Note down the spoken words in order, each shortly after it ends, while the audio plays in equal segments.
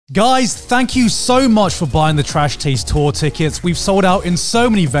Guys, thank you so much for buying the Trash Taste Tour tickets. We've sold out in so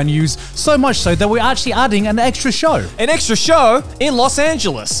many venues, so much so that we're actually adding an extra show. An extra show in Los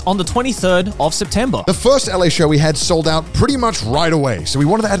Angeles on the 23rd of September. The first LA show we had sold out pretty much right away, so we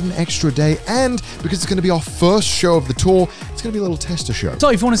wanted to add an extra day, and because it's going to be our first show of the tour, it's going to be a little tester show. So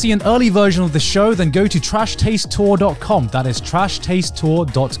if you want to see an early version of the show, then go to trashtastetour.com. That is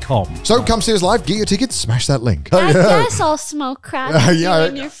trashtastetour.com. So come see us live, get your tickets, smash that link. I guess I'll smoke crack with you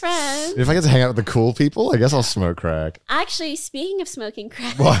and your friends. If I get to hang out with the cool people, I guess I'll smoke crack. Actually, speaking of smoking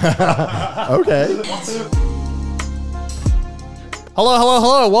crack. Okay.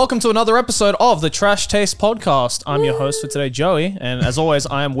 Hello. Welcome to another episode of the Trash Taste Podcast. I'm your host for today, Joey, and as always,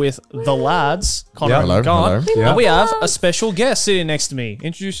 I am with the lads, Connor and Garn. And we have a special guest sitting next to me.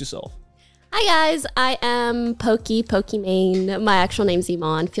 Introduce yourself. Hi guys, I am Pokimane. My actual name's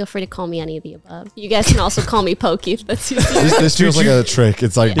Iman. Feel free to call me any of the above. You guys can also call me Pokey if that's easier. This feels like a trick.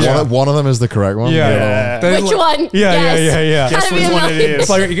 It's like one of them is the correct one. Which one? Yeah. Guess which one it is.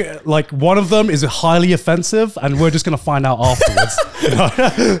 It's like one of them is highly offensive, and we're just going to find out afterwards.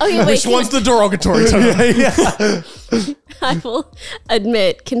 Okay, wait, which one's the derogatory term? I will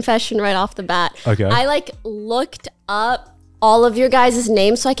admit, confession right off the bat. Okay. I looked up all of your guys'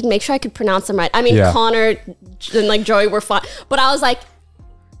 names so I could make sure I could pronounce them right. I mean, Connor and Joey were fine, but I was like,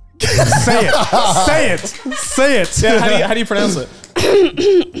 say it. Yeah, how do you pronounce it?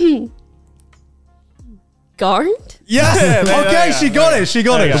 Garnt? Yeah. Okay, she got it.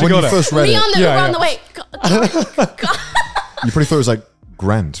 When you first read We're it, on the way. you pretty thought it was like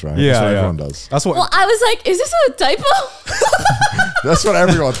Grant, right? Yeah, That's what everyone does. That's what. Well, I was like, is this a typo? That's what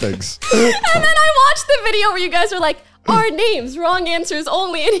everyone thinks. And then I watched the video where you guys were like, our names, wrong answers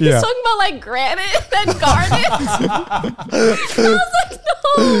only. And he was talking about like granite and garnet. I was like,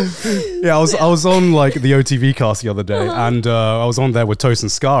 no. Yeah, I was on like the OTV cast the other day, and I was on there with Toast and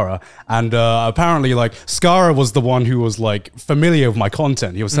Skara, and apparently like Skara was the one who was like familiar with my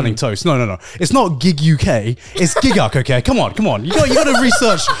content. He was telling Toast, no, it's not Gig UK, it's Giguk. Okay, come on, you got to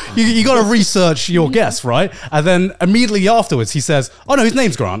research, you got to research your guess, right? And then immediately afterwards, he says, oh no, his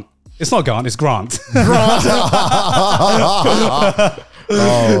name's Grant. It's not Grant, it's Grant. Sorry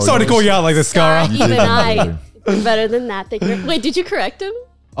to call you out like this, Skara. Even I. Better than that. Wait, did you correct him?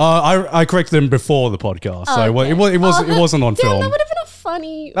 I corrected him before the podcast, so it wasn't on film. That would have been a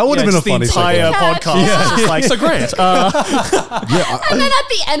funny. That would have been a funny entire podcast. Yeah. Just like, so Grant. And then at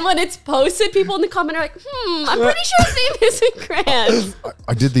the end when it's posted, people in the comment are like, I'm pretty sure his name isn't Grant.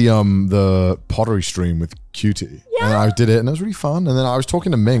 I did the pottery stream with QT, and I did it, and it was really fun. And then I was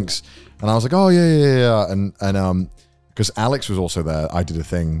talking to Minx, and I was like, oh yeah, and because Alex was also there, I did a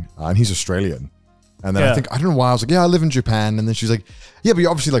thing, and he's Australian. And then I don't know why, I was like, yeah, I live in Japan. And then she's like, yeah, but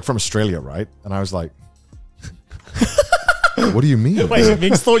you're obviously like from Australia, right? And I was like, what do you mean? Wait,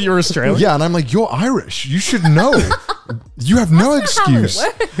 Minx thought you were Australian? Yeah, and I'm like, you're Irish. You should know. You have no excuse.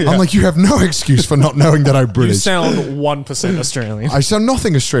 I'm like, you have no excuse for not knowing that I'm British. You sound 1% Australian. I sound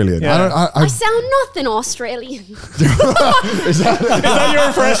nothing Australian. I sound nothing Australian. Is that your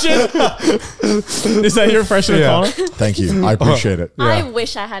impression? Is that your impression of Connor? Thank you. I appreciate it. Yeah. I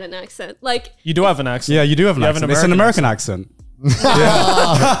wish I had an accent. Like, you do have an accent. Yeah, you do have an accent. It's an American accent.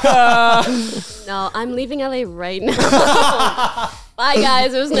 No, I'm leaving LA right now. Bye,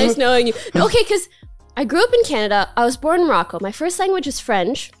 guys. It was nice knowing you. Okay, because I grew up in Canada. I was born in Morocco. My first language is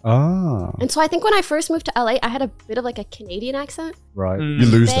French. And so I think when I first moved to LA, I had a bit of like a Canadian accent. Right. You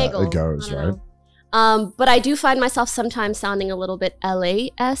lose that. It goes, right? But I do find myself sometimes sounding a little bit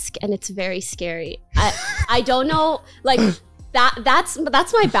LA-esque, and it's very scary. I don't know, like that's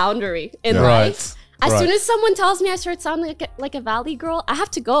my boundary in life. As soon as someone tells me I start sounding like a valley girl, I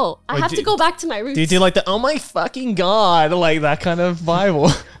have to go. I have to go back to my roots. Do you do like the, oh my fucking God, like that kind of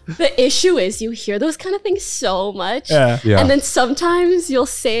vibe? The issue is you hear those kind of things so much. Yeah. And then sometimes you'll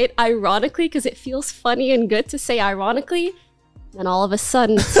say it ironically because it feels funny and good to say ironically. And all of a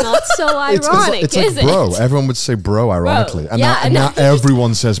sudden, it's not so ironic, it's like is bro. it? Everyone would say bro ironically. Bro. And now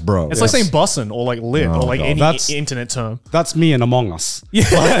everyone says bro. It's like saying bussin' or like lit or like any internet term. That's me in Among Us. Yeah.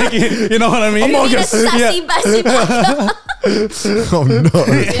 Like, you know what I mean? Among Us. Oh no.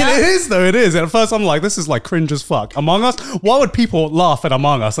 It is though, it is. At first I'm like, this is like cringe as fuck. Among Us? Why would people laugh at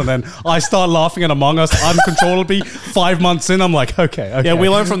Among Us? And then I start laughing at Among Us uncontrollably. 5 months in, I'm like, okay. Yeah, we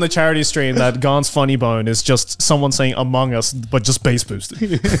learned from the charity stream that Garn's funny bone is just someone saying Among Us, but just bass boosted.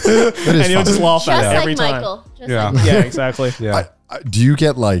 And you'll just laugh at it every time. Michael. Yeah, exactly. Yeah. Do you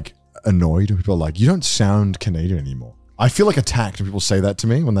get like annoyed when people are like, you don't sound Canadian anymore? I feel like attacked when people say that to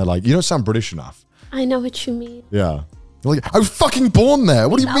me when they're like, you don't sound British enough. I know what you mean. Yeah. Like, I was fucking born there.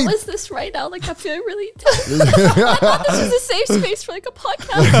 What do you mean? That was this right now. Like, I feel really I thought this was a safe space for like a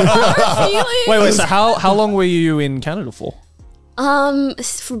podcast. Wait. So how long were you in Canada for?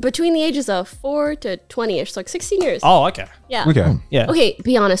 For between the ages of 4 to 20ish, so like 16 years. Oh, okay. Yeah. Okay. Yeah. Okay,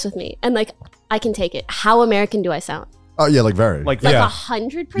 be honest with me, and like I can take it. How American do I sound? Oh, yeah, like very. Like Yeah.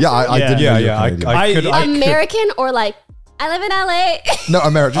 100%. yeah, I Yeah. did. Yeah, know you were yeah. Canadian. I could. American or like I live in LA. No,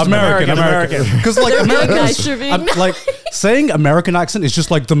 American. American. Because like nice for being Americans, like saying American accent is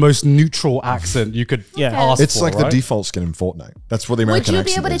just like the most neutral accent you could Yeah. ask It's for, like the right? default skin in Fortnite. That's what the Would American you be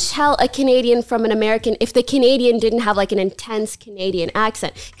accent able is. to tell a Canadian from an American if the Canadian didn't have like an intense Canadian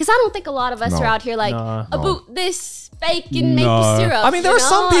accent? Because I don't think a lot of us No. are out here like about this bacon maple No. syrup. I mean, there you are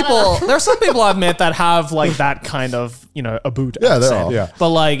some know? I don't people. know. There are some people I've met that have like that kind of a boot. Yeah, there accent. are. Yeah. But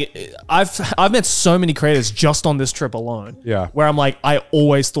like, I've met so many creators just on this trip alone. Yeah. Where I'm like, I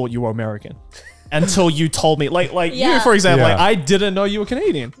always thought you were American, until you told me. Like Yeah. you, for example. Yeah. Like I didn't know you were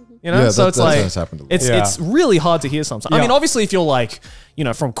Canadian. You know, Yeah, so it's like that's happened a lot. it's really hard to hear sometimes. I Yeah. mean, obviously, if you're like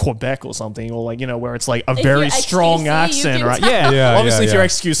from Quebec or something, or like where it's like a If very you're strong XQC, you accent, can right? tell. Yeah, Yeah, obviously, yeah, if you're yeah.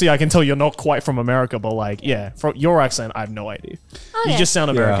 XQC, I can tell you're not quite from America, but like, from your accent, I have no idea. You Okay. just sound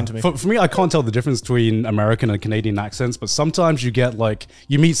American to me. For me, I can't tell the difference between American and Canadian accents, but sometimes you get like,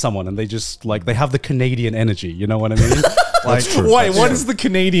 you meet someone and they just like, they have the Canadian energy. You know what I mean? Like, true. Wait, what is the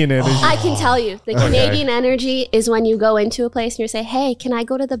Canadian energy? I can tell you, the Canadian energy is when you go into a place and you say, "Hey, can I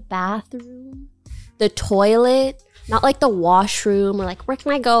go to the bathroom, the toilet?" Not like the washroom or like, "Where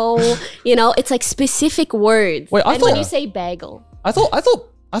can I go?" It's like specific words. Wait, I and when thought- you say bagel, I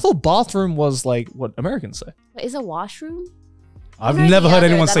thought bathroom was like what Americans say. what is a washroom? I've heard never the heard other,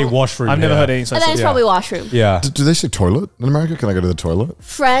 anyone that say don't- washroom. I've never here. heard anyone say. And then it's Yeah. probably washroom. Yeah. Do they say toilet in America? Can I go to the toilet?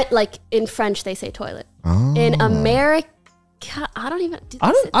 Like in French, they say toilet. Oh. In America, I don't even. do they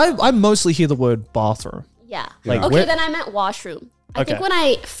say- I mostly hear the word bathroom. Yeah. Like, Okay, where- then I meant washroom. I Okay. think when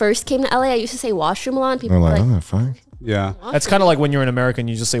I first came to LA, I used to say washroom a lot. And people They're were like, like, oh, fuck. Yeah. That's kind of like when you're an American,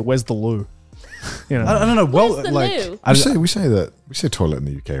 you just say, "Where's the loo?" I don't know. Well, Where's the like, loo? We say toilet in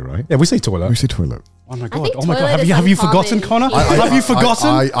the UK, right? yeah, we say toilet. We say toilet. Oh my god! think Oh my god! toilet is Have you forgotten, uncommon. Connor? Have you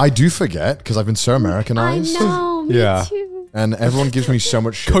forgotten? I do forget because I've been so I Americanized. know, me Yeah. too. And everyone gives me so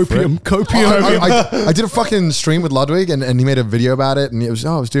much shit for Copium, it. copium. I did a fucking stream with Ludwig and he made a video about it and it was,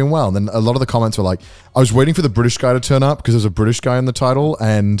 I was doing well. And then a lot of the comments were like, I was waiting for the British guy to turn up because there's a British guy in the title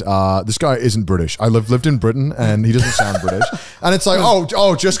and this guy isn't British. I lived in Britain and he doesn't sound British. And it's like,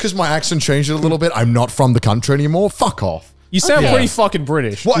 oh, just because my accent changed a little bit, I'm not from the country anymore. Fuck off. You sound Okay. pretty fucking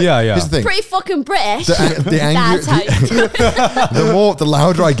British. What? Yeah, yeah. Here's the thing. Pretty fucking British. The That's how you do it. the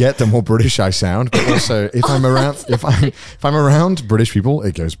louder I get, the more British I sound. But also, if I'm around British people,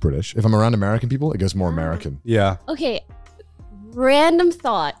 it goes British. If I'm around American people, it goes more American. Yeah. Okay, random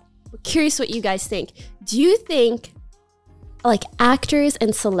thought. Curious what you guys think. Do you think like actors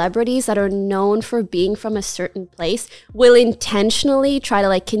and celebrities that are known for being from a certain place will intentionally try to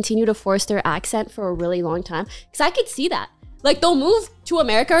like continue to force their accent for a really long time? Because I could see that. Like they'll move to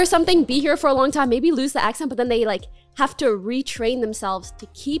America or something, be here for a long time, maybe lose the accent, but then they like have to retrain themselves to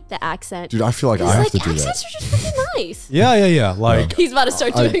keep the accent. Dude, I feel like I It's have like to do that. accents are just fucking nice. Yeah. Like, He's about to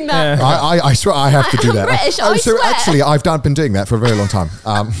start doing that. I swear I have to do I'm that. British, Oh, I so swear. actually, I've been doing that for a very long time.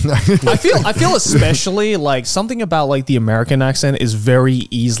 I feel especially like something about like the American accent is very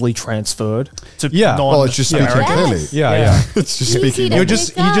easily transferred to Yeah. non- well, it's just speaking Yes. clearly. yeah. It's just Easy speaking. to You're pick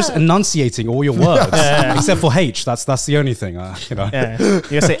just up. enunciating all your words, Yeah. except for H. That's the only thing. Yeah. You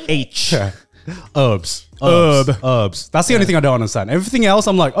gotta say H. Herbs. Herb. Herbs. That's the only thing I don't understand. Everything else,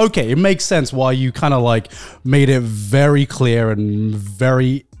 I'm like, okay, it makes sense why you kind of like made it very clear and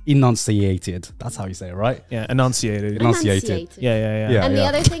very enunciated. That's how you say it, right? Yeah, enunciated. Enunciated. Yeah. Yeah. And the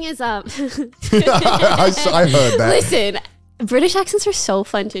other thing is, I heard that. listen, British accents are so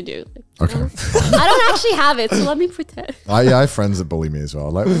fun to do. Okay. I don't actually have it, so let me pretend. I have friends that bully me as well.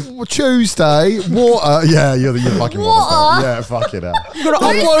 Like, Tuesday, water. Yeah, you're fucking water. Water. Yeah, fuck it out. You gotta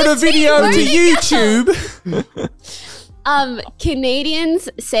Where's upload the a video tea? to Where'd it YouTube. Canadians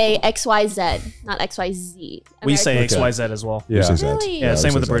say XYZ, not XYZ. We say Americans- XYZ as well. We Yeah. say Z. Really? Yeah, we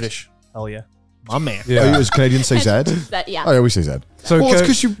same say with the Z. British. Hell yeah. My man. Yeah. Oh, as Canadians say Z? That, yeah. Oh, yeah, we say Z. So Well, it's co-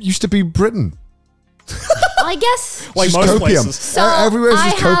 because you used to be Britain. I guess. Like It's most just copium. places. So Everywhere's I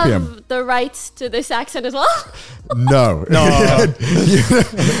just have copium. the rights to this accent as well. No. You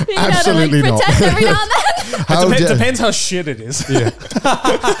Absolutely gotta, not. like, pretend every now and then. How dare- Depends how shit it is. yeah.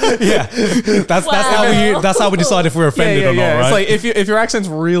 That's how we decide if we're offended or not, right? It's like if your accent's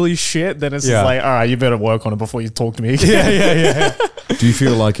really shit, then it's Yeah. just like, all right, you better work on it before you talk to me. yeah. Do you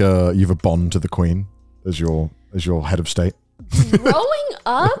feel like you have a bond to the Queen as your head of state? Growing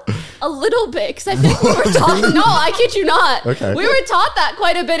up, a little bit, because I think we were taught. No, I kid you not. Okay. We were taught that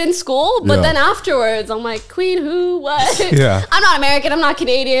quite a bit in school, but then afterwards, I'm like, Queen who? What? Yeah. I'm not American. I'm not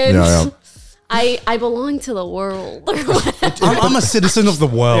Canadian. Yeah, I belong to the world. I'm a citizen of the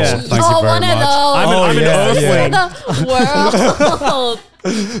world. Yeah. Thank you very one much. of those. I'm an yeah, earthling. The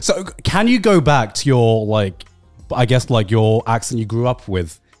world. So can you go back to your like, I guess like your accent you grew up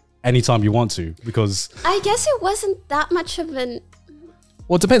with anytime you want to? Because I guess it wasn't that much of an.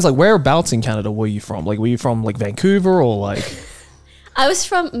 Well, it depends. Like, whereabouts in Canada were you from? Like, were you from like Vancouver or like? I was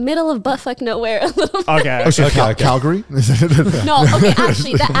from middle of buttfuck nowhere a little bit. Okay. So Calgary? No, okay,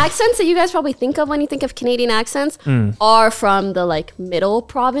 actually, the accents that you guys probably think of when you think of Canadian accents are from the like middle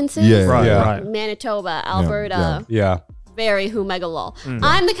provinces. Yeah, Right. Yeah. Right. Manitoba, Alberta. yeah. Very Humegalol.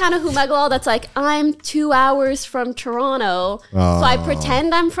 I'm the kind of Humegalol that's like, I'm 2 hours from Toronto. So I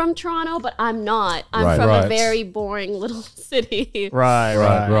pretend I'm from Toronto, but I'm not. I'm Right. from Right. a very boring little city. Right.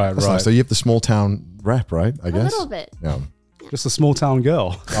 Right. That's nice. So you have the small town rep, right? I guess. A little bit. Yeah. Just a small town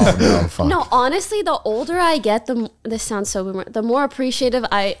girl. Oh no, fuck. No, honestly, the older I get, this sounds so boomer, the more appreciative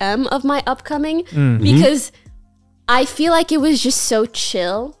I am of my upcoming because I feel like it was just so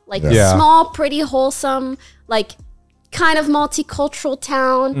chill. Like Yeah. small, pretty wholesome, like kind of multicultural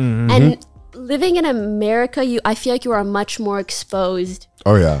town. And living in America, I feel like you are much more exposed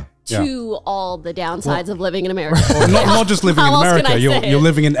Oh yeah. to all the downsides of living in America. Not just living in How else can America, I you're say you're it?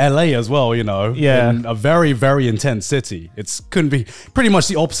 living in LA as well, you know. Yeah. In a very, very intense city. It's couldn't be pretty much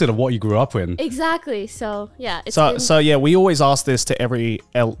the opposite of what you grew up in. Exactly. So yeah. It's So, been- so yeah, we always ask this to every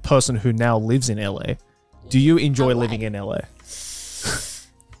person who now lives in LA. Do you enjoy living in LA?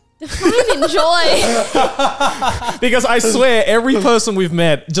 enjoy. Because I swear, every person we've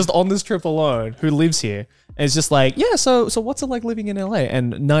met just on this trip alone who lives here is just like, yeah. So what's it like living in LA?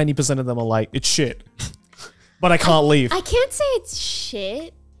 And 90% of them are like, it's shit, but I can't leave. I can't say it's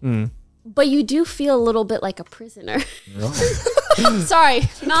shit, but you do feel a little bit like a prisoner. Sorry,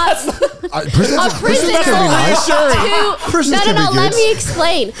 not a prisoner. Prison's No. can be Let good. me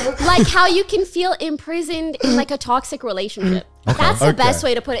explain. Like how you can feel imprisoned in like a toxic relationship. That's the best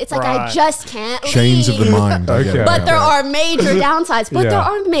way to put it. It's like I Right. just can't Chains leave. of the mind. I get Okay. it, But yeah. there are major downsides, but Yeah. there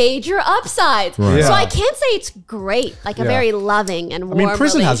are major upsides. Right. So Yeah. I can't say it's great, like a Yeah. very loving and I warm mean,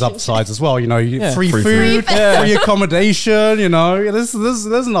 prison has relationship. upsides as well. You know, you get free Free food, food. free accommodation. You know, there's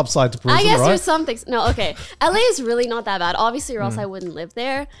an upside to prison, I guess right? there's some things. No, okay. LA is really not that bad, obviously, or else I wouldn't live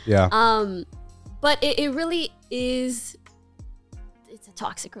there. Yeah. But it really is. It's a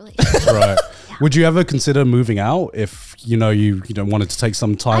toxic relationship. Right. Would you ever consider moving out if you wanted to take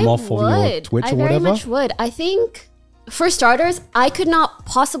some time off of your Twitch I or very whatever? much would. I think, for starters, I could not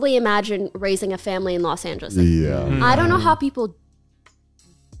possibly imagine raising a family in Los Angeles. Yeah. I don't know how people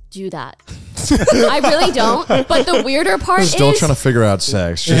do that. I really don't. But the weirder part Still is, trying to figure out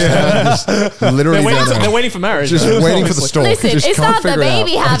sex. Just literally They're waiting for marriage. just waiting for the storm. listen, Just it's can't not the figure it out.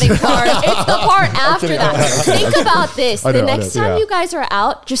 baby having part. It's the part after that. Think about this. I The know, I next know. time Yeah. you guys are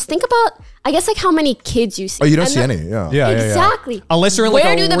out, just think about, I guess, like how many kids you see. Oh, you don't And see the- any. Yeah. Yeah, Exactly. Unless you're in like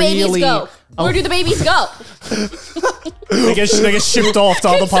Where a do the babies really, go? Where do the babies go? they get shipped off to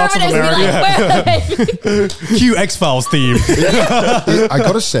other parts of Conservatives be America. like, where are they? Cue X-Files theme. I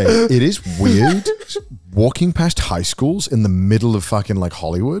gotta say, it is weird walking past high schools in the middle of fucking like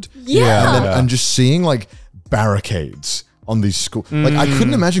Hollywood. Yeah. And just seeing like barricades on these schools. Like I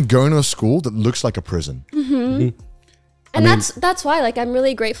couldn't imagine going to a school that looks like a prison. And that's why, like, I'm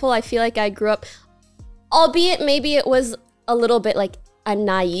really grateful. I feel like I grew up, albeit maybe it was a little bit like a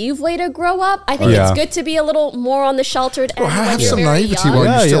naive way to grow up. I think Yeah. it's good to be a little more on the sheltered end when Have you're some very naivety young. while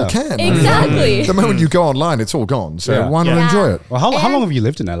Yeah, you still yeah. can. Exactly. The moment you go online, it's all gone. So Yeah. why not Yeah. enjoy it? Well, how And- long have you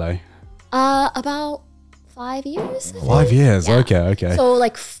lived in LA? About 5 years. I think. 5 years. Yeah. Okay. So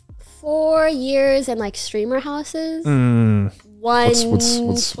like 4 years in like streamer houses. One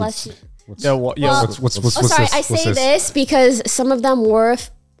What's- plus. Yeah, what? Yeah, Well, what's oh, sorry, this? I What's say this because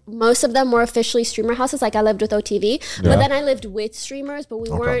most of them were officially streamer houses. Like I lived with OTV, but then I lived with streamers, but we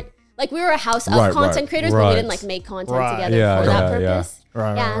weren't. Like we were a house of Right, content right, creators, but right. we didn't like make content Right. together Yeah, for yeah, that yeah. purpose.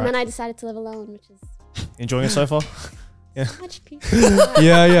 Right, Yeah, right, and then I decided to live alone, which is enjoying it so far. much peace.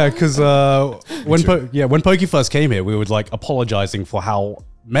 Yeah, because when Pokey first came here, we were like apologizing for how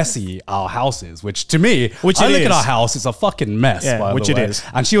messy our house is. Which to me, Which I it look at is. our house, it's a fucking mess. Yeah, by which the it way. is.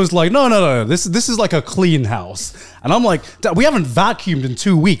 And she was like, no, this is like a clean house. And I'm like, we haven't vacuumed in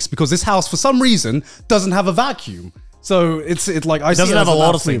 2 weeks because this house for some reason doesn't have a vacuum. So it's like I see doesn't it have as a an lot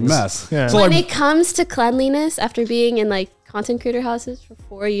of absolute things. mess. Yeah. So When like, it comes to cleanliness, after being in like content creator houses for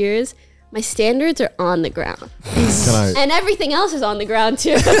 4 years, my standards are on the ground. And everything else is on the ground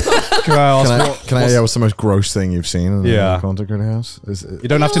too. Can I ask what's the most gross thing you've seen in the content creator house? You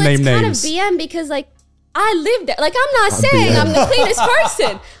don't have to name names. It's kind of BM because like I live there. Like I'm not saying I'm the cleanest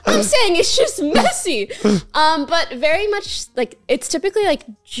person. I'm saying it's just messy. But very much like it's typically like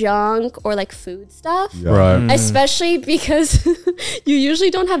junk or like food stuff. Yeah. Right. Especially because you usually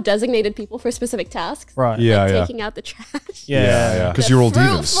don't have designated people for specific tasks. Right. Yeah, like yeah. taking out the trash. Yeah. Because you're all Fruit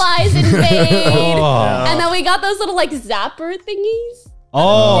divas. flies invade. And then we got those little like zapper thingies.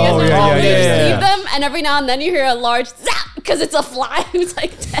 Oh, You guys yeah. leave them, and every now and then you hear a large zap because it's a fly who's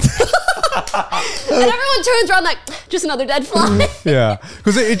like dead. And everyone turns around like, just another dead fly. Yeah,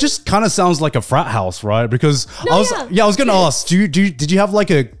 because it just kind of sounds like a frat house, right? Because I was going to ask, did you have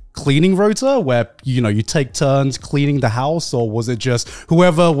like a cleaning rota where you take turns cleaning the house, or was it just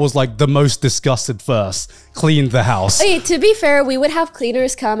whoever was like the most disgusted first cleaned the house? Okay, to be fair, we would have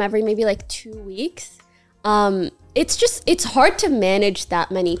cleaners come every maybe like 2 weeks. It's hard to manage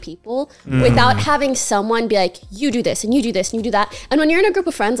that many people without having someone be like, you do this and you do this and you do that. And when you're in a group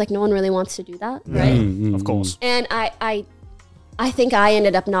of friends, like no one really wants to do that, right? Of course. And I think I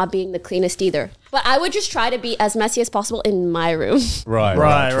ended up not being the cleanest either. But I would just try to be as messy as possible in my room.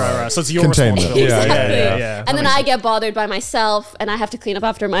 Right. So it's your Containment. responsibility. Exactly. Yeah. And then I get bothered by myself and I have to clean up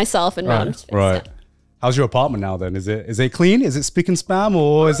after myself and run. Right. How's your apartment now then? Is it clean? Is it spick and spam,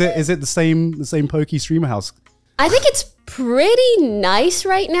 or is it the same pokey streamer house? I think it's pretty nice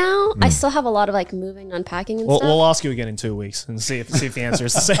right now. I still have a lot of like moving, unpacking and stuff. We'll ask you again in 2 weeks and see if the answer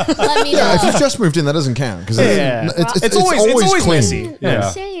is the same. Let me know. If you've just moved in, that doesn't count because it's always clean. messy.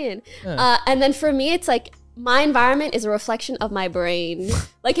 I'm saying. And then for me, it's like my environment is a reflection of my brain.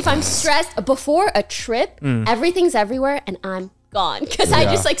 Like if I'm stressed before a trip, everything's everywhere and I'm gone because I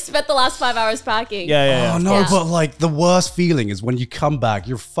just like spent the last 5 hours packing. Oh no, but like the worst feeling is when you come back,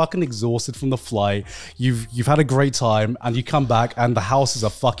 you're fucking exhausted from the flight. You've had a great time and you come back and the house is a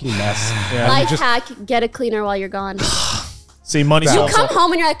fucking mess. Life hack, get a cleaner while you're gone. See, money's You also... come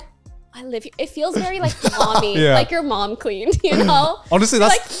home and you're like, I live here. It feels very like mommy, like your mom cleaned, you know? Honestly, You're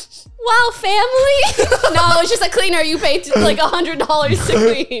that's... like, wow, family. No, it's just a cleaner. You paid like $100 to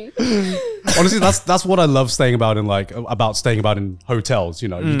clean. Honestly, that's what I love staying about in hotels. You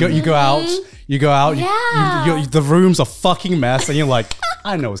know, you go out, the rooms are fucking mess, and you're like,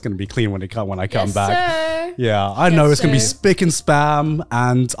 I know it's gonna be clean when I come back. Sir. Yeah, I know it's gonna be spick and spam,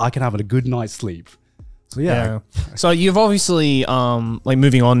 and I can have a good night's sleep. So yeah. So you've obviously like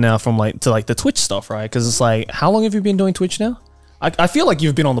moving on now from like to like the Twitch stuff, right? Because it's like, how long have you been doing Twitch now? I feel like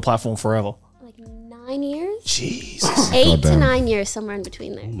you've been on the platform forever. Like 9 years? Jesus. 8 to 9 years, somewhere in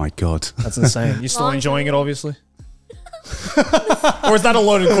between there. Oh my god, That's insane. You're still enjoying it, obviously? Or is that a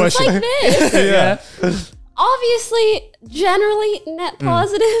loaded question? Like this. Obviously, generally net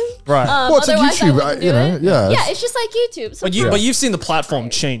positive. Right. Well, it's a otherwise I YouTube, wouldn't do it. yeah. It's just like YouTube. So But you've seen the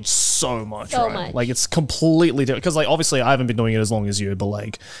platform change so much, So right? much. Like it's completely different. Because like obviously I haven't been doing it as long as you, but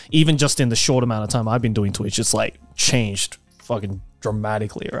like even just in the short amount of time I've been doing Twitch, it's like changed fucking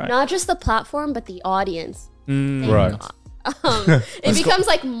dramatically, right? not just the platform, but the audience. right. It becomes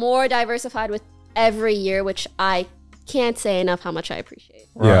like more diversified with every year, which I can't say enough how much I appreciate.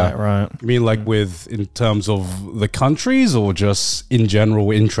 Right. You mean like in terms of the countries, or just in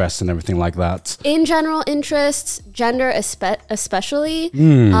general interests and everything like that? In general interests, gender especially,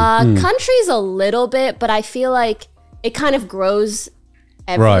 countries a little bit, but I feel like it kind of grows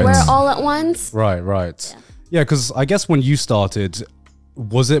everywhere all at once. Right. Yeah, because I guess when you started,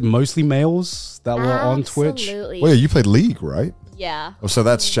 was it mostly males that were on Twitch? Absolutely. Well, yeah, you played League, right? Yeah. Oh, so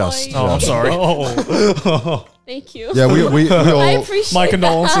that's just. Oh, I'm sorry. Thank you. Yeah, we I all appreciate My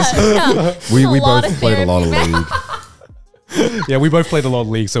condolences. that. we a lot both of played a lot of therapy. League. Yeah, we both played a lot of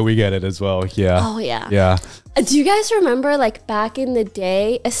League, so we get it as well. Yeah. Oh, yeah. Yeah. Do you guys remember, like, back in the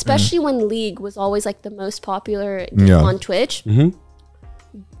day, especially when League was always, like, the most popular on Twitch?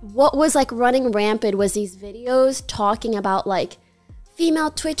 What was, like, running rampant was these videos talking about, like,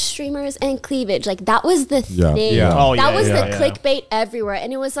 female Twitch streamers and cleavage. Like, that was the thing. Yeah. Oh, That yeah, was yeah, the yeah. clickbait everywhere.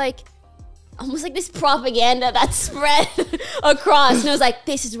 And it was, like, almost like this propaganda that spread across. And it was like,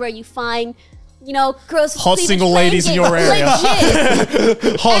 this is where you find, you know, girls with Hot cleavage single playing ladies in games. your area.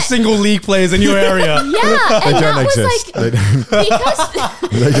 Legit. Hot single League players in your area. Yeah, and They that don't was exist. like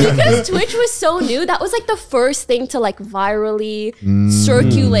because Twitch was so new. That was like the first thing to like virally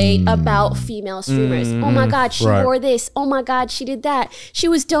circulate about female streamers. Oh my god, she wore this. Oh my god, she did that. She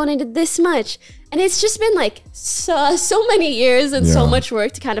was donated this much. And it's just been like so many years and so much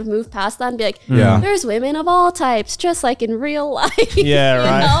work to kind of move past that and be like, there's women of all types, just like in real life. Yeah, you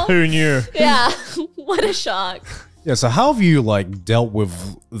right. know? Who knew? Yeah, what a shock. Yeah, so how have you like dealt with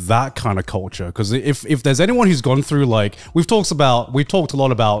that kind of culture? Because if there's anyone who's gone through like we've talked a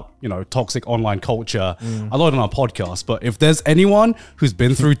lot about toxic online culture a lot on our podcast, but if there's anyone who's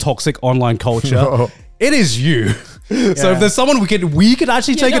been through toxic online culture, it is you. So if there's someone we could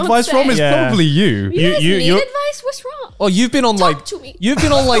actually take advice from, it's probably you. You guys need advice? What's wrong? Oh, you've been on Talk to me. you've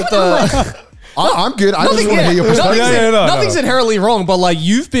been on like the. I'm good. I just want to hear your perspective. Nothing's inherently wrong, but like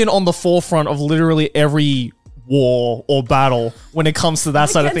you've been on the forefront of literally every war or battle when it comes to that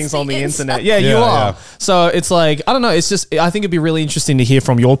side of things on the internet. Yeah, you are. Yeah. So it's like, I don't know. It's just, I think it'd be really interesting to hear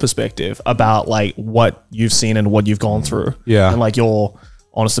from your perspective about like what you've seen and what you've gone through. Yeah. And like your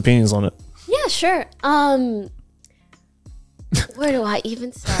honest opinions on it. Yeah, sure. Where do I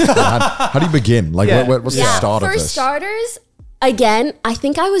even start? How do you begin? Like, what's the start of this? For starters, again, I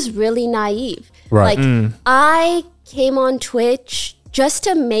think I was really naive. Right. Like, I came on Twitch just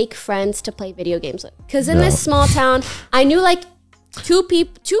to make friends to play video games with. Because in this small town, I knew like two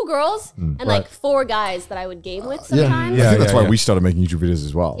girls and like 4 guys that I would game with sometimes. I think that's why we started making YouTube videos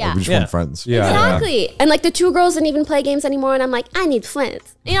as well. Yeah. Like, we just want friends. Yeah. Exactly. And like the 2 girls didn't even play games anymore. And I'm like, I need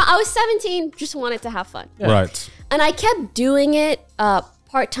friends. I was 17, just wanted to have fun. Yeah. Right. And I kept doing it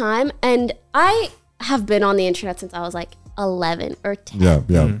part-time. And I have been on the internet since I was like 11 or 10.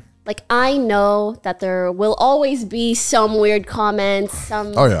 Yeah. Like, I know that there will always be some weird comments,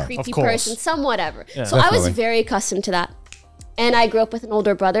 some creepy person, some whatever. Yeah, so definitely. I was very accustomed to that. And I grew up with an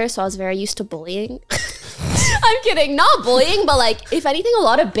older brother, so I was very used to bullying. I'm kidding. Not bullying, but like, if anything, a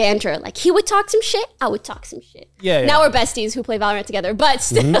lot of banter. Like, he would talk some shit, I would talk some shit. Yeah. Now we're besties who play Valorant together, but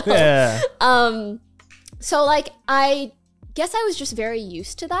still. Yeah. So like, I guess I was just very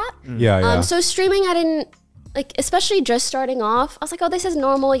used to that. So streaming, I didn't, like, especially just starting off, I was like, oh, this is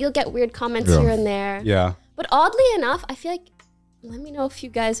normal. You'll get weird comments here and there. Yeah. But oddly enough, I feel like, let me know if you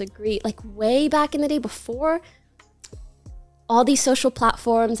guys agree, like way back in the day before all these social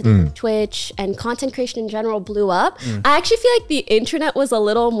platforms and Twitch and content creation in general blew up, I actually feel like the internet was a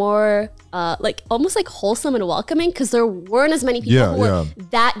little more like almost like wholesome and welcoming because there weren't as many people who were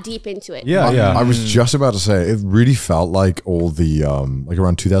that deep into it. I was just about to say, it really felt like all the like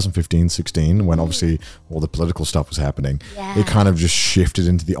around 2015, 16, when obviously all the political stuff was happening, it kind of just shifted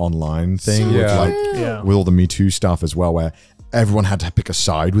into the online thing with all the Me Too stuff as well, where everyone had to pick a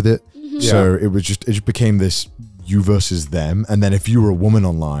side with it. So it just became this you versus them, and then if you were a woman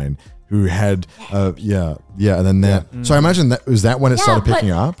online who had and then that so I imagine that was that when it started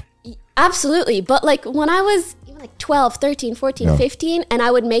picking up. Absolutely. But like when I was even like 12, 13, 14, 15 and I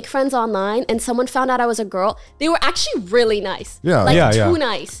would make friends online and someone found out I was a girl, they were actually really nice. Too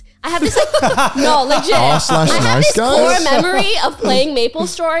nice. I have this like no, legit. I have this core memory of playing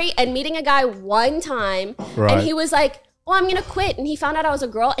MapleStory and meeting a guy one time and he was like, oh, I'm gonna quit. And he found out I was a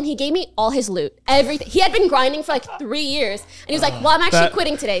girl and he gave me all his loot. Everything. He had been grinding for like 3 years. And he was like, well, I'm actually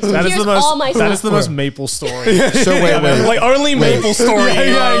quitting today. So here's all my stuff. That is the most MapleStory. So wait. Like only MapleStory.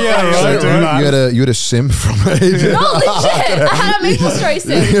 You had a simp from age. No, legit. I had a MapleStory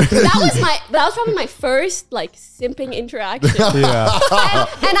simp. That was probably my first like simping interaction. And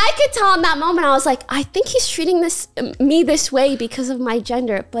I could tell in that moment, I was like, I think he's treating me this way because of my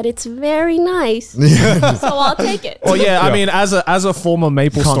gender, but it's very nice. So I'll take it. Well, I mean, as a former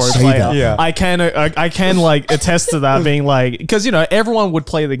MapleStory player, I can like attest to that being like, because everyone would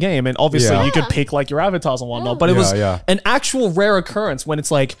play the game and obviously you could pick like your avatars and whatnot, but it was an actual rare occurrence when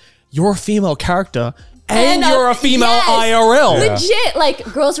it's like you're a female character and you're a female IRL. Legit, like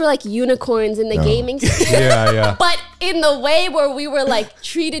girls were like unicorns in the gaming sphere. But in the way where we were like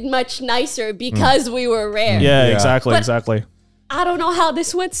treated much nicer because we were rare. Exactly. I don't know how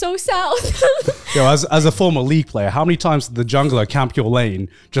this went so south. As a former League player, how many times did the jungler camp your lane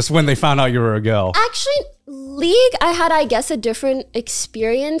just when they found out you were a girl? Actually, League, I had, I guess, a different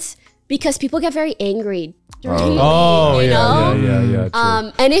experience because people get very angry during League,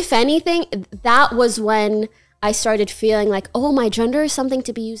 and if anything, that was when I started feeling like, oh, my gender is something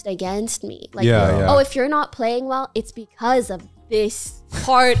to be used against me. Like, oh, if you're not playing well, it's because of this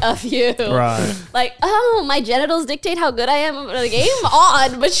part of you. Right. Like, oh, my genitals dictate how good I am at the game?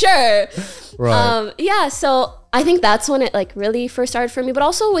 Odd, but sure. Right. So I think that's when it like really first started for me. But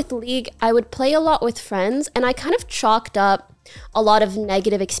also with League, I would play a lot with friends and I kind of chalked up a lot of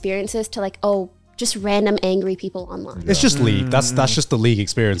negative experiences to like, oh, just random angry people online. It's just League. That's just the League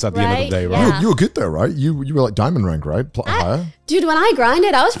experience at the end of the day, right? Yeah. You were good though, right? You were like diamond rank, right? Higher? Dude, when I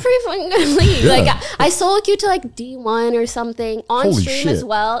grinded, I was pretty fucking good at League. Like I solo queued to like D1 or something on stream as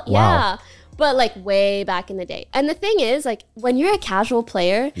well. Wow. Yeah. But like way back in the day. And the thing is, like when you're a casual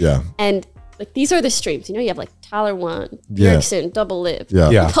player and like these are the streams, you have like Tyler 1, Erickson, Double Live,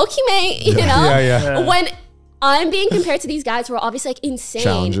 Pokimane, when I'm being compared to these guys who are obviously like insane.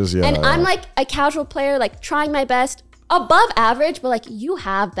 Challenges, yeah. And I'm like a casual player, like trying my best, above average, but like you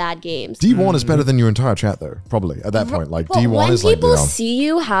have bad games. D1 is better than your entire chat though, probably at that point. Like But D1 when is like, people see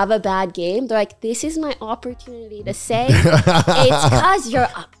you have a bad game, they're like, this is my opportunity to say it's because you're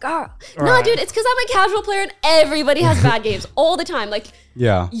a girl. No, dude, it's because I'm a casual player and everybody has bad games all the time. Like,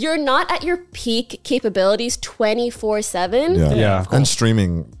 you're not at your peak capabilities 24/7. Yeah. And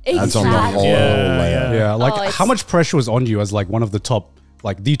streaming adds on the Exactly. whole layer. Yeah, like Oh, how much pressure was on you as like one of the top,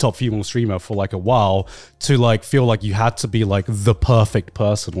 like the top female streamer for like a while to like feel like you had to be like the perfect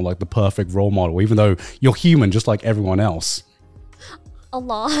person or like the perfect role model, even though you're human just like everyone else? A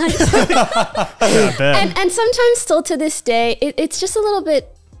lot. And sometimes still to this day, it's just a little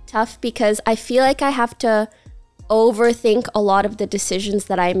bit tough because I feel like I have to overthink a lot of the decisions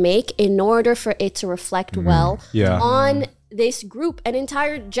that I make in order for it to reflect well on this group, an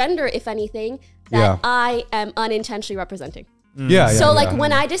entire gender, if anything, that I am unintentionally representing. So like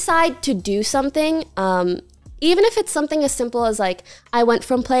when I decide to do something, even if it's something as simple as like I went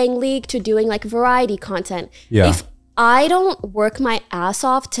from playing League to doing like variety content, if I don't work my ass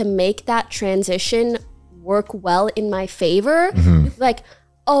off to make that transition work well in my favor, like,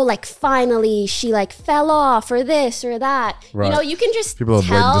 oh, like finally she like fell off or this or that, you know, you can just People are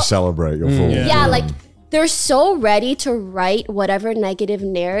waiting to celebrate your fall. like they're so ready to write whatever negative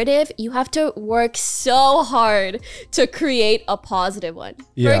narrative. You have to work so hard to create a positive one.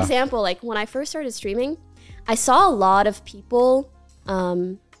 For example, like when I first started streaming, I saw a lot of people,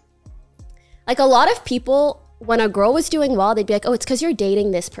 when a girl was doing well, they'd be like, oh, it's because you're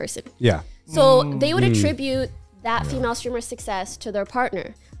dating this person. So they would attribute that female streamer's success to their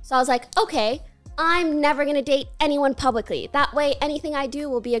partner. So I was like, okay, I'm never gonna date anyone publicly. That way, anything I do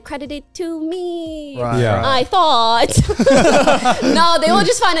will be accredited to me. I thought. No, they will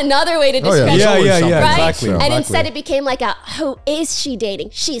just find another way to discredit me. Right? Exactly. And instead it became like a, who is she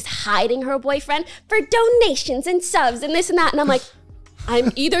dating? She's hiding her boyfriend for donations and subs and this and that. And I'm like,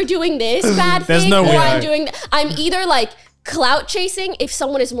 I'm either doing this bad thing or I'm either like clout chasing if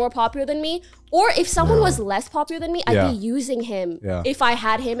someone is more popular than me, or if someone was less popular than me, I'd be using him if I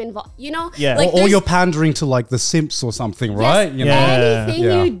had him involved, you know? Like or you're pandering to like the simps or something, right? You know? Anything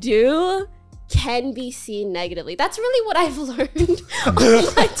you do can be seen negatively. That's really what I've learned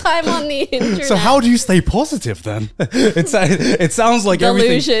on my time on the internet. So how do you stay positive then? It sounds like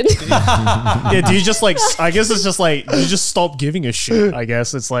delusion. Yeah, do you just like, I guess it's just like, you just stop giving a shit, I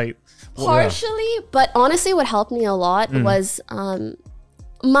guess. It's like... Partially, but honestly what helped me a lot was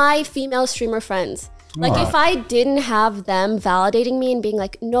my female streamer friends. Like if I didn't have them validating me and being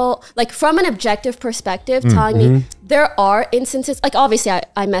like, no, like from an objective perspective, telling me there are instances, like obviously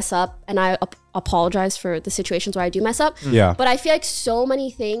I mess up and I apologize for the situations where I do mess up. But I feel like so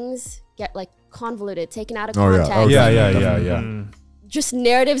many things get like convoluted, taken out of context. Just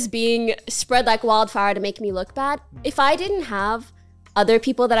narratives being spread like wildfire to make me look bad. If I didn't have other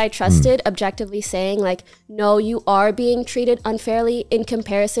people that I trusted objectively saying like, no, you are being treated unfairly in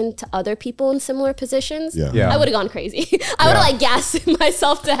comparison to other people in similar positions, I would have gone crazy. I would have like gassed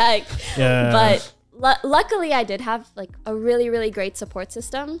myself to heck. But luckily I did have like a really, really great support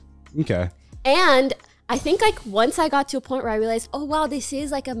system. And I think like once I got to a point where I realized, oh wow, this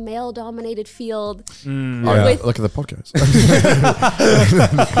is like a male dominated field. Look at the podcast.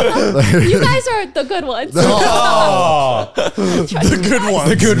 You guys are the good ones. The good ones.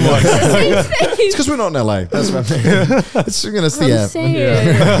 The good one. It's because we're not in LA. That's what I'm it's going to see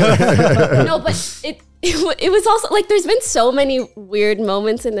it. No, but it was also like there's been so many weird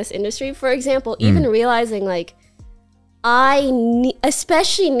moments in this industry. For example, even realizing like I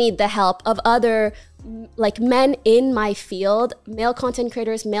especially need the help of other like men in my field, male content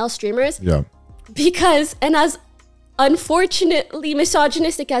creators, male streamers. Because, and as unfortunately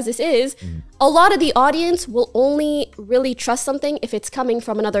misogynistic as this is, a lot of the audience will only really trust something if it's coming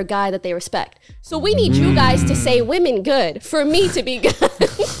from another guy that they respect. So we need you guys to say women good for me to be good.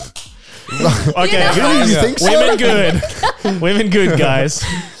 Okay, You think so? women good. Women good, guys.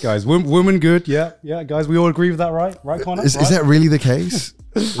 Guys, women good. Yeah, guys, we all agree with that, right? Right, Connor? Is that really the case?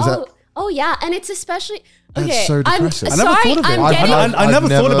 Oh yeah, and it's especially okay. That's so depressing. I'm sorry. I never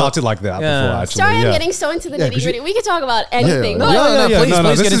thought about it like that before. Actually, sorry, I'm getting so into the nitty gritty. We could talk about anything.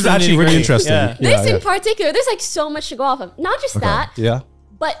 Please this is actually really interesting. This in particular, there's like so much to go off of. Not just that,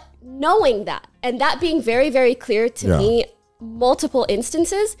 but knowing that and that being very, very clear to me. Multiple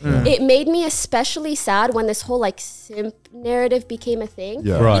instances, it made me especially sad when this whole like simp narrative became a thing.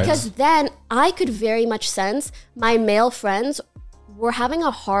 Because then I could very much sense my male friends were having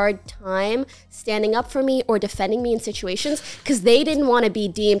a hard time standing up for me or defending me in situations because they didn't want to be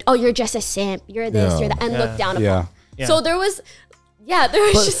deemed, oh, you're just a simp, you're this, you're that, and looked down upon. So there was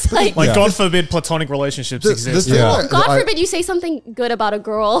just like God forbid platonic relationships exist. God forbid you say something good about a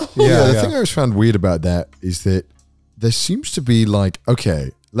girl. The thing I always found weird about that is that there seems to be like, okay,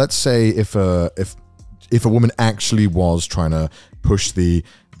 let's say if a woman actually was trying to push the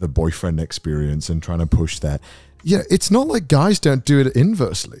boyfriend experience and trying to push that. Yeah, it's not like guys don't do it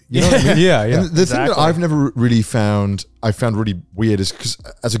inversely. You know what I mean? And the thing that I've never really found really weird is because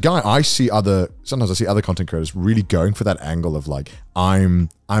as a guy, sometimes I see other content creators really going for that angle of like, I'm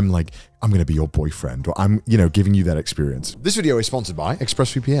going to be your boyfriend, or I'm, giving you that experience. This video is sponsored by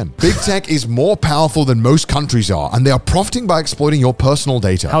ExpressVPN. Big tech is more powerful than most countries are, and they are profiting by exploiting your personal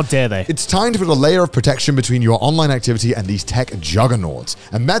data. How dare they? It's time to put a layer of protection between your online activity and these tech juggernauts.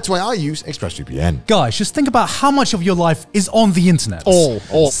 And that's why I use ExpressVPN. Guys, just think about how much of your life is on the internet.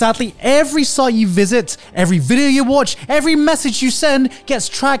 All. Sadly, every site you visit, every video you watch, every message you send gets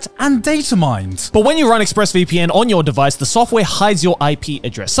tracked and data mined. But when you run ExpressVPN on your device, the software hides your IP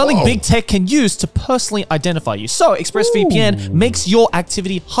address, something big tech can use to personally identify you. So ExpressVPN makes your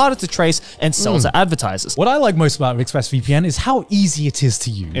activity harder to trace and sell to advertisers. What I like most about ExpressVPN is how easy it is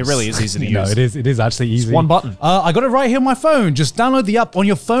to use. It really is easy to use. No, it is actually easy. It's one button. I got it right here on my phone. Just download the app on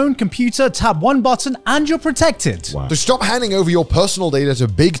your phone, computer, tap one button, and you're protected. Wow. So stop handing over your personal data to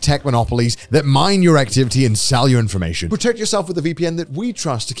big tech monopolies that mine your activity and sell your information. Protect yourself with a VPN that we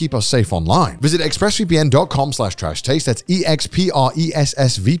trust to keep us safe online. Visit expressvpn.com/trashtaste. That's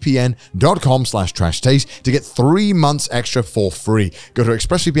expressvpn.com/trashtaste to get 3 months extra for free. Go to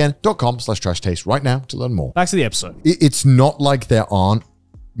expressvpn.com/trashtaste right now to learn more. Back to the episode. It's not like there aren't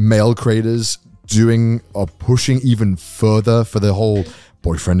male creators doing or pushing even further for the whole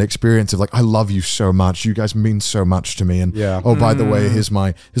boyfriend experience of like, I love you so much, you guys mean so much to me, and oh, by the way, here's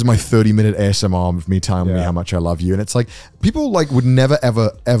my 30-minute ASMR of me telling me how much I love you. And it's like, people like would never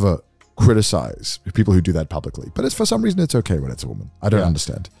ever criticize people who do that publicly, but it's for some reason it's okay when it's a woman. I don't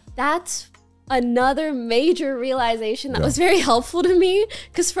understand. That's another major realization that was very helpful to me,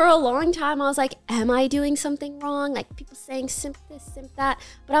 because for a long time I was like, am I doing something wrong? Like people saying simp this, simp that,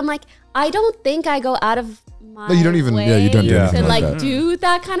 but I'm like, I don't think I go out of my you don't even way you don't do anything to like like that. do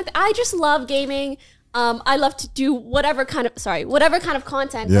that kind of thing. I just love gaming. I love to do whatever kind of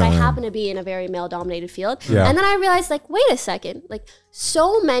content, but I happen to be in a very male dominated field. And then I realized, like, wait a second, like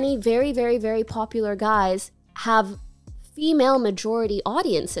so many very, very, very popular guys have female majority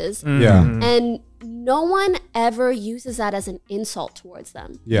audiences, and no one ever uses that as an insult towards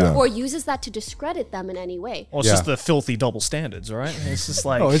them, or uses that to discredit them in any way. Or it's just the filthy double standards, right? It's just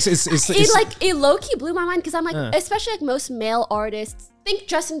like, it low-key blew my mind, because I'm like, especially like most male artists, think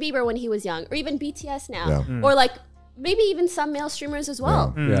Justin Bieber when he was young, or even BTS now, or like maybe even some male streamers as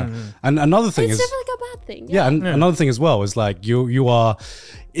well. And another thing it's is never like a bad thing. and another thing as well is like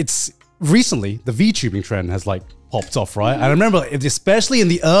it's recently the VTubing trend has like popped off, right? And I remember, especially in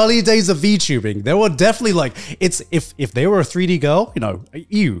the early days of VTubing, there were definitely like, it's if they were a 3D girl, we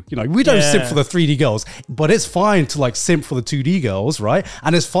don't simp for the 3D girls, but it's fine to like simp for the 2D girls, right?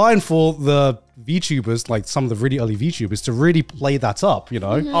 And it's fine for the VTubers, like some of the really early VTubers, to really play that up,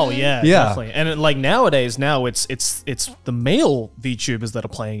 Oh yeah, definitely. And like nowadays, it's the male VTubers that are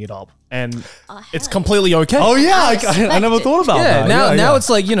playing it up, and it's completely okay. Oh yeah, I never thought about that. Now it's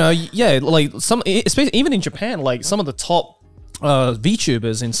like, like some, especially even in Japan, like some of the top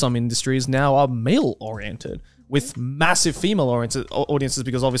VTubers in some industries now are male oriented, with massive female oriented audiences,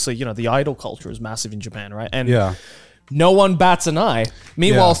 because obviously, the idol culture is massive in Japan, right? And no one bats an eye.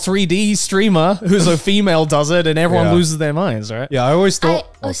 Meanwhile, 3D streamer who's a female does it, and everyone loses their minds, right? Yeah, I always thought.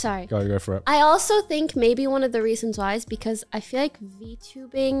 Sorry. Go for it. I also think maybe one of the reasons why is because I feel like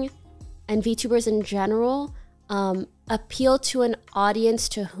VTubing and VTubers in general appeal to an audience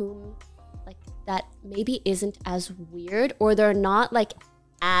to whom like that maybe isn't as weird, or they're not like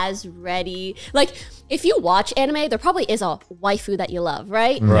as ready. Like if you watch anime, there probably is a waifu that you love,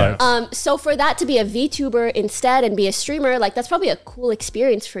 right? So for that to be a VTuber instead and be a streamer, like that's probably a cool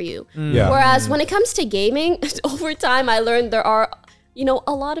experience for you. Whereas when it comes to gaming, over time I learned there are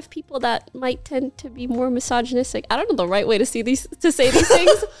a lot of people that might tend to be more misogynistic. I don't know the right way to say these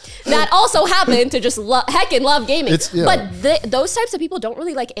things that also happen to just heckin' love gaming. But those types of people don't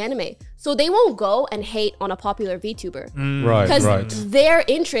really like anime, so they won't go and hate on a popular VTuber, because their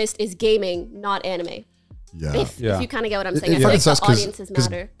interest is gaming, not anime. If you kind of get what I'm saying. It I feel like sucks the audiences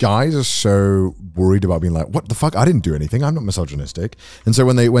matter. Guys are so worried about being like, what the fuck? I didn't do anything. I'm not misogynistic. And so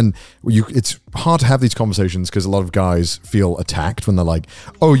it's hard to have these conversations because a lot of guys feel attacked when they're like,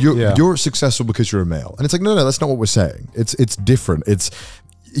 oh, you're successful because you're a male. And it's like, no, that's not what we're saying. It's different.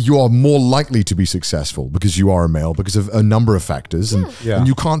 You are more likely to be successful because you are a male because of a number of factors. And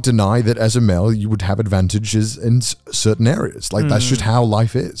you can't deny that as a male, you would have advantages in certain areas. Like that's just how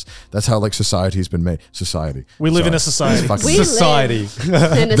life is. That's how like society has been made. We live in a society. Society.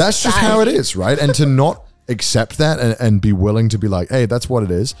 That's just how it is, right? And to not accept that and be willing to be like, hey, that's what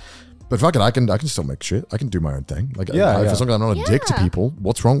it is. But fuck it, I can still make shit. I can do my own thing. Like, as long as I'm not a dick to people,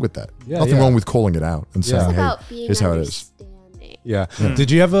 what's wrong with that? Nothing wrong with calling it out and saying, hey, here's how it is. Yeah.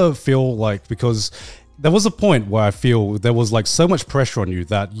 Did you ever feel like, because there was a point where I feel there was like so much pressure on you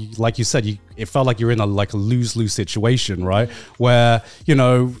that, like you said, it felt like you're in a lose-lose situation, right? Where, a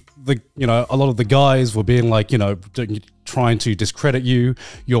lot of the guys were being like, trying to discredit you.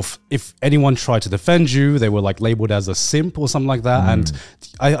 If anyone tried to defend you, they were like labeled as a simp or something like that. And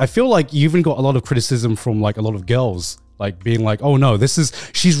I feel like you even got a lot of criticism from like a lot of girls, like being like, oh no,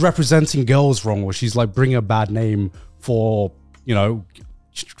 she's representing girls wrong, or she's like bringing a bad name for,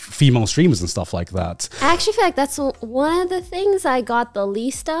 female streamers and stuff like that. I actually feel like that's one of the things I got the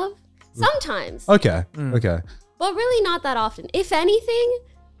least of. Sometimes. Okay. But really not that often. If anything,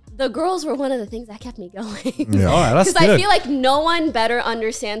 the girls were one of the things that kept me going. Yeah. All right, that's good. Because I feel like no one better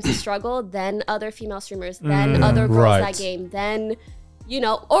understands the struggle than other female streamers, than other girls that game, than,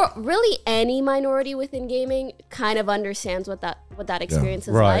 or really any minority within gaming kind of understands what that experience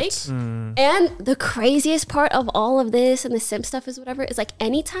is like. And the craziest part of all of this and the simp stuff is whatever, is like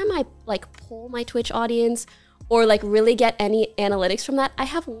anytime I like poll my Twitch audience or like really get any analytics from that, I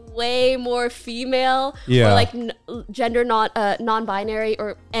have way more female or like gender non-binary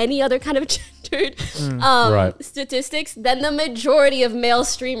or any other kind of gendered statistics than the majority of male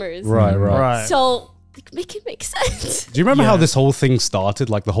streamers. Right. So make it make sense. Do you remember how this whole thing started?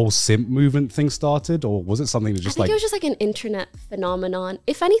 Like the whole simp movement thing started, or was it something that just I think it was just like an internet phenomenon.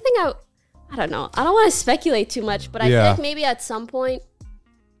 If anything, I don't know. I don't want to speculate too much, but I feel like maybe at some point,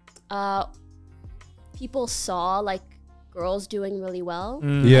 people saw like girls doing really well.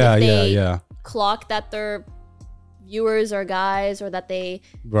 Clock that their viewers are guys, or that they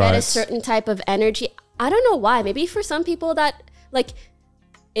get a certain type of energy. I don't know why. Maybe for some people that like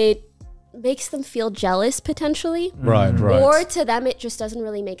it makes them feel jealous potentially. Right. Or to them, it just doesn't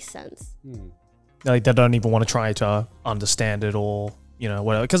really make sense. Like they don't even want to try to understand it or,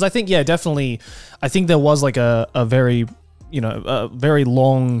 whatever. Because I think, definitely, I think there was like a very, a very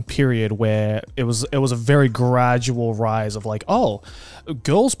long period where it was a very gradual rise of like, oh,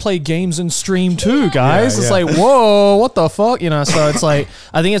 girls play games and stream too, guys. It's like, whoa, what the fuck? So it's like,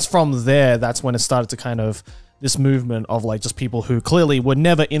 I think it's from there, that's when it started to kind of, this movement of like just people who clearly were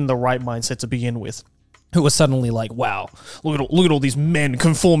never in the right mindset to begin with, who were suddenly like, wow, look at all these men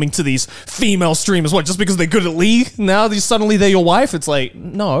conforming to these female streamers. What, just because they're good at League? Now suddenly they're your wife? It's like,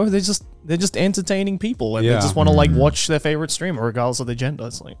 no, they're just entertaining people, and they just want to like watch their favorite streamer regardless of their gender.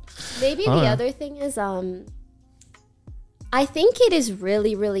 It's like, maybe the other thing is, I think it is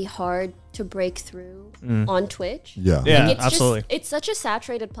really, really hard to break through on Twitch. Absolutely. It's such a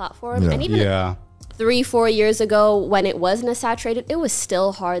saturated platform, and even 3-4 years ago when it wasn't as saturated, it was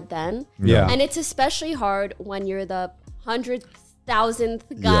still hard then. And it's especially hard when you're the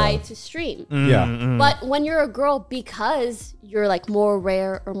 100,000th guy to stream. But when you're a girl, because you're like more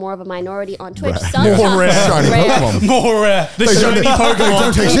rare or more of a minority on Twitch, sometimes more rare. The shiny Pokemon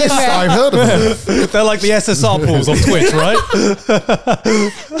don't exist. I've heard of them. They're like the SSR pools of Twitch, right?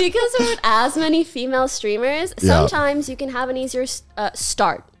 Because there aren't as many female streamers, sometimes you can have an easier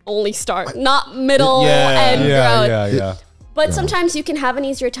start. Only start, not middle and growth. But sometimes you can have an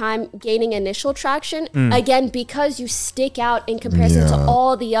easier time gaining initial traction, again, because you stick out in comparison to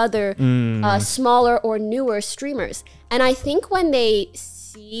all the other smaller or newer streamers. And I think when they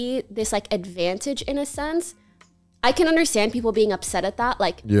see this like advantage in a sense, I can understand people being upset at that.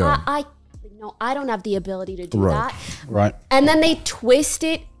 Like, I don't have the ability to do that. Right. And then they twist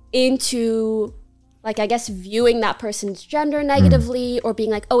it into, like, I guess, viewing that person's gender negatively, or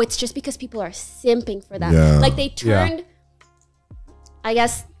being like, oh, it's just because people are simping for them. Like, they turned, I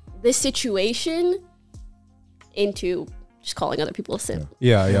guess, this situation into just calling other people a simp.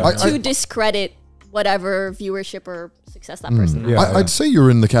 To discredit whatever viewership or success that person has. I'd say you're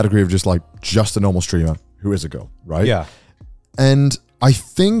in the category of just a normal streamer who is a girl, right? Yeah. And I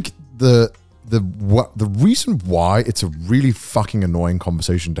think the reason why it's a really fucking annoying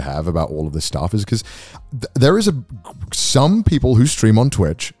conversation to have about all of this stuff is because there is some people who stream on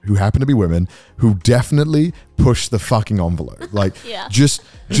Twitch who happen to be women who definitely push the fucking envelope. Like, just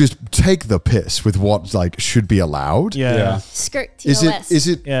take the piss with what like should be allowed. Skirt TOS.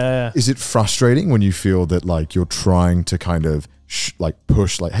 Is it frustrating when you feel that like you're trying to kind of like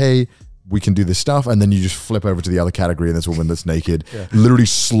push like, hey, we can do this stuff, and then you just flip over to the other category and this woman that's naked, literally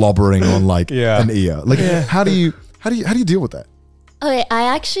slobbering on like an ear. Like, how do you deal with that? Okay, I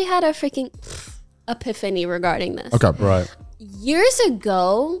actually had a freaking epiphany regarding this. Okay, Right. Years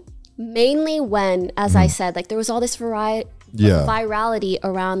ago, mainly when, as I said, like there was all this virality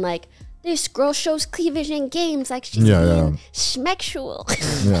around like this girl shows cleavage in games, like she's being schmexual.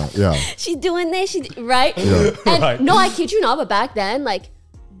 She's doing this, right? And no, I kid you not, but back then, like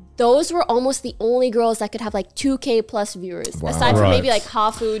those were almost the only girls that could have like 2K plus viewers, aside from maybe like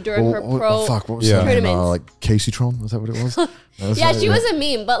Hafu during her pro what was her name? tournaments. Like Casey Tron, was that what it was? She was a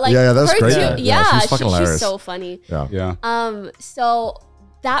meme, but like that's her great. she's so funny. So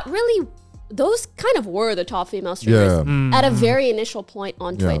that really, those kind of were the top female streamers at a very initial point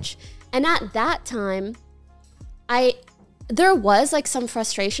on Twitch. And at that time, there was like some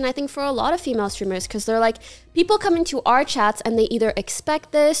frustration, I think, for a lot of female streamers, because they're like, people come into our chats and they either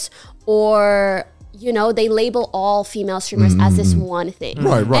expect this or, you know, they label all female streamers as this one thing.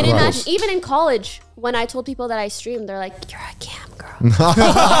 Right. And imagine, even in college, when I told people that I streamed, they're like, you're a cam girl. No,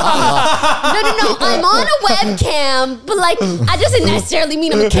 I'm on a webcam, but like, I doesn't necessarily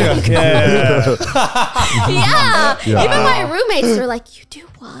mean I'm a cam girl. Even my roommates, they're like, you do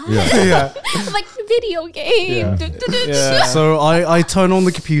what? I'm like, video game. So I turn on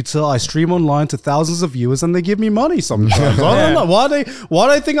the computer, I stream online to thousands of viewers, and they give me money sometimes. I don't know why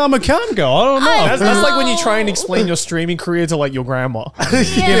they think I'm a cam girl. I don't know. That's like when you try and explain your streaming career to like your grandma. You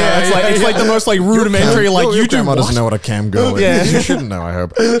know, it's like the most like rudimentary. Like your grandma doesn't know what a cam girl is. You shouldn't know, I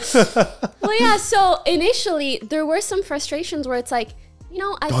hope. Well, yeah. So initially, there were some frustrations where it's like, you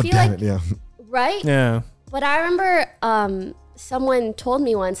know, I feel like, right? Yeah. But I remember someone told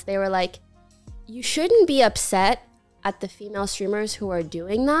me once, they were like, you shouldn't be upset at the female streamers who are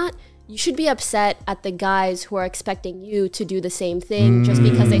doing that. You should be upset at the guys who are expecting you to do the same thing just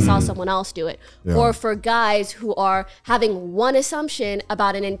because they saw someone else do it. Or for guys who are having one assumption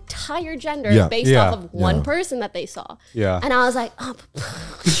about an entire gender based off of one person that they saw. And I was like, oh,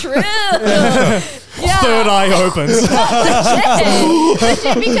 true. Third eye opens.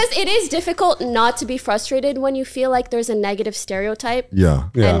 Legit, because it is difficult not to be frustrated when you feel like there's a negative stereotype.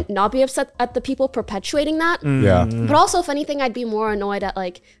 And not be upset at the people perpetuating that. But also, if anything, I'd be more annoyed at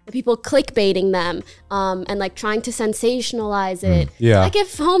like the people clickbaiting them and like trying to sensationalize it. Like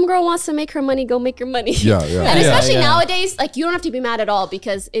if homegirl wants to make her money, go make your money. And especially nowadays, like you don't have to be mad at all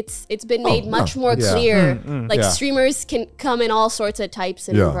because it's been made much more clear. Like streamers can come in all sorts of types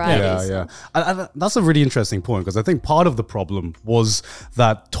and varieties. And that's a really interesting point, because I think part of the problem was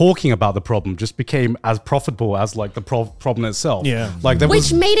that talking about the problem just became as profitable as like the problem itself. Like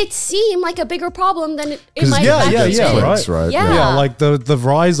which made it seem like a bigger problem than it might have actually been. Right. Like the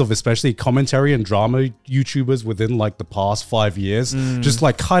rise of especially commentary and drama YouTubers within like the past 5 years just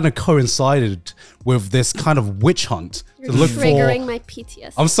like kind of coincided with this kind of witch hunt. You're triggering my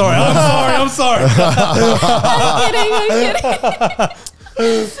PTSD. I'm sorry.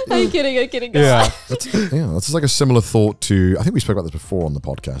 I'm kidding. That's just like a similar thought to, I think we spoke about this before on the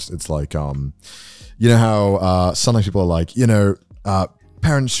podcast. It's like, you know how sometimes people are like, you know,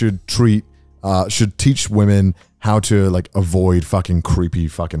 parents should teach women how to like avoid fucking creepy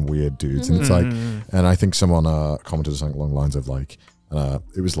fucking weird dudes. And it's like, and I think someone commented something along the lines of like,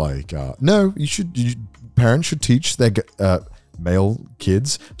 it was like, no, parents should teach their male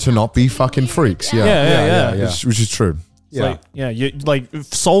kids to not be fucking freaks. Which is true. You like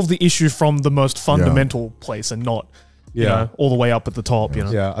solve the issue from the most fundamental place and not you know, all the way up at the top, you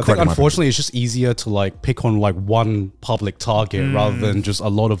know. I think unfortunately it's just easier to like pick on like one public target rather than just a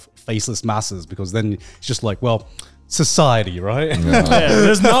lot of faceless masses, because then it's just like, well, society, right?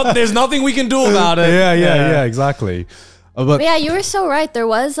 There's nothing we can do about it. Exactly. But yeah, you were so right. There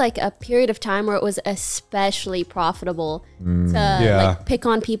was like a period of time where it was especially profitable to like pick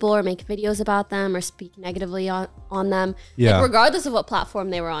on people or make videos about them or speak negatively on them. Like regardless of what platform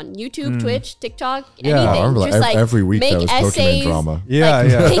they were on, YouTube, Twitch, TikTok, anything. I remember just like every week make there was essays, Pokimane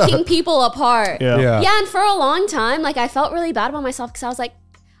drama. Picking people apart. And for a long time, like I felt really bad about myself because I was like,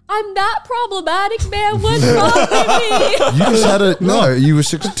 I'm that problematic, man. What's wrong with me? You just had a you were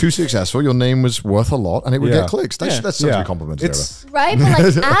too successful. Your name was worth a lot, and it would get clicks. That's something to be complimented over. Right,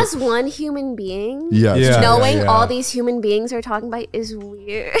 but like as one human being, knowing all these human beings are talking about is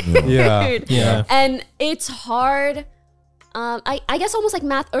weird. Yeah. And it's hard. I guess almost like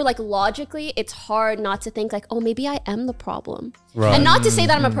math or like logically, it's hard not to think like, oh, maybe I am the problem. Right. And not to say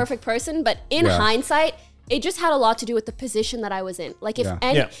that I'm a perfect person, but in hindsight, it just had a lot to do with the position that I was in. Like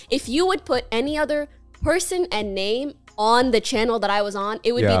if you would put any other person and name on the channel that I was on,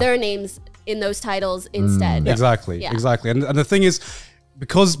 it would be their names in those titles instead. Exactly. And the thing is,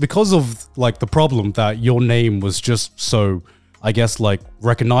 because of like the problem that your name was just so, I guess, like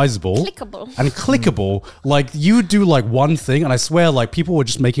recognizable and clickable, like you would do like one thing, and I swear like people were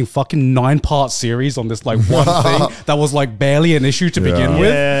just making fucking 9-part series on this like one thing that was like barely an issue to begin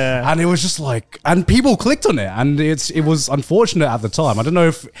with, and it was just like, and people clicked on it, and it was unfortunate at the time. I don't know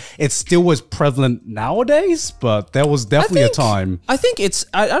if it still was prevalent nowadays, but there was definitely a time. I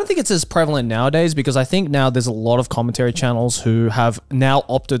don't think it's as prevalent nowadays, because I think now there's a lot of commentary channels who have now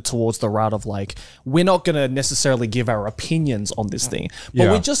opted towards the route of like, we're not going to necessarily give our opinions on this thing, but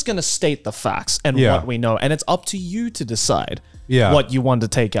we're just going to state the facts and what we know, and it's up to you to decide what you want to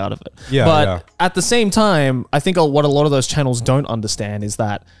take out of it. But at the same time, I think what a lot of those channels don't understand is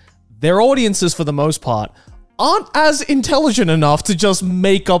that their audiences, for the most part, aren't as intelligent enough to just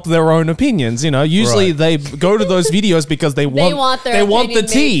make up their own opinions. You know, usually they go to those videos because they want the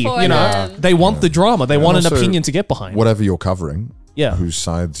tea. You know, they want the drama. They want an opinion to get behind. Whatever you're covering. Whose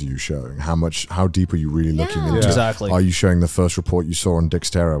sides are you showing? How deep are you really looking into? Exactly. Are you showing the first report you saw on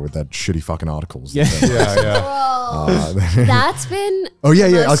Dexterra with that shitty fucking articles? That's been I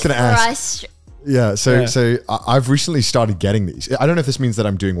was going to ask. So I've recently started getting these. I don't know if this means that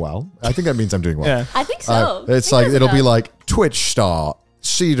I'm doing well. I think that means I'm doing well. Yeah. I think so. It's like, it'll be like Twitch star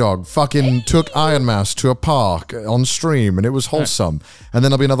Sea-Dog fucking took Iron Mouse to a park on stream and it was wholesome. And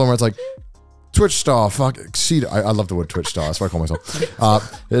then there'll be another one where it's like, Twitch star, I love the word Twitch star. That's what I call myself.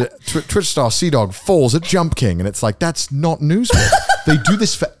 Twitch star Sea-Dog falls at Jump King, and it's like, that's not newsworthy. They do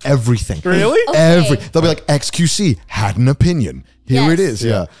this for everything. Really? They'll be like, XQC had an opinion. Here it is.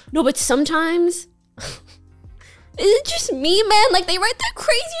 Yeah. No, but sometimes is it just me, man? Like they write the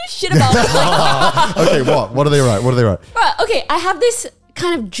craziest shit about me. Like, okay, what do they write? Okay, I have this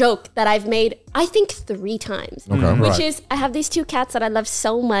kind of joke that I've made, I think 3 times, which is I have these 2 cats that I love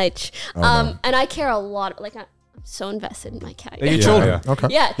so much, and I care a lot. Like I'm so invested in my cat. Your children, okay,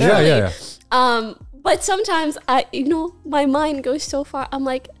 yeah. But sometimes my mind goes so far. I'm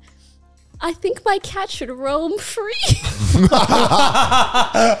like, I think my cat should roam free.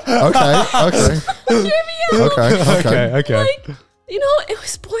 Okay. Like, it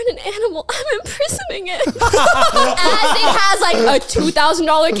was born an animal. I'm imprisoning it. As it has like a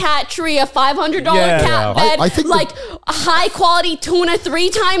 $2,000 cat tree, a $500 cat bed, I think like a high quality tuna 3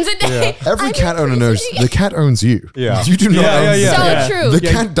 times a day. Every cat owner knows the cat owns you. You do not own So true. The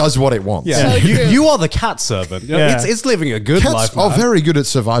cat does what it wants. So you are the cat servant. It's living a good life. Cats are very good at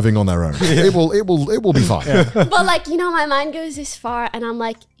surviving on their own. It will be fine. But like, my mind goes this far and I'm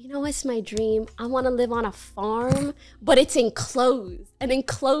like, what's my dream? I want to live on a farm, but it's enclosed, an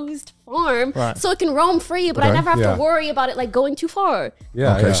enclosed farm, so it can roam free, but I never have to worry about it like going too far. So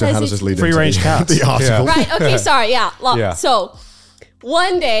how does this lead free range cats? The article? Right. Okay. Sorry. So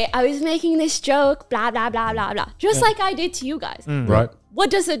one day I was making this joke, blah blah blah blah blah, just like I did to you guys. Right. What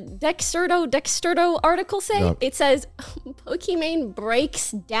does a Dexterdo article say? Yep. It says Pokimane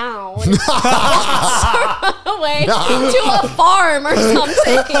breaks down away to a farm or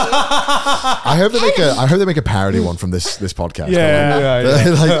something. I hope they make a parody one from this podcast. Yeah.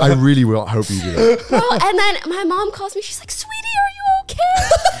 I really will hope you do that. Bro, and then my mom calls me. She's like, "Sweetie, are you okay?"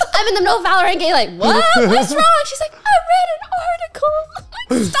 I'm in the middle of Valorant game, like, "What? What's wrong?" She's like, "I read an article." I'm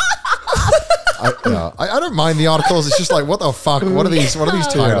like, "Stop." I don't mind the articles. It's just like, what the fuck? What are these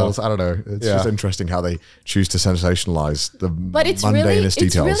titles? I don't know. It's just interesting how they choose to sensationalize the mundanest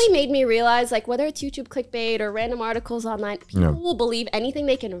details. It's really made me realize, like, whether it's YouTube clickbait or random articles online, people will believe anything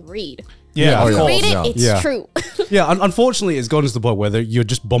they can read. Yeah, if you read it, it's true. Unfortunately, it's gotten to the point where you're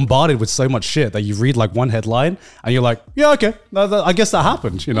just bombarded with so much shit that you read like one headline and you're like, yeah, okay, I guess that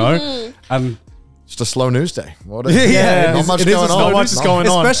happened, and just a slow news day. Not much going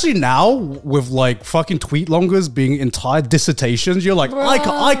on. Especially now with like fucking tweet longers being entire dissertations. You're like,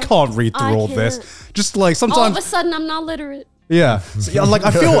 I can't read through all this. Just like sometimes all of a sudden I'm not literate. Yeah. So, like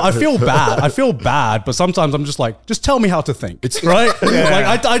I feel bad. I feel bad, but sometimes I'm just like, just tell me how to think. It's right.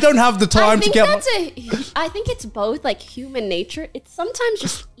 Like I don't have the time to get. I think it's both like human nature. It's sometimes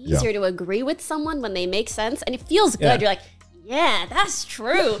just easier to agree with someone when they make sense, and it feels good. You're like, Yeah, that's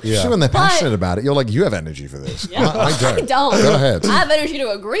true. Especially when they're passionate about it. You're like, you have energy for this. Yeah. I don't. I don't. Go ahead. I have energy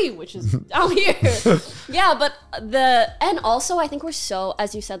to agree, which is down here. Yeah, but and also I think we're so,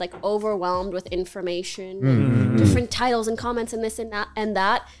 as you said, like overwhelmed with information, and different titles and comments and this and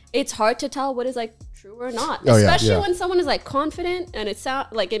that. It's hard to tell what is like true or not, especially when someone is like confident and it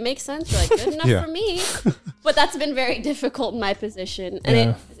like it makes sense. You're like, good enough for me. But that's been very difficult in my position,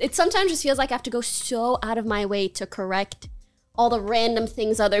 and it sometimes just feels like I have to go so out of my way to correct all the random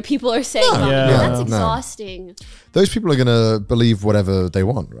things other people are saying about me. That's exhausting. Those people are gonna believe whatever they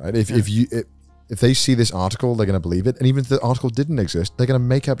want, right? If they see this article, they're gonna believe it, and even if the article didn't exist, they're gonna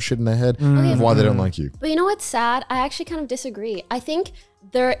make up shit in their head of why they don't like you. But you know what's sad? I actually kind of disagree. I think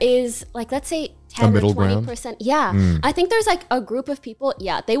there is, like, let's say 10 or 20%. Yeah. I think there's like a group of people,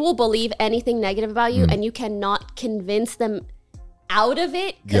 they will believe anything negative about you, and you cannot convince them out of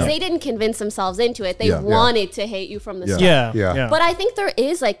it because they didn't convince themselves into it. They wanted to hate you from the start. Yeah. But I think there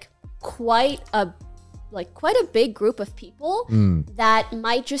is like quite a big group of people that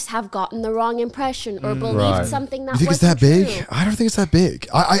might just have gotten the wrong impression or believed something that you think it's that big? I don't think it's that big.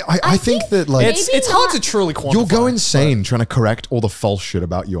 I think that like it's hard to truly quantify. You'll go insane trying to correct all the false shit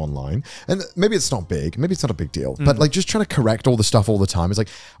about you online. And maybe it's not big. Maybe it's not a big deal. But like just trying to correct all the stuff all the time is like,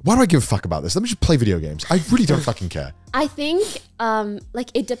 why do I give a fuck about this? Let me just play video games. I really don't fucking care. I think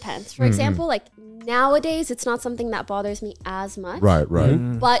like it depends. For example, like nowadays it's not something that bothers me as much. Right.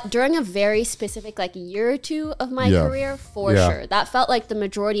 But during a very specific like year or two of my career, for sure. That felt like the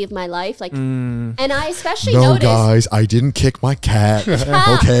majority of my life. Like and I especially noticed, guys, I didn't kick my cat.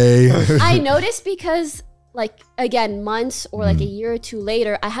 Okay. I noticed because like again, months or like a year or two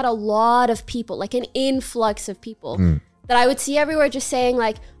later, I had a lot of people, like an influx of people that I would see everywhere just saying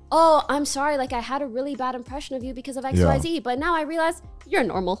like, oh, I'm sorry, like I had a really bad impression of you because of XYZ, but now I realize you're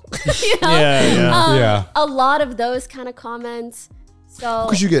normal. You know? A lot of those kind of comments. So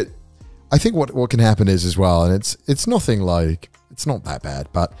because you get, I think what can happen is as well, and it's nothing like, it's not that bad,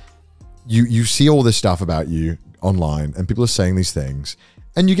 but you see all this stuff about you online and people are saying these things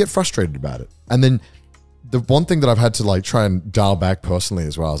and you get frustrated about it. And then the one thing that I've had to like try and dial back personally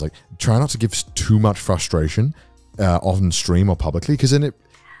as well is like try not to give too much frustration on stream or publicly, because then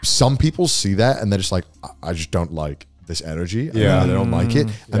some people see that and they're just like, I just don't like this energy. Yeah. They don't like it.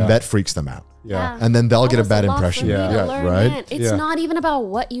 And that freaks them out. Yeah. And then they'll get a bad impression. Right. It's not even about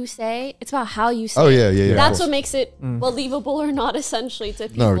what you say. It's about how you say it. Oh, yeah. That's what makes it believable or not, essentially, to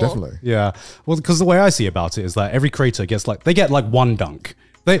people. No, definitely. Yeah. Well, because the way I see about it is that every creator gets like, they get like one dunk.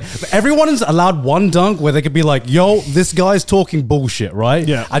 Everyone is allowed one dunk where they could be like, yo, this guy's talking bullshit, right?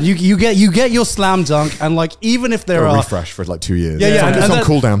 Yeah. And you get your slam dunk, and like even if there are refresh for like 2 years. Yeah. It's on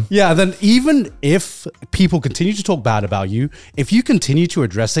cooldown. Yeah, then even if people continue to talk bad about you, if you continue to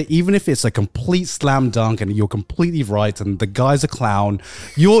address it, even if it's a complete slam dunk and you're completely right and the guy's a clown,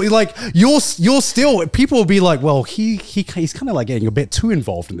 you're still, people will be like, well, he's kind of like getting a bit too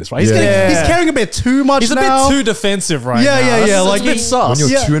involved in this, right? He's caring a bit too much. He's now. a bit too defensive right now. Yeah. Like, it's sus.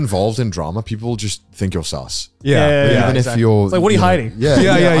 When you're too involved in drama, people just think you're sus. Yeah. Even if you're like, what are you hiding?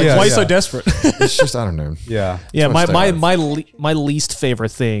 Yeah. Why are you so desperate? It's just, I don't know. Yeah. My least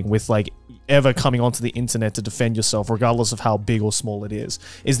favorite thing with like ever coming onto the internet to defend yourself, regardless of how big or small it is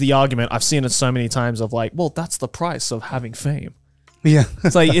the argument. I've seen it so many times of like, well, that's the price of having fame. Yeah.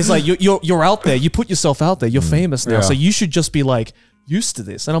 It's like you're out there. You put yourself out there. You're famous now, so you should just be like used to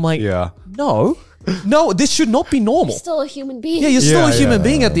this. And I'm like, no, this should not be normal. You're still a human being. Yeah, you're still a human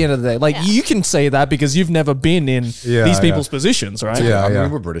being at the end of the day. Like you can say that because you've never been in these people's positions, right? I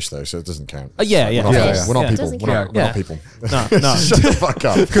mean, we're British though, so it doesn't count. We're not people. We're not people. No. Shut the fuck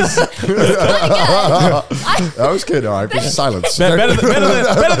up. That was good. All right, silence.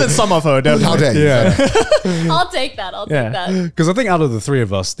 better than some of her. Definitely. How dare you? Yeah. I'll take that. I'll take that. Because I think out of the three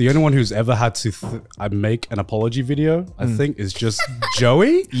of us, the only one who's ever had to make an apology video, I think, is just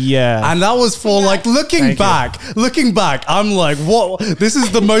Joey. Yeah. And that was for like looking back, I'm like, what? This is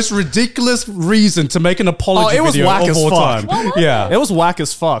the most ridiculous reason to make an apology video of all time. Yeah. It was whack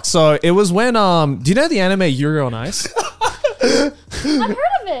as fuck. So it was when, do you know the anime Yuri on Ice? I've heard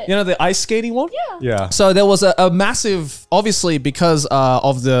of it. You know the ice skating one? Yeah. So there was a massive, obviously because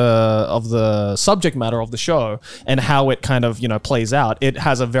of the subject matter of the show and how it kind of, plays out, it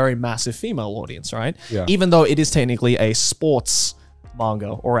has a very massive female audience, right? Yeah. Even though it is technically a sports manga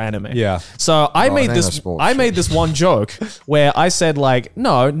or anime. Yeah. So I it made ain't a this. sports I show. made this one joke where I said like,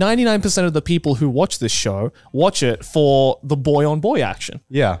 no, 99% of the people who watch this show watch it for the boy on boy action,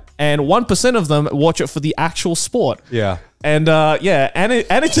 Yeah. and 1% of them watch it for the actual sport. Yeah. And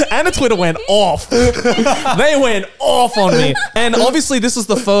Anna Twitter went off. They went off on me. And obviously this is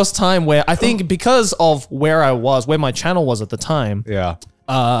the first time where I think because of where I was, where my channel was at the time, Yeah.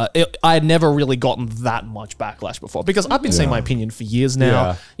 I had never really gotten that much backlash before because I've been saying my opinion for years now.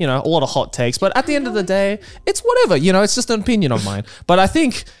 Yeah. You know, a lot of hot takes, but at the end of the day, it's whatever. You know, it's just an opinion of mine. But I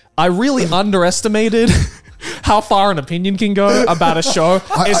think I really underestimated how far an opinion can go about a show,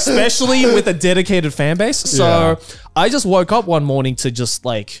 especially with a dedicated fan base. So I just woke up one morning to just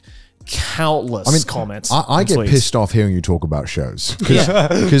like countless comments. I and get tweets. pissed off hearing you talk about shows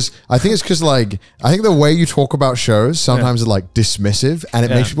because I think it's because like I think the way you talk about shows sometimes is like dismissive and it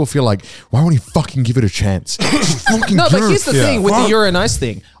makes people feel like why won't you fucking give it a chance? Just fucking No, do but it. here's the thing with the You're a Nice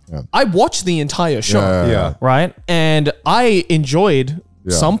thing. I watched the entire show, Yeah. right? And I enjoyed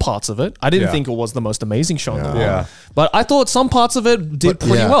some parts of it. I didn't Yeah. think it was the most amazing show in the world. Yeah. But I thought some parts of it did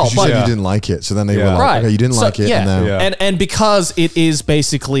pretty well. 'cause you But said you didn't like it, so then they were like, right. okay, you didn't So, like it, yeah. and then Yeah. And because it is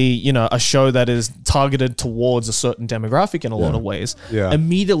basically, you know, a show that is targeted towards a certain demographic in a lot of ways, Yeah.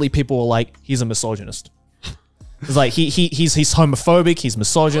 immediately people were like, he's a misogynist. It's like he's homophobic, he's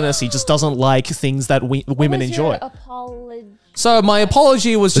misogynist, he just doesn't like things that women enjoy. So my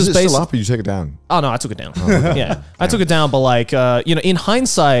apology was is just it still basically up or you take it down? Oh no, I took it down. Yeah, I took it down, but like, you know, in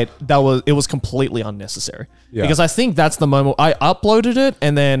hindsight, it was completely unnecessary because I think that's the moment I uploaded it,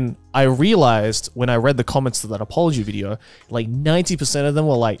 and then I realized when I read the comments to that apology video, like 90% of them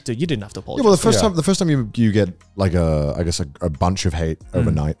were like, "Dude, you didn't have to apologize." Yeah, well, the first time you get like a bunch of hate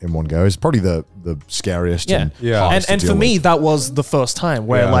overnight in one go is probably the scariest. Yeah, hardest to and deal for me, with. that was the first time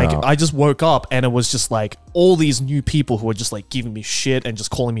where like I just woke up and it was just like all these new people who were just like giving me shit and just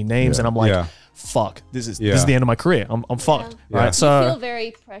calling me names, and I'm like, fuck, this is the end of my career. I'm fucked, right? So you feel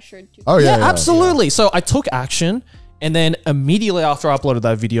very pressured to. Oh yeah, absolutely. So I took action. And then immediately after I uploaded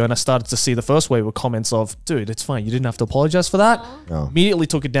that video and I started to see the first wave of comments of, dude, it's fine. You didn't have to apologize for that. Immediately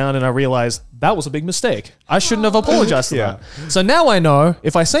took it down and I realized that was a big mistake. I shouldn't have apologized for that. So now I know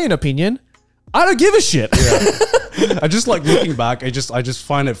if I say an opinion, I don't give a shit. I just like looking back. I just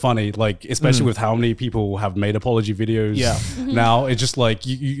find it funny, like especially with how many people have made apology videos. Now it's just like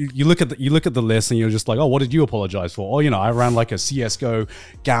you look at the list and you're just like, oh, what did you apologize for? Oh, you know, I ran like a CS:GO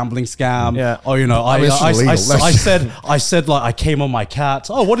gambling scam. Yeah. Oh, you know, I said like I came on my cat.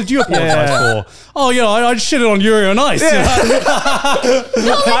 Oh, what did you apologize for? Oh, you know, I shitted on Yuri on Ice. No, legit,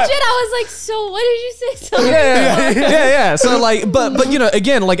 I was like, so what did you say? Something yeah. So like, but you know,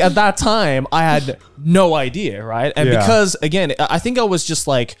 again, like at that time, I had no idea, right? And because again, I think I was just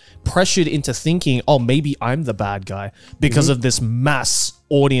like pressured into thinking, oh, maybe I'm the bad guy because of this mass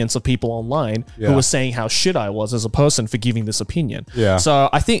audience of people online who were saying how shit I was as a person for giving this opinion. So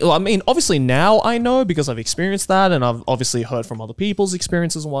I think, I mean, obviously now I know because I've experienced that and I've obviously heard from other people's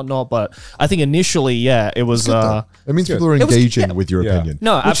experiences and whatnot. But I think initially, it was. It means people are engaging with your opinion.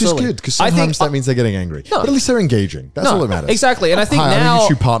 No, which absolutely. is good because sometimes that means they're getting angry. But at least they're engaging. That's all that matters. Exactly. And I think Hi, now.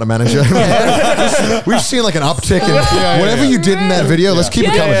 I'm a YouTube partner manager. We've seen like an uptick in whatever you did in that video. Let's keep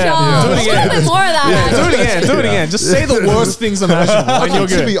it coming. Do it again. A little bit more of that. Do it again. Just say the worst things imaginable and you're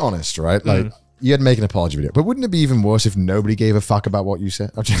To good. be honest, right? Like you had to make an apology video, but wouldn't it be even worse if nobody gave a fuck about what you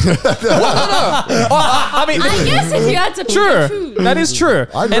said? I mean, I guess if you had to pick true. food. That is true.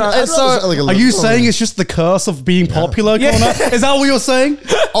 I'd And rather- so, like a Are little- you saying it's just the curse of being popular, Connor? Is that what you're saying?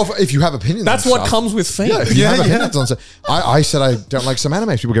 if you have opinions? that's on what stuff, comes with fame. Yeah, if you have opinions on stuff. I said I don't like some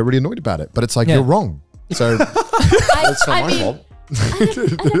animes. People get really annoyed about it, but it's like you're wrong. So it's not my fault. An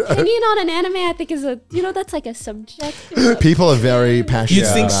opinion on an anime, I think, is that's like a subjective. People are very passionate. You'd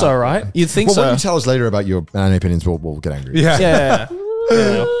think about- so, right? You'd think Well, when so. you tell us later about your anime opinions, we'll get angry. Yeah.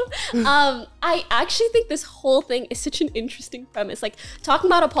 I actually think this whole thing is such an interesting premise. Like talking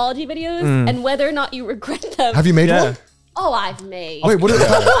about apology videos and whether or not you regret them. Have you made one? Oh, I've made. Wait, what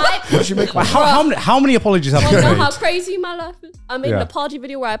did you make? How many apologies have you You know made? how crazy my life is? I made an apology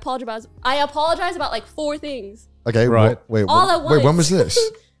video where I apologize about like 4 things. Okay, Right. Wait, All at wait, when once. was this?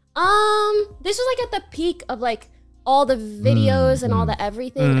 This was like at the peak of like all the videos and all the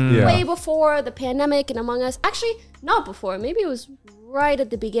everything. Yeah. Way before the pandemic and Among Us. Actually, not before. Maybe it was right at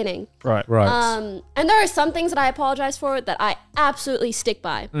the beginning. Right. And there are some things that I apologize for that I absolutely stick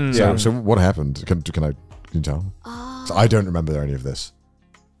by. So what happened? Can you tell? So I don't remember any of this.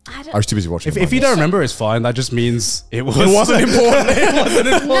 I was too busy watching. If you don't remember, it's fine. That just means it wasn't important.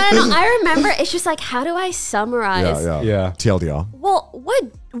 No, I remember. It's just like, how do I summarize? yeah. Yeah. TLDR. Well,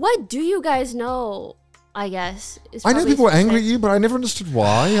 what do you guys know I guess. I know people were angry at you, but I never understood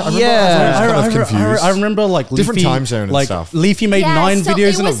why. I remember I I was kind of confused. I remember like Different Leafy, time zone and like stuff. Leafy made 9 so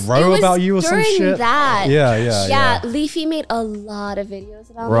videos it in was- a row it was about you or some during shit. that. Yeah. Leafy made a lot of videos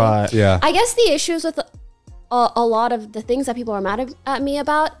about me. Right. Yeah. I guess the issues with a lot of the things that people are mad at me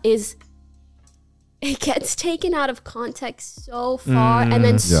about is it gets taken out of context so far and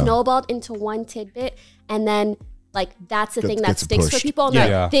then snowballed into one tidbit, and then like that's the thing that gets sticks for pushed. people. And they're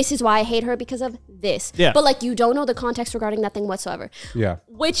Yeah. like, this is why I hate her, because of this. Yeah. But like you don't know the context regarding that thing whatsoever. Yeah.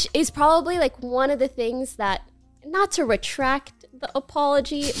 Which is probably like one of the things that, not to retract the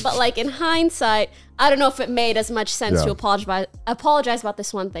apology, but like in hindsight, I don't know if it made as much sense to apologize about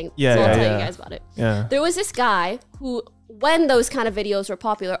this one thing. Yeah, so I'll yeah, tell yeah. you guys about it. Yeah. There was this guy who, when those kind of videos were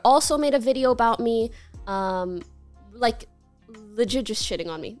popular, also made a video about me, like legit just shitting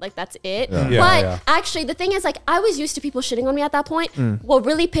on me. Like that's it. But actually the thing is, like, I was used to people shitting on me at that point. What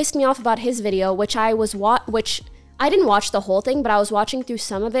really pissed me off about his video, which I didn't watch the whole thing, but I was watching through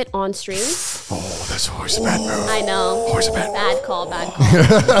some of it on stream. Oh, that's always a bad move. I know. Always a bad Bad call.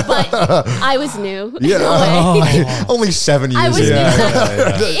 But I was new. in a way. Only 7 years I was in.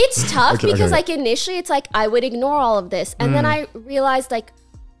 new. It's tough because okay. like initially it's like I would ignore all of this. And then I realized like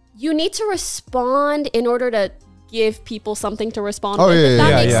you need to respond in order to give people something to respond with, if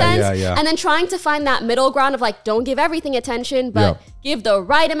that makes sense. And then trying to find that middle ground of like, don't give everything attention, but give the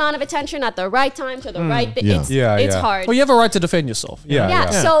right amount of attention at the right time to the right bit. It's hard. Well, you have a right to defend yourself.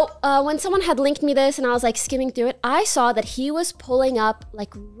 So when someone had linked me this and I was like skimming through it, I saw that he was pulling up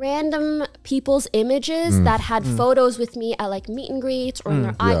like random people's images that had photos with me at like meet and greets or in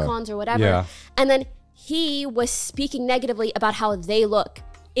their icons or whatever. And then he was speaking negatively about how they look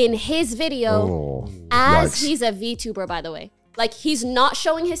in his video as he's a VTuber, by the way. Like, he's not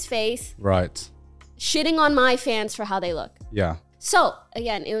showing his face. Right. Shitting on my fans for how they look. Yeah. So,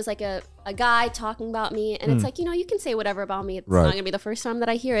 again, it was like a guy talking about me. And it's like, you know, you can say whatever about me. It's not going to be the first time that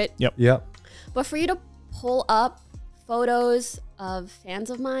I hear it. Yep. But for you to pull up photos of fans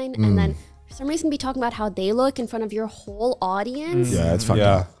of mine and then for some reason be talking about how they look in front of your whole audience. Yeah, it's fucked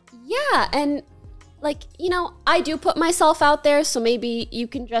up. Yeah, and like, you know, I do put myself out there, so maybe you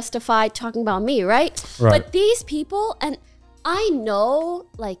can justify talking about me, right? But these people, and I know,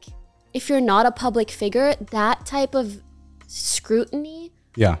 like, if you're not a public figure, that type of scrutiny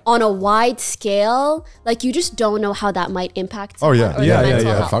on a wide scale, like, you just don't know how that might impact someone or their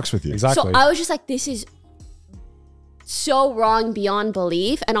mental health. It fucks with you. Exactly. So I was just like, this is so wrong beyond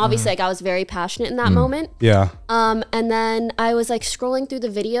belief. And obviously, like, I was very passionate in that moment. Yeah. And then I was like scrolling through the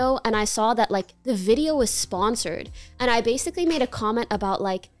video and I saw that like the video was sponsored. And I basically made a comment about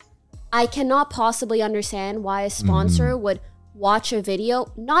like, I cannot possibly understand why a sponsor would watch a video,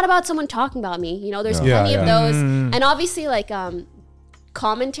 not about someone talking about me. You know, there's plenty of those. And obviously like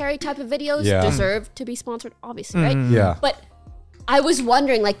commentary type of videos deserve to be sponsored, obviously, right? Yeah. But I was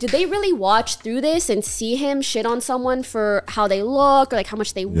wondering, like, did they really watch through this and see him shit on someone for how they look or like how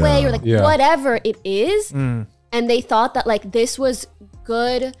much they weigh or like whatever it is? And they thought that like this was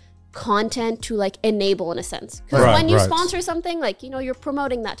good content to like enable in a sense. Because when you sponsor something, like, you know, you're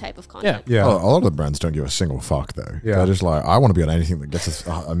promoting that type of content. Yeah. Oh, a lot of the brands don't give a single fuck though. Yeah. They're just like, I want to be on anything that gets us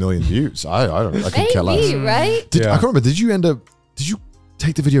a million views. I can care less. Maybe, right? I can't remember. Did you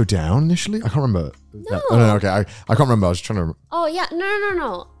take the video down initially? I can't remember. No. Okay. I can't remember. I was trying to. Oh yeah,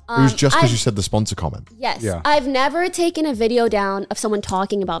 no. It was just because you said the sponsor comment. Yes. Yeah. I've never taken a video down of someone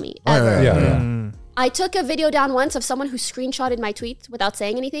talking about me ever. Yeah. I took a video down once of someone who screenshotted my tweets without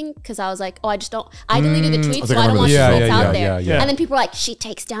saying anything because I was like, I deleted the tweet, so I don't want the tweets out there. And then people were like, she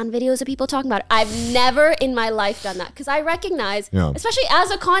takes down videos of people talking about it. I've never in my life done that because I recognize, especially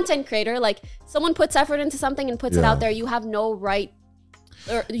as a content creator, like someone puts effort into something and puts it out there, you have no right,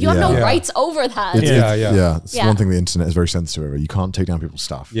 or you have no rights over that. It's one thing the internet is very sensitive over. You can't take down people's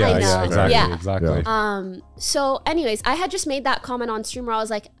stuff. I know. Exactly. So anyways, I had just made that comment on stream where I was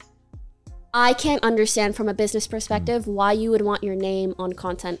like, I can't understand from a business perspective why you would want your name on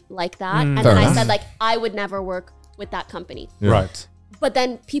content like that. And then I said like, I would never work with that company. Right. But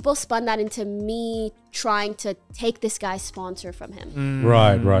then people spun that into me trying to take this guy's sponsor from him.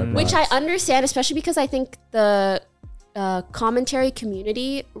 Right. Which I understand, especially because I think the commentary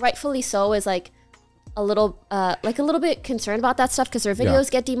community, rightfully so, is like a little bit concerned about that stuff because their videos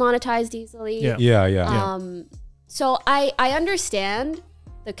get demonetized easily. So I understand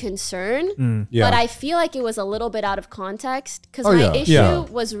the concern, but I feel like it was a little bit out of context because my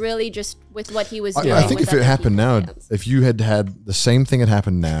issue was really just with what he was doing. I think if it happened now, if you had the same thing had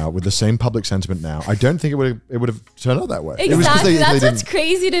happened now with the same public sentiment now, I don't think it would have turned out that way. Exactly, that's what's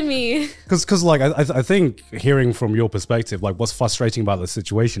crazy to me. Because like I think hearing from your perspective, like what's frustrating about the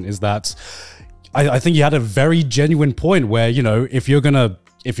situation is that I think you had a very genuine point where, you know, if you're gonna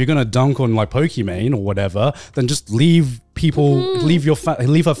dunk on like Pokimane or whatever, then just leave people, leave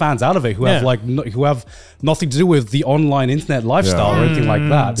her fans out of it who have like who have nothing to do with the online internet lifestyle or anything like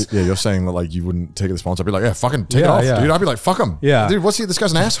that. Yeah, you're saying that like you wouldn't take the sponsor. I'd be like, yeah, fucking take it off, dude. I'd be like, fuck him. Yeah, dude, this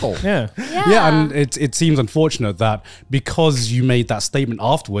guy's an asshole. Yeah, and it seems unfortunate that because you made that statement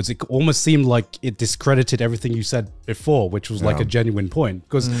afterwards, it almost seemed like it discredited everything you said before, which was like a genuine point.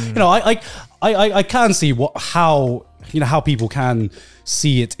 Because you know, I can see how people can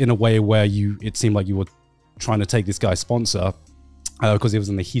see it in a way where it seemed like you were trying to take this guy's sponsor because it was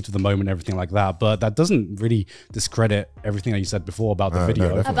in the heat of the moment and everything like that. But that doesn't really discredit everything that you said before about the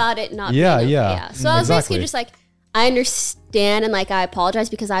video. About it not being So I was basically just like, I understand and like I apologize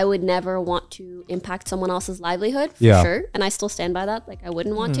because I would never want to impact someone else's livelihood for sure. And I still stand by that. Like I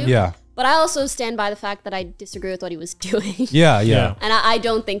wouldn't want to. Yeah. But I also stand by the fact that I disagree with what he was doing. Yeah. And I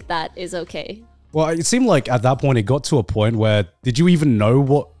don't think that is okay. Well, it seemed like at that point, it got to a point where, did you even know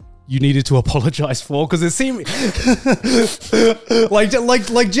what you needed to apologize for? Because it seemed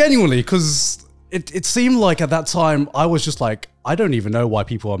like genuinely, because it seemed like at that time, I was just like, I don't even know why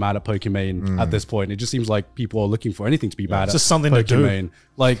people are mad at Pokimane at this point. It just seems like people are looking for anything to be mad at. It's just something to do.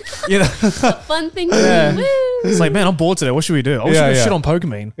 Like, you know. Fun thing to do. Woo. It's like, man, I'm bored today. What should we do? I wish we could shit on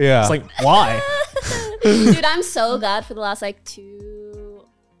Pokimane. Yeah. It's like, why? Dude, I'm so glad for the last like 2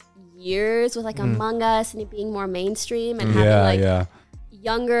 years with like Among Us and it being more mainstream and having like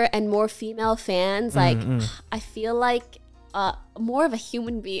younger and more female fans. Like, I feel like more of a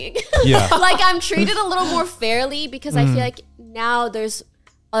human being. Yeah. Like I'm treated a little more fairly because I feel like now there's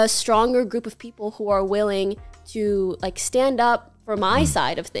a stronger group of people who are willing to like stand up for my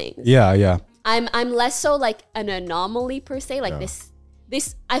side of things. Yeah. I'm less so like an anomaly per se. Like this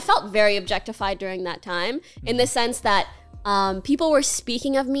I felt very objectified during that time in the sense that people were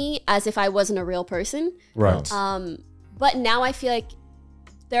speaking of me as if I wasn't a real person. Right. But now I feel like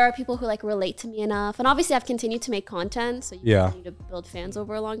there are people who like relate to me enough. And obviously I've continued to make content. So you continue to build fans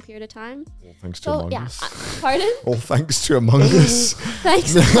over a long period of time. All thanks to Among Us. Pardon? All thanks to Among Us.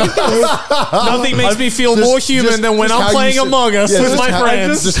 Thanks. Nothing makes me feel more human than when I'm playing Among Us with my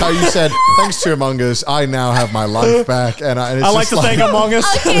friends. Just how you said, thanks to Among Us, I now have my life back. And I like to thank Among Us.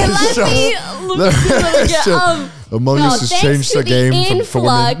 Okay, Among Us has changed the game for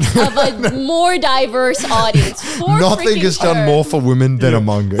women. Of a more diverse audience. Nothing has done more for women than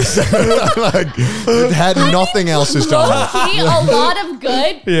Among Us. Like, it had nothing else has done. A lot of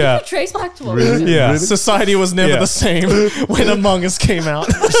good. Yeah. Trace back to what Really? Yeah. Society was never the same when Among Us came out.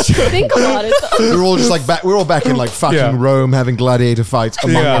 Think about it though. We're all just like back. We're all back in like fucking Rome having gladiator fights.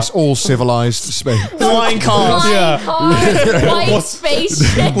 Among Us, all civilized Spain. Flying cars. White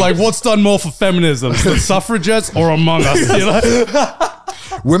spaceship. Like, what's done more for feminism, the suffragettes or Among Us? You know?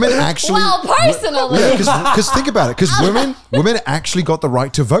 Women actually. Well, personally. Yeah, because think about it. Because women actually got the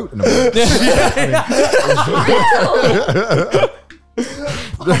right to vote in America.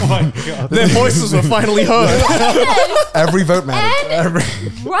 Oh my God. Their voices were finally heard. Every vote mattered.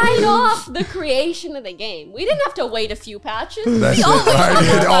 Right off the creation of the game. We didn't have to wait a few patches. That's it,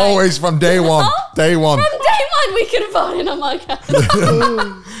 right? Always from day one. Day one. From day one, we could have voted Among Us.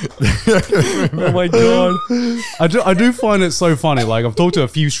 Oh my God. I do find it so funny. Like, I've talked to a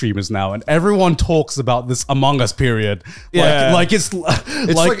few streamers now, and everyone talks about this Among Us period. Like it's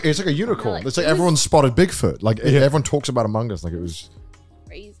like a unicorn. Like, it's like everyone spotted Bigfoot. Like everyone talks about Among Us like it was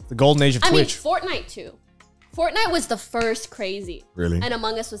crazy. The golden age of Twitch. I mean, Fortnite too. Fortnite was the first crazy. Really? And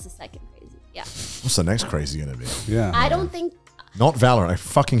Among Us was the second crazy. Yeah. What's the next crazy gonna be? yeah. I don't think Not Valorant. I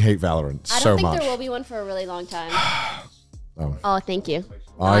fucking hate Valorant I so don't think much. there will be one for a really long time. Oh. Thank you.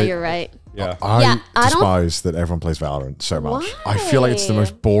 I- You're right. Yeah. I I don't- despise that everyone plays Valorant so much. I feel like it's the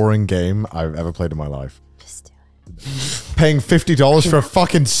most boring game I've ever played in my life. Just do it. Paying $50 for a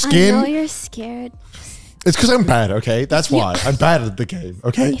fucking I know skin. you're scared. It's because I'm bad, okay? That's why. I'm bad at the game,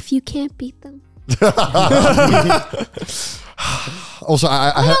 okay? If you can't beat them. Also,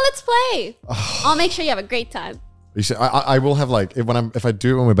 Let's play. I'll make sure you have a great time. You see, I will have like if I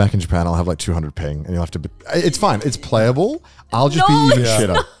do it when we're back in Japan, I'll have like 200 ping, and you'll have to. It's fine. It's playable. I'll just be even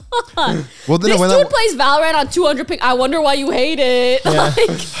shitter. Well, This dude plays Valorant on 200 ping. I wonder why you hate it.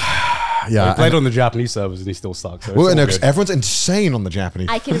 Yeah. I played on the Japanese servers and he still sucks. So Well, no, 'cause everyone's insane on the Japanese.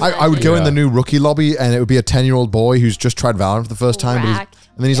 I can I would go in the imagine. new rookie lobby, and it would be a 10-year-old boy who's just tried Valorant for the first time, and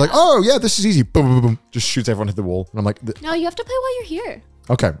then he's like, "Oh yeah, this is easy." Boom, boom, boom, just shoots everyone hit the wall, and I'm like, No, you have to play while you're here.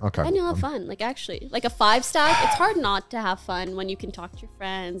 Okay. Then you'll have fun. Like actually, like a 5-stack. It's hard not to have fun when you can talk to your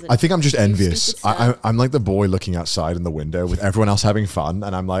friends. And I think I'm just do envious. stupid stuff. I'm like the boy looking outside in the window with everyone else having fun,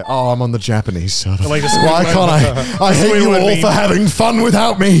 and I'm like, oh, I'm on the Japanese side. Like, Why can't I? I hate you all for having fun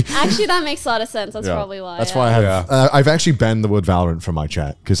without me. Actually, that makes a lot of sense. That's probably why. That's why I have. I've actually banned the word Valorant from my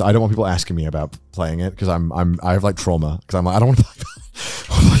chat because I don't want people asking me about playing it because I have like trauma because I'm like I don't want to play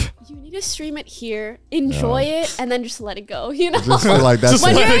Valorant. You need to stream it here, enjoy it, and then just let it go. You know, Just feel like that's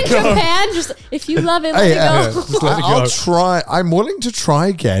when it. you're in Japan, just if you love it, let it go. Just let it I'll go. try. I'm willing to try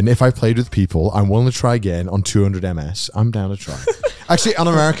again if I played with people. I'm willing to try again on 200 MS. I'm down to try. Actually, on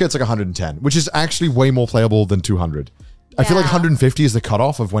America, it's like 110, which is actually way more playable than 200. I feel like Yeah. 150 is the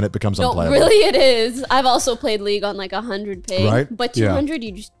cutoff of when it becomes No, unplayable. really, it is. I've also played League on like 100 ping, Right? but Yeah. 200,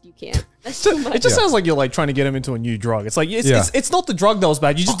 you can't. That's too much. It just sounds like you're like trying to get him into a new drug. It's like Yeah. it's not the drug that was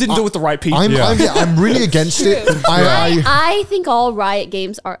bad. You just didn't do it with the right people. I'm really against it. I think all Riot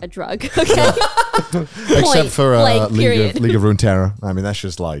games are a drug. Okay, Except for Blank, League of Runeterra. I mean, that's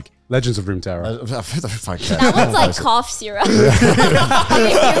just like. Legends of Runeterra. that one's like cough syrup. If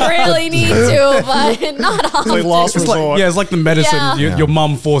you really need to, but not often. like last It's like, resort. yeah, it's like the medicine Yeah. your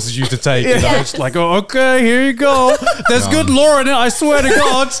mum forces you to take. You know? Yeah. It's like, oh, okay, here you go. There's good lore in it, I swear to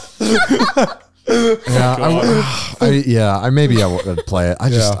God. I maybe I would play it. I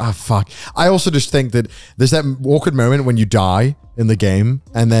just fuck. I also just think that there's that awkward moment when you die in the game,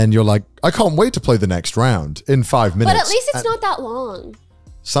 and then you're like, I can't wait to play the next round in 5 minutes. But at least it's not that long.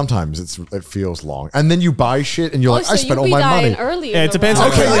 Sometimes it feels long, and then you buy shit, and you're like, I spent all my money. Early Yeah, it depends on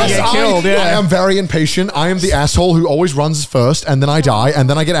Okay, how you yes, get killed. I Yeah. am very impatient. I am the asshole who always runs first, and then I die, and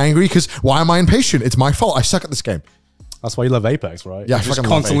then I get angry because why am I impatient? It's my fault. I suck at this game. That's why you love Apex, right? Yeah, I You're just fucking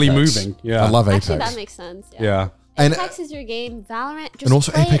love constantly Apex. moving. Yeah. I love Apex. Actually, that makes sense. Yeah. And- Apex is your game. Valorant, just And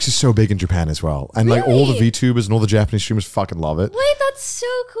also, play Apex it. is so big in Japan as well, and like all the Really? VTubers and all the Japanese streamers fucking love it. Wait, that's so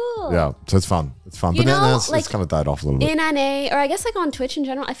cool. Yeah, so it's fun. It's fun, You but then know, it's like, kind of died off a little bit. In NA, or I guess like on Twitch in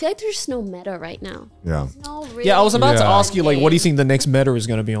general, I feel like there's just no meta right now. Yeah. No real Yeah, I was about to Yeah. ask you, like, what do you think the next meta is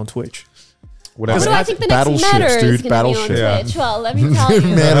going to be on Twitch? Whatever. So I think the next Battleships, meta is dude, going to be on battleships. Yeah. Twitch. Well, let me tell you.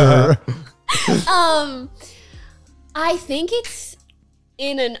 Meta. I think it's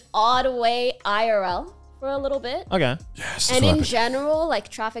in an odd way IRL for a little bit. Okay. Yes, And in general, like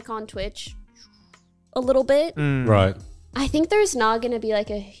traffic on Twitch a little bit. Right. I think there's not going to be like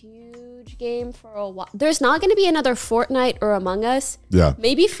a huge game for a while. There's not going to be another Fortnite or Among Us. Yeah.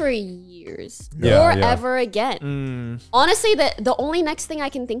 Maybe for years Yeah, or yeah. ever again. Honestly, the only next thing I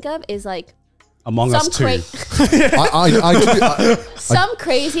can think of is like Among Us 2. some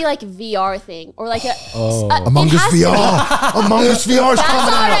crazy like VR thing or like a Among it Us has to be- VR. Among Us VR is That's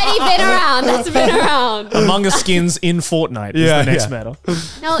coming out. already been around. That's been around. Among Us skins in Fortnite is Yeah, the next yeah. meta.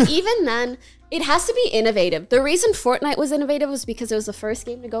 No, even then, it has to be innovative. The reason Fortnite was innovative was because it was the first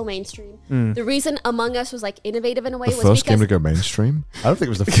game to go mainstream. The reason Among Us was like innovative in a way The was first because game to go mainstream? I don't think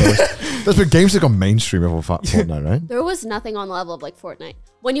it was the first. There's been games that gone mainstream over Fortnite, right? there was nothing on the level of like Fortnite.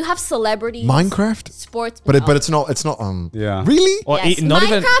 When you have celebrities, Minecraft? sports, But it's not Yeah. really? Or yes, not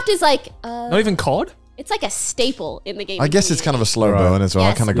even Minecraft is like not even COD? it's like a staple in the game. I guess it's kind of a slow burn as well.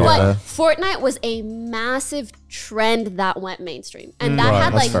 Yes, I kind of but got there. Fortnite was a massive trend that went mainstream, and that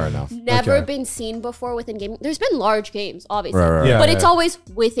had That's like fair enough. never Okay. been seen before within gaming. There's been large games, obviously, Right. Yeah, but yeah. it's always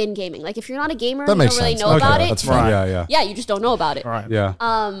within gaming. Like if you're not a gamer, That you makes don't really sense. know Okay, about it. that's fine. Yeah. Yeah, you just don't know about it. Right. Yeah.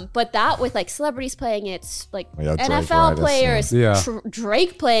 But that with like celebrities playing it, like Yeah, Drake, NFL right, players, yeah.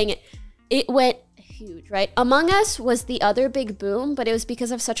 Drake playing it, it went huge, right? Among Us was the other big boom, but it was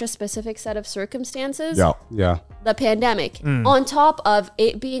because of such a specific set of circumstances. Yeah. Yeah. The pandemic, on top of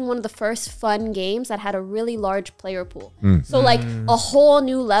it being one of the first fun games that had a really large player pool. So like a whole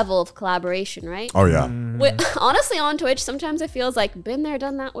new level of collaboration, right? Oh, yeah. Honestly, on Twitch, sometimes it feels like been there,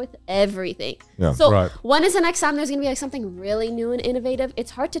 done that with everything. Yeah. So Right. when is the next time there's gonna be like something really new and innovative?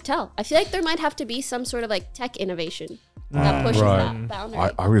 It's hard to tell. I feel like there might have to be some sort of like tech innovation that pushes Right. that boundary.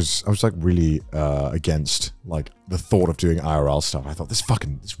 I was like really against like the thought of doing IRL stuff. I thought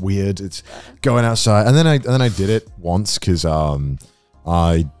it's weird. It's going outside, and then I did it once because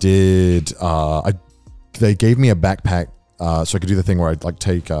they gave me a backpack so I could do the thing where I'd like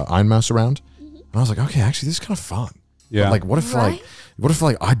take Iron Mouse around, and I was like, okay, actually this is kind of fun. Yeah. But, like what if Right?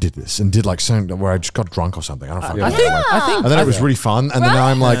 I did this and did like something where I just got drunk or something? I don't fucking know. I think And then it was really fun, and then now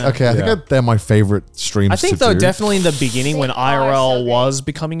I'm like, okay, I think they're my favorite streams. I think to though, do. definitely in the beginning when They are IRL so good. was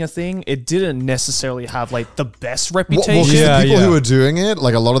becoming a thing, it didn't necessarily have like the best Well, reputation. 'cause Yeah, the people yeah. who were doing it,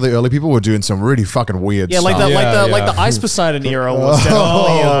 like a lot of the early people, were doing some really fucking weird yeah, like stuff. the Yeah, like yeah. the Ice Poseidon era was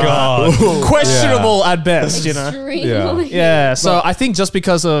definitely God. questionable at best, you know. Extremely. Yeah, so I think just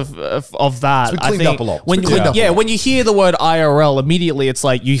because of that, we I cleaned think up a lot. when We cleaned up a lot. when you hear the word IRL, immediately immediately it's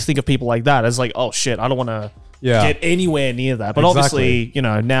like you think of people like that as like, oh shit, I don't want to get anywhere near that. But obviously, you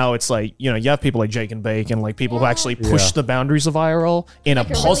know, now it's like, you know, you have people like Jake and Bake and like people who actually push the boundaries of IRL in like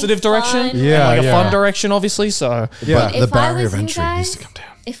a positive direction, and like a fun direction, obviously. So the barrier of entry needs to come down.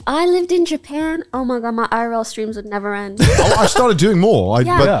 If I lived in Japan, oh my god, my IRL streams would never end. I started doing more,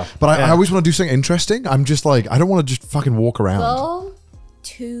 but I always want to do something interesting. I'm just like, I don't want to just fucking walk around. Go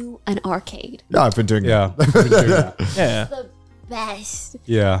to an arcade. Yeah, I've been doing that. yeah, The best.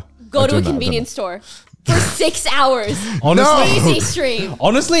 Yeah. Go to a convenience store for 6 hours. Honestly, easy stream.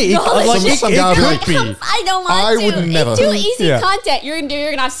 Honestly, some guy would could be. I don't want I to. would never. It's too easy content. You're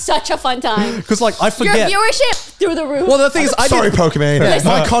gonna have such a fun time. Because like I forget. Your viewership through the roof. well, the thing is, Sorry, Pokimane.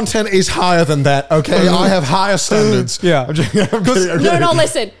 My content is higher than that. Okay, I have higher standards. Yeah. I'm kidding. No,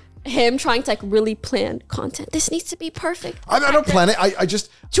 listen. Him trying to like really plan content. This needs to be perfect. I don't plan it. I just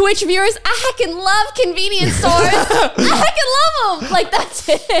Twitch viewers, I heckin' love convenience stores. I heckin' love them. Like that's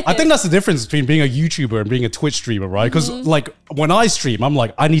it. I think that's the difference between being a YouTuber and being a Twitch streamer, right? Because like when I stream, I'm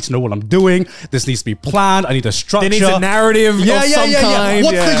like, I need to know what I'm doing. This needs to be planned. I need a structure. there needs a narrative of some kind.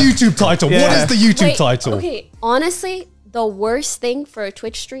 What's the YouTube title? What is the YouTube Wait, title? Okay, honestly, the worst thing for a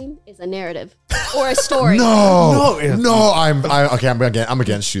Twitch stream is a narrative or a story. no. I'm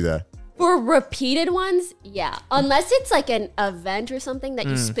against you there. For repeated ones, yeah. Unless it's like an event or something that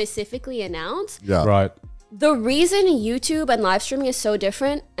you specifically announce. Yeah, Right. The reason YouTube and live streaming is so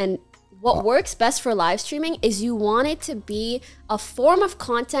different and what works best for live streaming is you want it to be a form of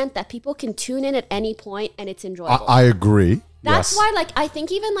content that people can tune in at any point and it's enjoyable. I agree. That's why, like, I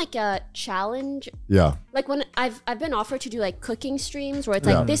think even like a challenge, Yeah. like when I've been offered to do like cooking streams where it's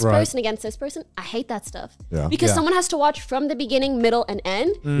like this person against this person, I hate that stuff. Yeah. Because someone has to watch from the beginning, middle, and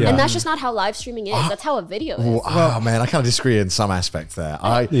end, and that's just not how live streaming is. That's how a video is. Oh man, I kind of disagree in some aspects there.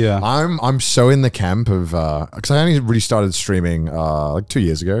 Yeah. I'm so in the camp of because I only really started streaming like 2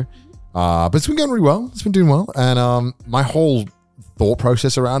 years ago, but it's been going really well. It's been doing well, and my whole thought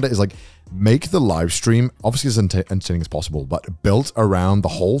process around it is like, make the live stream obviously as entertaining as possible, but built around the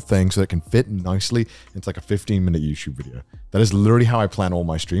whole thing so that it can fit nicely into like a 15-minute YouTube video. That is literally how I plan all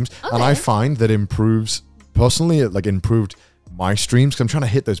my streams. Okay. And I find that personally, it like improved my streams because I'm trying to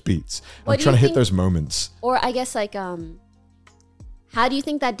hit those beats. I'm trying to hit those moments. Or I guess like, how do you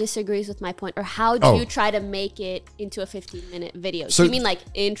think that disagrees with my point? Or how do you try to make it into a 15-minute video? So- Do you mean like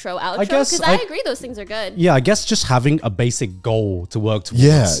intro, outro? guess Because I agree those things are good. Yeah, I guess just having a basic goal to work towards.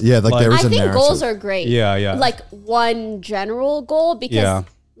 Yeah, like there is I a think narrative. goals are great. Yeah. Like one general goal because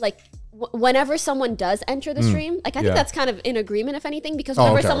like whenever someone does enter the stream, like I think that's kind of in agreement if anything, because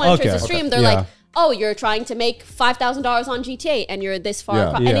whenever someone enters the stream, they're like, oh, you're trying to make $5,000 on GTA and you're this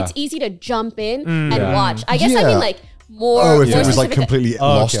far and it's easy to jump in and watch. I guess I mean like more. If it was like specific- completely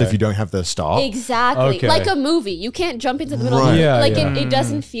lost if you don't have the start. Exactly. Okay. Like a movie. You can't jump into the middle of Right. it. Yeah, Like yeah. It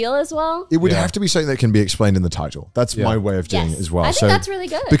doesn't feel as well. It would have to be something that can be explained in the title. That's my way of doing Yes. it as well. I think that's really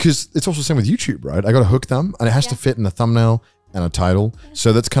good. Because it's also the same with YouTube, right? I got to hook them and it has to fit in a thumbnail and a title.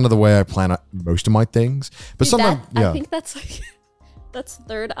 So that's kind of the way I plan out most of my things. But sometimes, I think that's like that's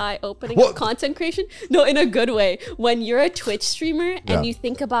third eye opening of content creation. No, in a good way. When you're a Twitch streamer and you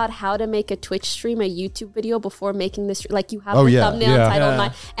think about how to make a Twitch stream a YouTube video before making this, like you have the thumbnail,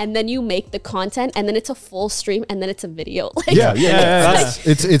 title, and then you make the content, and then it's a full stream, and then it's a video. Like,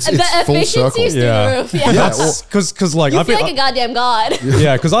 It's the full efficiency is circle. through the roof. Yeah, Because like you feel like a goddamn god.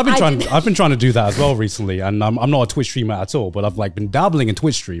 Yeah, because I've been trying to do that as well recently, and I'm not a Twitch streamer at all, but I've like been dabbling in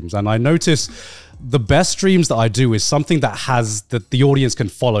Twitch streams, and I notice the best streams that I do is something that has that the audience can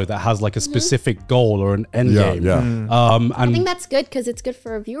follow, that has like a specific goal or an end game. And I think that's good because it's good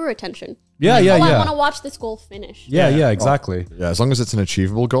for viewer attention. Yeah. I want to watch this goal finish. Yeah, exactly. yeah, as long as it's an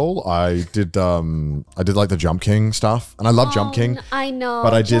achievable goal. I did like the Jump King stuff, and I love Jump King. I know,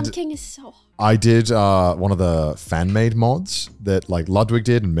 but I Jump did- King is so hard. I did one of the fan-made mods that like Ludwig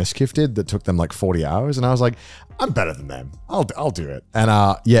did and Miskiff did that took them like 40 hours, and I was like, I'm better than them. I'll do it. And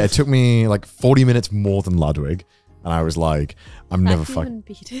it took me like 40 minutes more than Ludwig, and I was like, I'm never fucking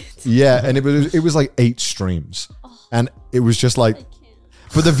beat it. Yeah, and it was like 8 streams, and it was just like,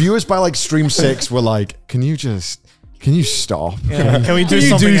 but the viewers by like stream 6 were like, can you stop? Can we do you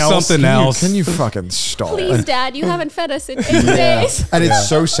something do else? something else? Can you fucking stop? Please, Dad, you haven't fed us in 8 days. And it's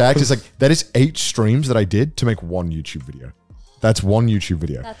so sad. It's like, that is 8 streams that I did to make 1 YouTube video. That's 1 YouTube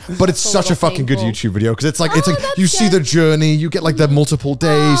video. But it's a such a little fucking good painful. YouTube video because it's like that's you see the journey, you get like the multiple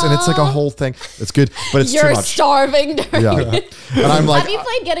days, and it's like a whole thing. It's good, but it's too You're much. starving during it. And I'm like, Have you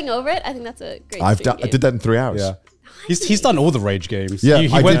played Getting Over It? I think that's a great I stream did that in 3 hours. Yeah. He's done all the rage games. Yeah,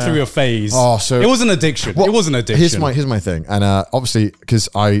 he I went did. through a phase. Oh, so- it was an addiction. Well, it was an addiction. Here's my thing, and obviously because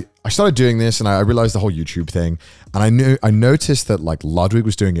I I started doing this, and I realized the whole YouTube thing, and I noticed that like Ludwig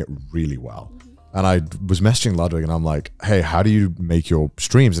was doing it really well. And I was messaging Ludwig, and I'm like, hey, how do you make your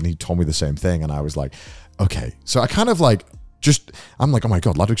streams? And he told me the same thing. And I was like, okay. So I kind of like, I'm like, oh my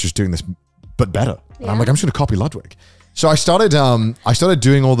God, Ludwig's just doing this, but better. And I'm like, I'm just going to copy Ludwig. So I started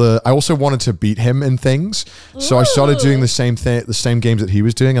doing I also wanted to beat him in things. So I started doing the same games that he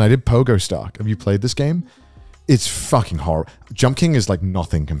was doing. And I did Pogo Stark. Have you played this game? It's fucking horrible. Jump King is like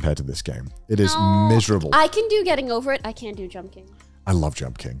nothing compared to this game. It is miserable. I can do Getting Over It. I can't do Jump King. I love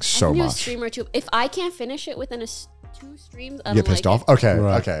Jump King so much. I can do a stream or two. If I can't finish it within 2 streams, I don't pissed off? Okay,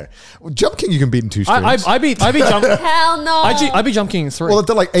 okay. Well, Jump King you can beat in 2 streams. I beat Jump King. Hell no. I beat Jump King in 3. Well,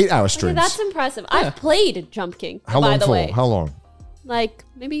 they're like 8-hour streams. Okay, that's impressive. I've played Jump King, How long for? How long? Like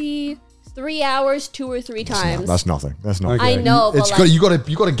maybe 3 hours, 2 or 3 times. That's nothing. That's nothing. I know, but you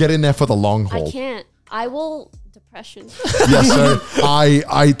got to get in there for the long haul. I can't. I will depression. Yeah, so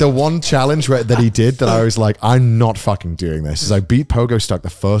the one challenge that he did that I was like, I'm not fucking doing this, is I beat Pogo Stuck, the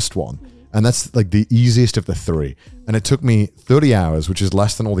first one. And that's like the easiest of the 3. And it took me 30 hours, which is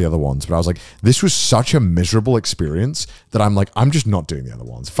less than all the other ones. But I was like, this was such a miserable experience that I'm like, I'm just not doing the other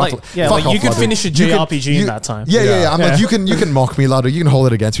ones. Fuck off, you could finish a JRPG in that time. Yeah. I'm like, you can mock me, Lado. You can hold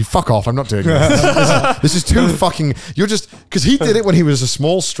it against me. Fuck off. I'm not doing this. This is too fucking, because he did it when he was a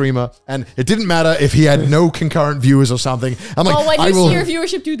small streamer and it didn't matter if he had no concurrent viewers or something. I'm like, when you see your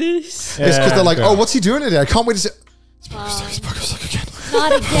viewership do this. It's because they're like, oh, what's he doing today? I can't wait to see. Again.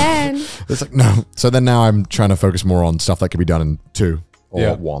 Not again. It's like, no. So then now I'm trying to focus more on stuff that could be done in 2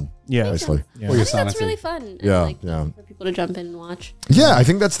 or 1. Yeah, basically. I think that's really fun. And for people to jump in and watch. Yeah, I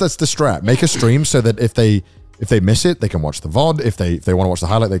think that's the strat. Make a stream so that if they miss it, they can watch the VOD. If they want to watch the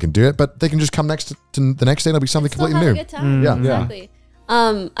highlight, they can do it. But they can just come to the next day and it'll be something completely new. A good time. Yeah, exactly.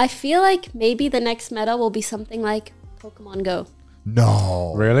 I feel like maybe the next meta will be something like Pokemon Go.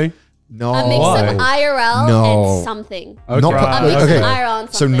 No. Really? No. A mix of IRL and something. Okay. Not IRL and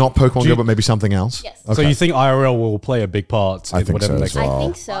something. So not Pokemon Go, but maybe something else? Yes. Okay. So you think IRL will play a big part in whatever next? Well. I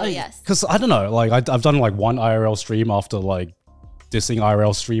think so, yes. Because I don't know, like I've done like one IRL stream after like dissing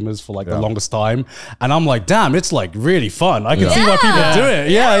IRL streamers for like the longest time, and I'm like, damn, it's like really fun. I can see why people do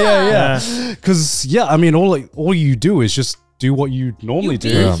it. Yeah. Because I mean, all you do is just do what you normally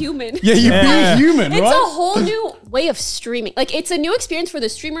do. Be human. Yeah, you be human, right? It's a whole new way of streaming. Like, it's a new experience for the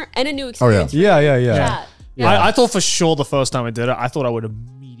streamer and a new experience for Yeah. I thought for sure the first time I did it, I thought I would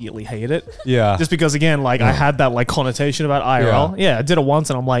immediately hate it. Yeah. Just because, again, like I had that like connotation about IRL. Yeah, I did it once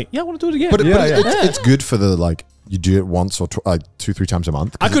and I'm like, I want to do it again. But it's good for the like, you do it once or 2-3 times a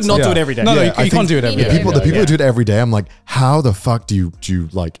month. I could not do it every day. No, you can't do it every day. The people who do it every day, I'm like, how the fuck do you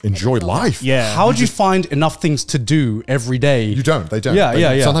like enjoy life? Yeah. How do you find enough things to do every day? You don't. They don't.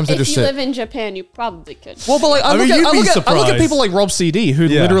 Yeah. Sometimes they just sit. If you live in Japan, you probably could. Well, but like I look at people like Rob CD who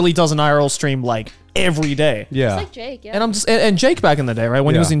literally does an IRL stream like every day. Yeah. It's like Jake, And I'm just and Jake back in the day, right?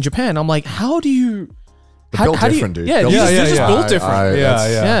 When he was in Japan, I'm like, how do you Built different, dude. Yeah, they're just built different.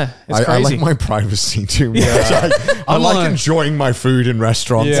 It's crazy. I like my privacy too much. I like enjoying my food in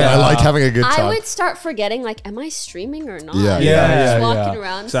restaurants. And I like having a good time. I would start forgetting, like, am I streaming or not? Just walking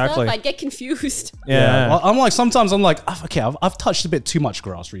around stuff. I'd get confused. Well, I'm like, sometimes I'm like, okay, I've touched a bit too much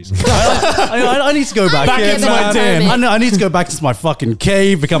grass recently. I need to go back into my den. I need to go back to my fucking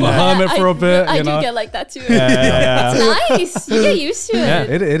cave, become a hermit for a bit. I do get like that too. It's nice. You get used to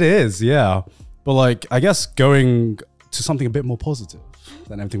it. It is, yeah. But like, I guess going to something a bit more positive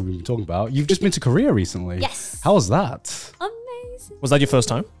than everything we've been talking about. You've just been to Korea recently. Yes. How was that? Amazing. Was that your first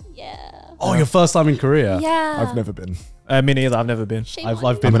time? Yeah. Oh, your first time in Korea? Yeah. I've never been. Me neither. I've never been.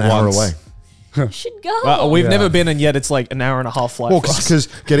 I've been an hour away. You should go. We've never been, and yet it's like an hour and a half flight. Well, because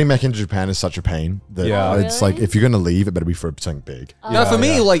getting back into Japan is such a pain that it's like, if you're going to leave, it better be for something big. No, for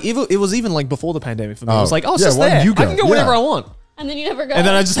me, like it was even like before the pandemic for me. It was like, it's just why there. don't you go? I can go whenever I want. And then you never go. And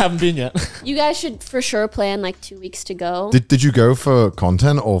then I just haven't been yet. You guys should for sure plan like 2 weeks to go. Did you go for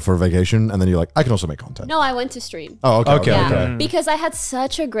content or for vacation? And then you're like, I can also make content. No, I went to stream. Oh, okay. Okay. Because I had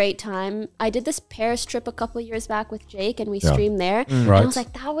such a great time. I did this Paris trip a couple of years back with Jake and we streamed there. And I was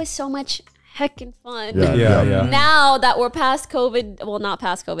like, that was so much heckin' fun. Yeah. Now that we're past COVID, well, not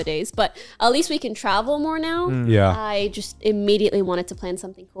past COVID days, but at least we can travel more now. I just immediately wanted to plan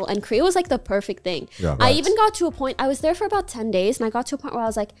something cool. And Korea was like the perfect thing. I even got to a point, I was there for about 10 days and I got to a point where I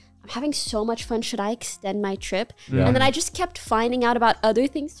was like, I'm having so much fun. Should I extend my trip? And then I just kept finding out about other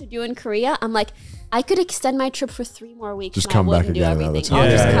things to do in Korea. I'm like, I could extend my trip for 3 more weeks. Just and come I back wouldn't again do another everything. time.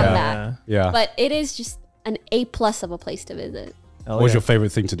 I'll just come back. Yeah. But it is just an A+ of a place to visit. What was your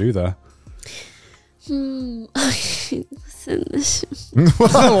favorite thing to do there? Listen, this.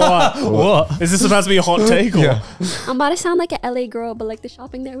 What? Is this about to be a hot take? Or? I'm about to sound like an LA girl, but like the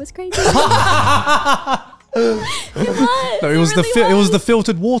shopping there was crazy. No, it was the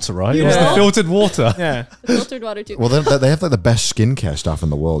filtered water, right? It was the filtered water. Yeah. Filtered water too. Well, they have like the best skincare stuff in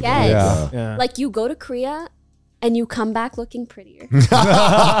the world. Yes. Yeah. Like you go to Korea and you come back looking prettier.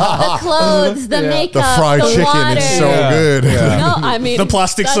 The clothes, the makeup, The fried chicken water. is so good. No, I mean The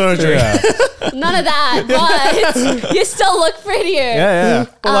plastic surgery. none of that, but you still look prettier. Yeah.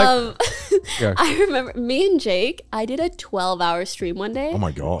 Well, I remember me and Jake, I did a 12-hour stream one day. Oh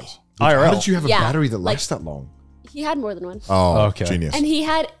my god. IRL. How did you have a Yeah, battery that like- lasts that long? He had more than one. Oh, Okay. genius. And he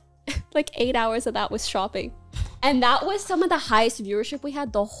had like 8 hours of that was shopping. And that was some of the highest viewership we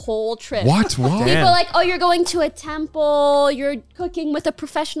had the whole trip. What? What? People Damn. are like, oh, you're going to a temple, you're cooking with a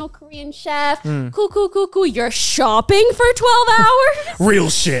professional Korean chef. Cool. You're shopping for 12 hours? Real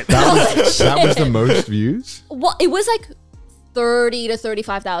shit. That was the most views? Well, it was like 30 to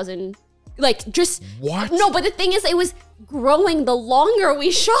 35,000. Like just What? No, but the thing is, it was growing the longer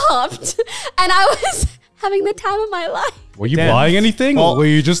we shopped, and I was having the time of my life. Were you Damn. buying anything, Well- or were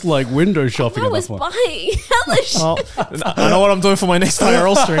you just like window shopping I at was that point? buying hella shit. Well, I know what I'm doing for my next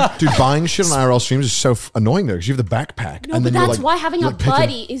IRL stream. Dude, buying shit on IRL streams is so annoying though, because you have the backpack. No, and but then you're that's like- why having you're a like picking-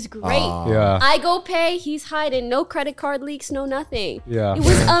 buddy is great. Yeah. I go pay, he's hiding, no credit card leaks, no nothing. Yeah. It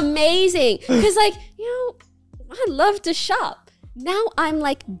was amazing. Because like, I love to shop. Now I'm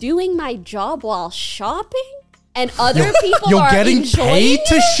like doing my job while shopping, and other people You're are getting enjoying paid it.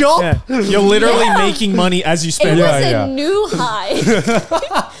 to shop? Yeah. You're literally Yeah. making money as you It spend was it. Yeah. a new high.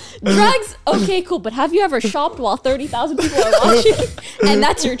 Drugs, okay, cool. But have you ever shopped while 30,000 people are watching? And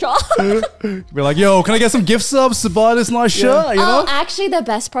that's your job? Be like, yo, can I get some gift subs to buy this nice shirt? You know? Oh, actually, the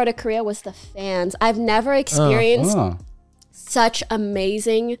best part of Korea was the fans. I've never experienced such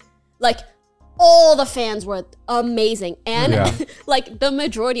amazing, like, all the fans were amazing. And, Yeah. like, the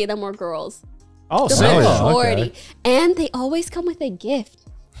majority of them were girls. Oh, The sick. yeah. majority. Okay. And they always come with a gift.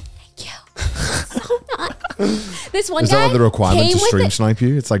 Thank you. So nice. This one Is guy that like the requirement came to with stream it. snipe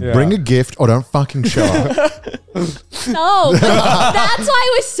you? It's like, Yeah. bring a gift or don't fucking show up. No, but that's why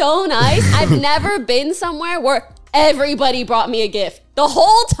it was so nice. I've never been somewhere where everybody brought me a gift the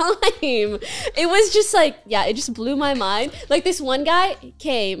whole time. It was just like, yeah, it just blew my mind. Like this one guy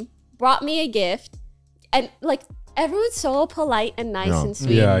came, brought me a gift, and like everyone's so polite and nice Yeah. and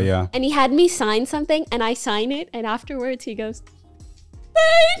sweet. Yeah. And he had me sign something, and I sign it, and afterwards he goes,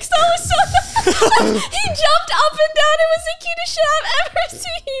 thanks, that was so nice. He jumped up and down. It was the cutest shit I've ever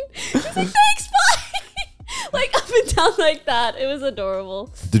seen. He was like, thanks, bye. Like up and down like that. It was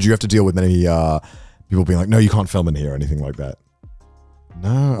adorable. Did you have to deal with many people being like, no, you can't film in here or anything like that?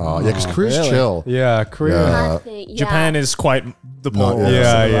 No. Oh, yeah, because Korea's really? chill. Yeah, Korea. Yeah. Nothing. Yeah. Japan is quite the Not- polar yeah,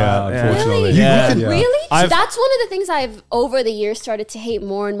 opposite of yeah, that. unfortunately. Really? Yeah. Yeah. Really? I've- That's one of the things I've over the years started to hate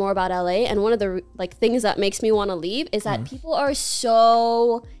more and more about LA. And one of the like things that makes me want to leave is that people are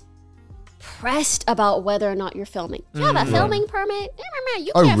so pressed about whether or not you're filming. Do you have a filming permit?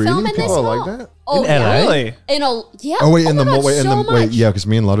 You Oh, can't film really? in this People are mall. like that? Oh, In yeah. LA? Really? In a yeah. Oh wait, in the my mall. God, Wait, in so the wait, much. yeah, because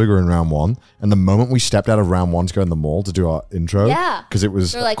me and Ludwig were in round one, and the moment we stepped out of round one to go in the mall to do our intro, Yeah. because it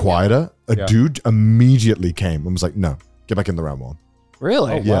was They're like, quieter, a Yeah. dude immediately came and was like, "No, get back in the round one."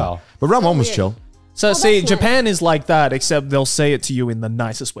 Really? Oh, wow. But round one was weird. chill. So see, that's Japan is like that, except they'll say it to you in the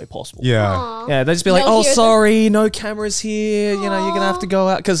nicest way possible. Yeah. Aw. Yeah, they just be like, No, "Oh, here's sorry, no cameras here. You know, you're gonna have to go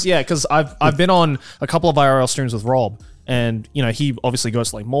out." Because I've been on a couple of IRL streams with Rob, and you know, he obviously goes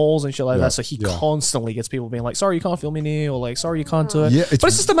to like malls and shit like that. So he constantly gets people being like, "Sorry, you can't film in here," or like, "Sorry, you can't do it." Yeah, but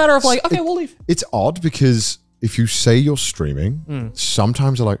it's just a matter of like, "Okay, we'll leave." It's odd because if you say you're streaming,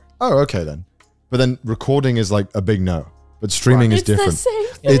 sometimes they're like, "Oh, okay then," but then recording is like a big no. But streaming is It's the different. same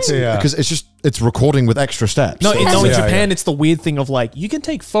thing. It's Yeah. because it's recording with extra steps. No, in Yeah, Japan, yeah. it's the weird thing of like, you can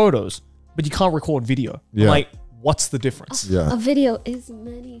take photos, but you can't record video. I'm Yeah. like, what's the difference? Yeah. A video is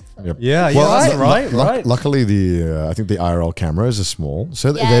many photos. Yep. Yeah, Well, that's lu- right, lu- right. Luckily, I think the IRL cameras are small,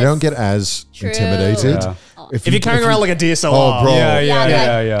 so they Yes. don't get as True. intimidated. Yeah. If you're carrying around like a DSLR, Oh, bro. Yeah, Yeah,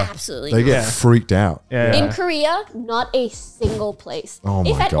 yeah, like, yeah. absolutely. they get Yeah. freaked out. yeah. In Korea, not a single place. Oh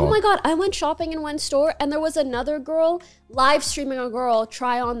In my fact, God. oh my god, I went shopping in one store and there was another girl live streaming a girl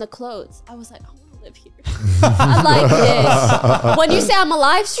try on the clothes. I was like, I want to live here. I like this. When you say I'm a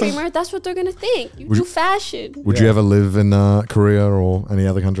live streamer, that's what they're gonna think. You do fashion. Would you ever live in Korea or any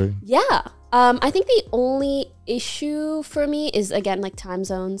other country? Yeah. I think the only issue for me is again like time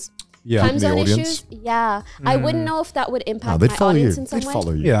zones. Yeah. Time The zone audience? issues. Yeah. I wouldn't know if that would No, impact they'd my follow you. audience in some They'd way.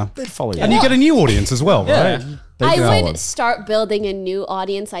 follow you. Yeah. They'd follow you. And you get a new audience as well, Yeah. right? I follow. would start building a new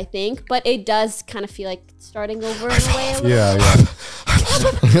audience, I think, but it does kind of feel like starting over in a way. A little Yeah, bit. yeah.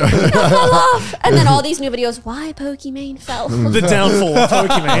 fell off. And then all these new videos, why Pokimane fell. The downfall of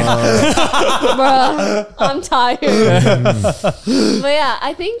Pokimane. Bruh, I'm tired. But yeah,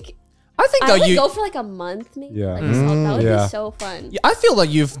 I think I would go for like a month maybe. Yeah. Like, that would be so fun. Yeah, I feel like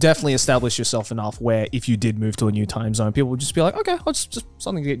you've definitely established yourself enough where if you did move to a new time zone, people would just be like, okay, it's just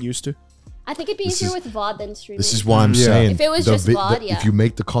something to get used to. I think it'd be easier with VOD than streaming. This is why I'm saying. If it was just VOD, if you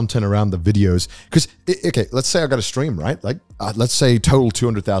make the content around the videos, because, okay, let's say I got a stream, right? Like, let's say total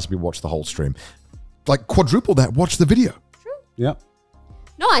 200,000 people watch the whole stream. Like, quadruple that, watch the video. True. Yeah.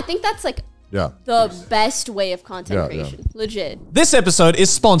 No, I think that's like the best way of content creation. Legit. This episode is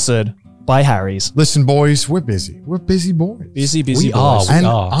sponsored by Harry's. Listen, boys, we're busy. We're busy boys. Busy We boys. are. And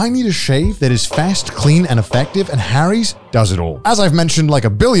I need a shave that is fast, clean, and effective, and Harry's does it all. As I've mentioned like a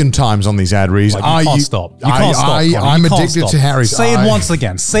billion times on these ad reads, You can't stop. You can't stop. Connor. I'm You can't addicted stop. to Harry's. Say it once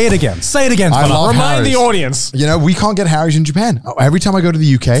again. Say it again. Say it again. I Connor. love Remind the Harry's. audience. You know, we can't get Harry's in Japan. Every time I go to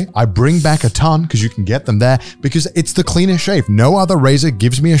the UK, I bring back a ton because you can get them there because it's the cleanest shave. No other razor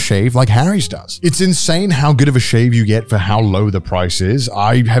gives me a shave like Harry's does. It's insane how good of a shave you get for how low the price is.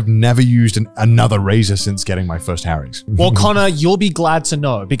 I have never used another razor since getting my first Harry's. Well, Connor, you'll be glad to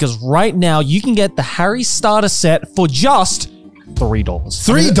know because right now you can get the Harry's starter set for just $3.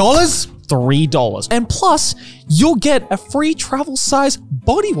 $3? $3. And plus, you'll get a free travel size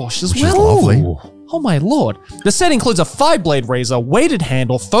body wash as well. lovely. Oh my lord. The set includes a 5-blade razor, weighted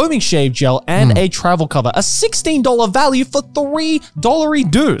handle, foaming shave gel, and a travel cover. A $16 value for $3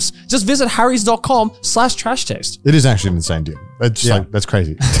 dues. Just visit harrys.com/trash taste. It is actually an insane deal. It's like, that's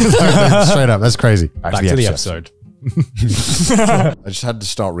crazy. Straight up, that's crazy. Back to the episode. I just had to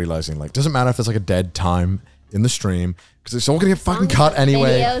start realizing, like, doesn't matter if there's like a dead time in the stream because it's all gonna get fucking cut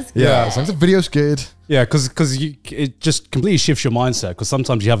anyway. Yeah, as long as the video's good. Yeah, because it just completely shifts your mindset. Because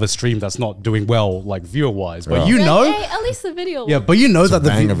sometimes you have a stream that's not doing well, like viewer wise, but you know, hey, at least the video. yeah, but you know that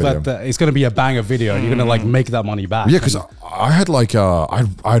banger video. that it's going to be a banger video, and you're going to like make that money back. Yeah, because I had like I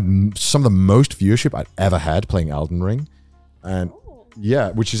had some of the most viewership I'd ever had playing Elden Ring, and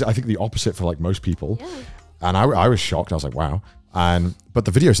which is I think the opposite for like most people. Yeah. And I was shocked. I was like, wow. But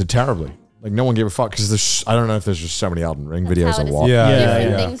the videos did terribly. Like no one gave a fuck because I don't know if there's just so many Elden Ring videos or what.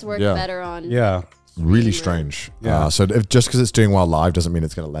 Different things work better on. Yeah. Really strange. Yeah. So just because it's doing well live doesn't mean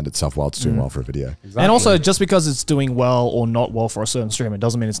it's going to lend itself well to doing well for a video. Exactly. And also, just because it's doing well or not well for a certain stream, it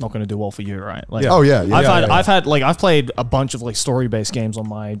doesn't mean it's not going to do well for you, right? Like, Oh yeah. I've played a bunch of like story-based games on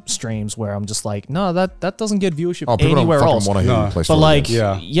my streams where I'm just like, no, that doesn't get viewership People anywhere don't else. want to hear you play But story like,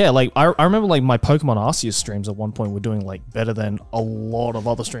 games. like I remember like my Pokemon Arceus streams at one point were doing like better than a lot of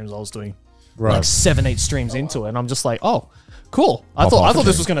other streams I was doing. Right. Like 7-8 streams into it, and I'm just like, oh, cool. I thought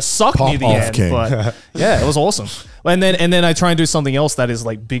this was gonna suck near the end, but yeah, it was awesome. And then I try and do something else that is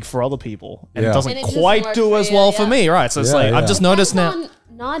like big for other people, and it doesn't And it doesn't quite work do for as you, well for me, right? So it's like I've just noticed now.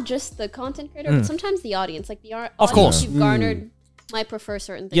 Not just the content creator, but sometimes the audience. Like the audience Of course. you've garnered might prefer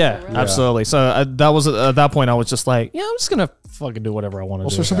certain things. Yeah, right? absolutely. So that was at that point I was just like, yeah, I'm just gonna fucking do whatever I want to do.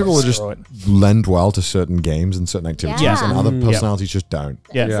 Also, some people just lend well to certain games and certain activities, Yeah. and other personalities just don't.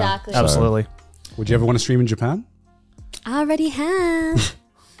 Yeah, Exactly. absolutely. Would you ever want to stream in Japan? I already have,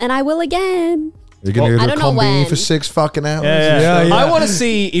 and I will again. You're gonna I go to don't a know combini when. for 6 fucking hours. Yeah. Yeah. I want to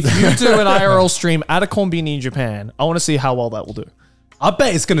see if you do an IRL stream at a Konbini in Japan. I want to see how well that will do. I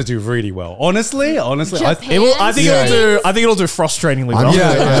bet it's going to do really well. Honestly, Japan It will. I think streams? it'll do frustratingly well. I'm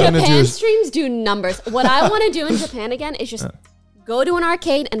gonna do Japan a- streams do numbers. What I want to do in Japan again is just go to an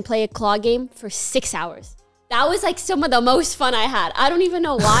arcade and play a claw game for 6 hours. That was like some of the most fun I had. I don't even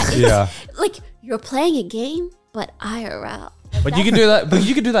know why. It's like you're playing a game, but IRL. But you can do that. But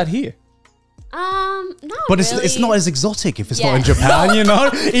you can do that here. Not But really. it's not as exotic if it's not Yeah. in Japan, you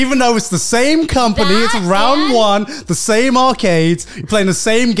know? Even though it's the same company, it's That round and- one, the same arcades, you're playing the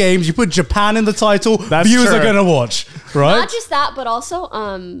same games, you put Japan in the title, That's viewers true. are going to watch, right? Not just that, but also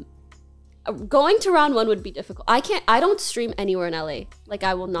going to round one would be difficult. I don't stream anywhere in LA. Like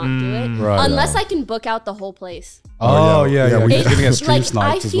I will not do it unless I can book out the whole place. Oh, yeah. We're It's giving a stream like,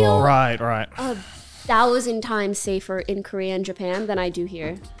 sniped I as feel- well. Right. 1,000 times safer in Korea and Japan than I do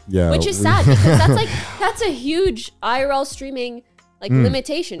here. Yeah. Which is sad because that's a huge IRL streaming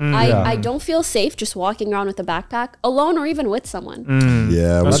limitation. I don't feel safe just walking around with a backpack alone or even with someone.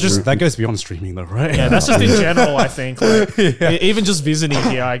 Yeah. That goes beyond streaming though, right? Yeah, that's just in general. I think. Like, even just visiting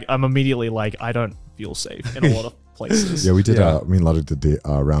here, I'm immediately like, I don't feel safe in a lot of places. Yeah, we did. Me and Logic did the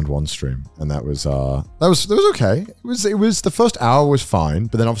round one stream, and that was okay. It was the first hour was fine,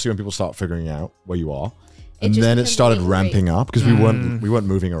 but then obviously when people start figuring out where you are, And then it started ramping up because we weren't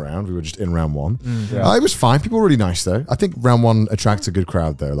moving around. We were just in round one. It was fine. People were really nice though. I think round one attracts a good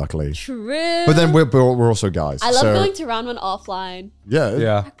crowd though, luckily. True. But then we're also guys. I love going to round one offline.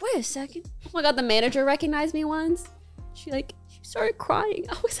 Yeah. Like, wait a second. Oh my god, the manager recognized me once. She started crying.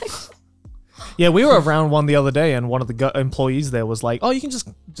 I was like, yeah, we were around one the other day, and one of the employees there was like, "Oh, you can just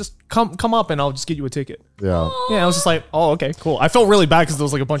come up, and I'll just get you a ticket." Yeah. Yeah, I was just like, "Oh, okay, cool." I felt really bad because there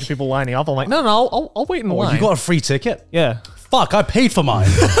was like a bunch of people lining up. I'm like, "No, I'll wait in line." You got a free ticket? Yeah. Fuck, I paid for mine.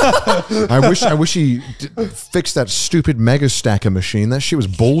 I wish he fixed that stupid Mega Stacker machine. That shit was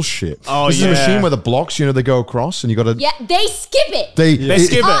bullshit. Oh, this is a machine where the blocks, they go across, and you got to. yeah, they skip it. They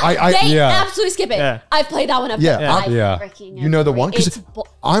skip it. They absolutely skip it. Yeah. I've played that one. You know the one because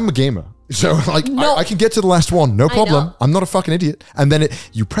I'm a gamer, so like I can get to the last one, no problem. I'm not a fucking idiot. And then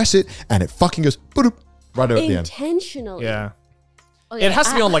you press it, and it fucking goes right at the end. Intentionally. Yeah. Oh, it has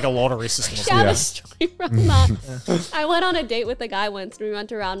to be on like a lottery system. Or something. A story around that. I went on a date with a guy once, and we went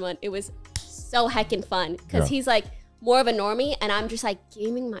to round one. It was so heckin' fun because he's like more of a normie, and I'm just like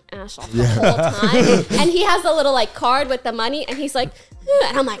gaming my ass off the whole time. And he has a little like card with the money, and he's like,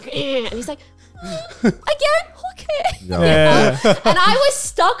 and I'm like, and he's like, again, okay. Yeah. And I was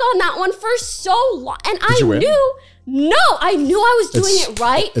stuck on that one for so long, and I win? knew I was doing it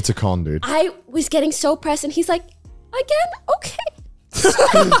right. It's a con, dude. I was getting so pressed, and he's like, again, okay.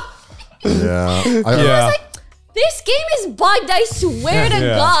 Yeah. I was like, this game is bugged, I swear to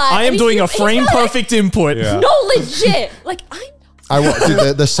God. I am doing a frame perfect input. Yeah. No, legit. Like,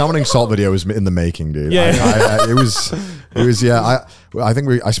 dude, the summoning salt video was in the making, dude. Yeah. It was. I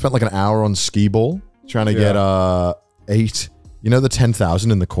think I spent like an hour on skee ball trying to get 8. You know the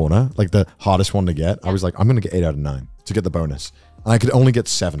 10,000 in the corner, like the hardest one to get. I was like, I'm gonna get 8 out of 9 to get the bonus, and I could only get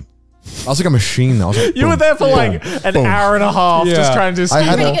 7. I was like a machine though. I was like, you were there for like an hour and a half just trying to do I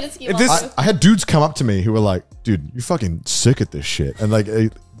had, pretty good at skee ball. I had dudes come up to me who were like, dude, you're fucking sick at this shit. And like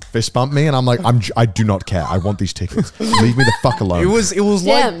fist bump me, and I'm like, I do not care. I want these tickets. Leave me the fuck alone. It was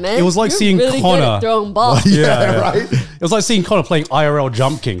Damn, man. it was like You're seeing really Connor good at throwing balls. right? It was like seeing Connor playing IRL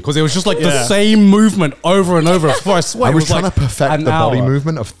Jump King because it was just like the same movement over and over. For I swear, I was it trying like to perfect the body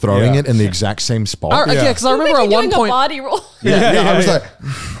movement of throwing it in the exact same spot. Yeah, because I remember at one doing point, a body roll. I was like,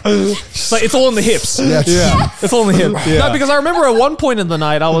 it's like it's all in the hips. yeah. It's all in the hips. No, because I remember at one point in the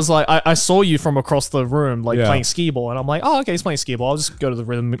night, I was like, I saw you from across the room, like playing skee ball, and I'm like, oh, okay, he's playing skee ball. I'll just go to the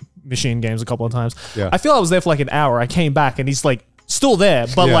rhythm machine games a couple of times. Yeah. I feel I was there for like an hour. I came back, and he's like still there,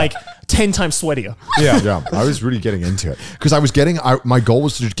 but like 10 times sweatier. Yeah, I was really getting into it because I was getting. My goal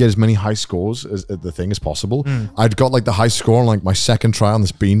was to get as many high scores as the thing as possible. I'd got like the high score on like my second try on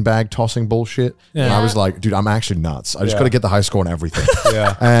this beanbag tossing bullshit, and I was like, dude, I'm actually nuts. I just got to get the high score on everything.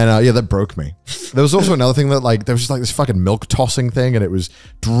 And that broke me. There was also another thing that like there was just like this fucking milk tossing thing, and it was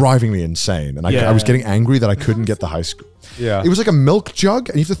driving me insane. And I was getting angry that I couldn't get the high score. Yeah, it was like a milk jug,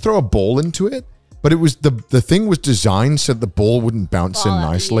 and you have to throw a ball into it. But it was the thing was designed so that the ball wouldn't bounce in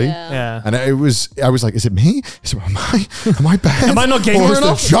nicely. And I was like, is it me? Am I bad? Am I not gamer or is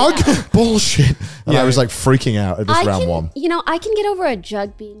enough? the jug bullshit? And I was like freaking out at this round one. I can get over a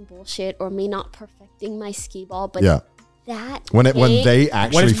jug being bullshit or me not perfecting my skee ball, but that when they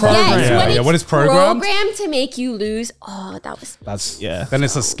actually when it's programmed to make you lose. Oh, then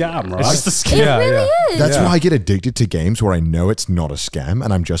it's a scam, right? It's just a scam. It really is. That's why I get addicted to games where I know it's not a scam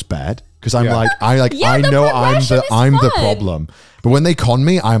and I'm just bad. Because I'm I know I'm the problem. But when they con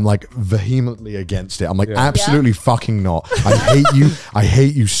me, I'm like vehemently against it. I'm like, absolutely fucking not. I hate you. I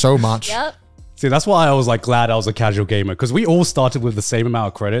hate you so much. Yep. See, that's why I was like glad I was a casual gamer because we all started with the same amount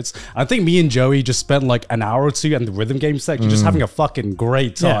of credits. I think me and Joey just spent like an hour or two in the rhythm game section just having a fucking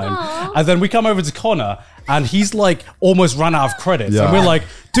great time. And then we come over to Connor and he's like almost run out of credits. And we're like,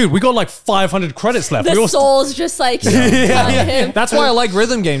 dude, we got like 500 credits left. The soul's just like him. That's why I like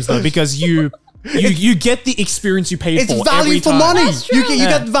rhythm games though, because you get the experience you paid for. It's value for money. You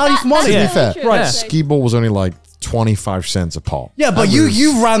get value for money. To be fair, Right. skee ball was only like 25 cents a pop. Yeah, but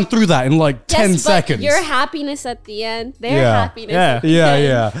you ran through that in like 10 seconds. Your happiness at the end, their happiness at the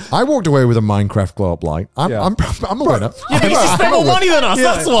end. I walked away with a Minecraft glow up light. I'm a winner. Yeah, because you spent more money than us,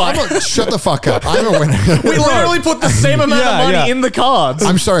 that's why. Shut the fuck up. I'm a winner. We literally put the same amount of money in the cards.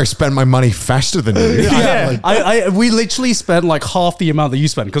 I'm sorry I spent my money faster than you. We literally spent like half the amount that you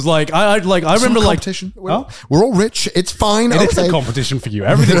spent because I remember like competition. We're all rich. It's fine. It's a competition for you.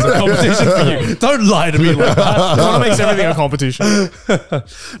 Everything's a competition for you. Don't lie to me like that. Connor makes everything a competition.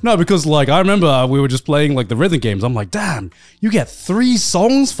 No, because like I remember we were just playing like the rhythm games. I'm like, damn, you get 3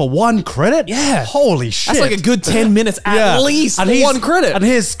 songs for 1 credit? Yeah. Holy shit. That's like a good 10 minutes at least and for 1 credit. And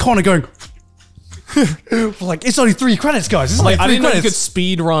here's Connor going Like, it's only 3 credits, guys. It's Like, like I 3 didn't know you could credits.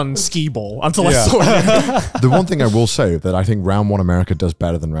 speed run skee ball until I saw it. The one thing I will say that I think round 1 America does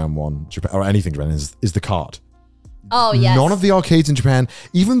better than round 1 Japan, or anything Japan, is the card. Oh, yes. None of the arcades in Japan,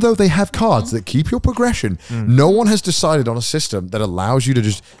 even though they have cards that keep your progression, no one has decided on a system that allows you to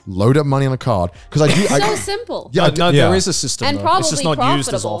just load up money on a card. Because so simple. Yeah, No, there is a system, And though. It's just not probably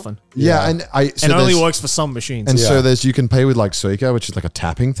used as profitable. often. yeah, and And it only works for some machines. And so there's you can pay with like Suica, which is like a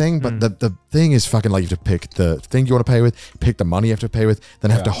tapping thing, but the thing is fucking like you have to pick the thing you want to pay with, pick the money you have to pay with, then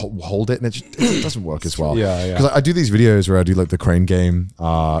have to hold it, and it doesn't work as well. Yeah, yeah. Because I do these videos where I do like the crane game,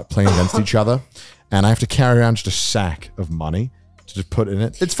 playing against each other, and I have to carry around just a sack of money to just put in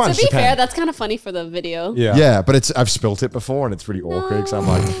it. It's fun. To it's be Japan. fair, that's kind of funny for the video. Yeah. Yeah, but I've spilt it before, and it's really awkward. So I'm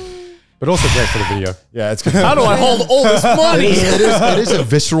like, But also great for the video. yeah, it's good. How do I hold all this money? it is a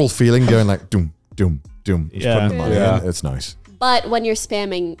visceral feeling going like doom, doom, doom. Just Yeah. putting the money Yeah. in. It's nice. But when you're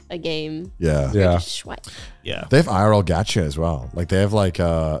spamming a game, Yeah. Yeah. swipe. Yeah. They have IRL gacha as well. Like they have like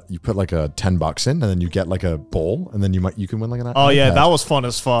you put like a $10 in, and then you get like a ball, and then you can win like an. Oh, yeah. iPad. That was fun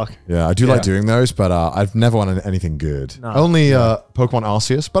as fuck. Yeah, I do like doing those, but I've never won anything good. Only Pokemon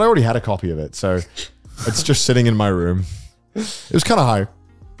Arceus, but I already had a copy of it, so it's just sitting in my room. It was kind of high.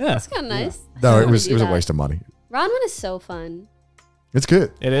 Yeah. It's kind of nice. No, I it wanna was do a that. waste of money. Round 1 is so fun. It's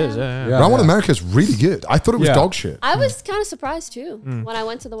good. It is. Yeah. Yeah. Round 1 America is really good. I thought it was Yeah. dog shit. I was kind of surprised too when I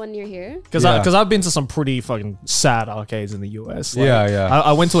went to the one near here. Because Yeah. I've been to some pretty fucking sad arcades in the US. Like, Yeah, yeah.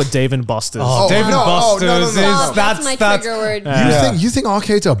 I went to a Dave and Buster's. Oh, David no, Buster's no, no, no, is no. Oh, that's my trigger word. You think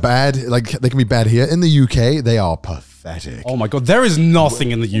arcades are bad? Like they can be bad here in the UK. They are pathetic. Oh my god, there is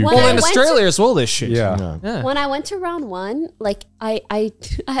nothing in the UK. When Well, I in went Australia as well, this shit. Yeah. Yeah. When I went to round 1, like I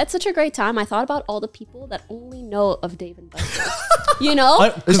had such a great time. I thought about all the people that only know of Dave and Buster's. You know,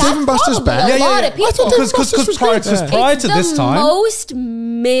 Is Dave and Buster's bad? A lot of people. Because prior to this the time, most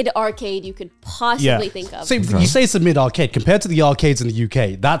mid arcade you could possibly think of. see, you say it's a mid arcade compared to the arcades in the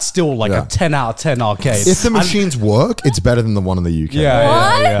UK. That's still like Yeah. a 10 out of 10 arcade. If the machines work, it's better than the one in the UK.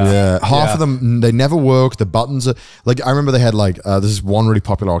 yeah, Yeah, half Yeah. of them they never work. The buttons are like I remember they had like this is one really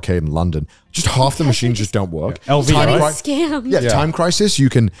popular arcade in London. Just half the machines just don't work. LV, Getting right? scammed. Yeah, Time Crisis. You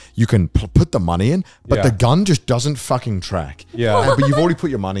can put the money in, but Yeah. the gun just doesn't fucking track. Yeah. but you've already put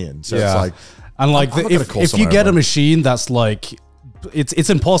your money in, so it's like and like I'm not gonna if call you someone get a over. machine that's like it's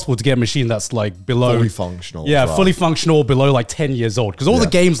impossible to get a machine that's like below fully functional. Yeah, as well. fully functional below like 10 years old. Because all the Yeah.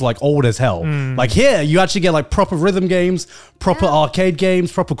 games are like old as hell. Like here, you actually get like proper rhythm games, proper arcade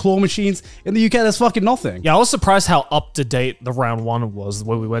games, proper claw machines. In the UK, there's fucking nothing. Yeah, I was surprised how up to date the round 1 was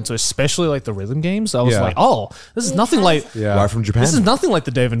when we went to, especially like the rhythm games. I was Yeah. like, oh, this is nothing like Yeah. Right from Japan. this is nothing like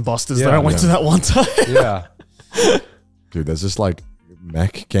the Dave and Buster's that Yeah. I went to that one time. Yeah. Dude, there's this like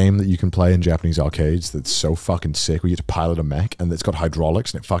mech game that you can play in Japanese arcades that's so fucking sick where you get to pilot a mech and it's got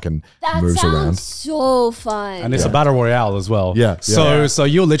hydraulics and it fucking That moves sounds around. so fun. And it's a battle royale as well. Yeah, yeah. So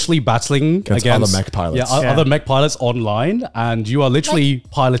you're literally battling Against against other mech pilots. Yeah, Yeah. other mech pilots online, and you are literally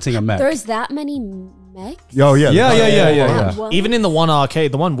piloting a mech. There's that many mechs? Oh yeah, Yeah. What? Even in the one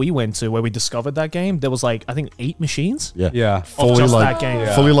arcade, the one we went to where we discovered that game, there was like, I think 8 machines. yeah, Yeah. Fully just like that game.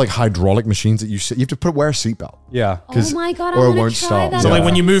 fully like hydraulic machines that you have to wear a seatbelt. Yeah. Oh my god, or it I'm gonna won't try stop. that. So Yeah. like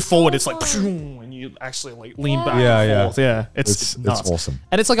when you move forward, it's like, and you actually like lean back Yeah, and yeah. forth. Yeah, It's nuts. awesome.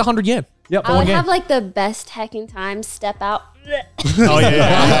 And it's like 100 yen. Yep. I would game. have like the best hacking time. Step out. Oh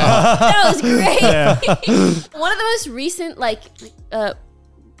yeah. That was great. One of the most recent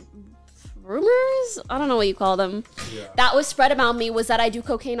rumors, I don't know what you call them, that was spread about me was that I do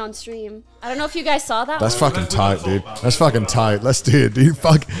cocaine on stream. I don't know if you guys saw that. That's one. fucking tight, dude. That's fucking tight. Let's do it, dude.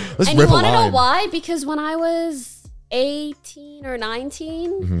 Fuck. Let's And you rip a want to know line. why? Because when I was 18 or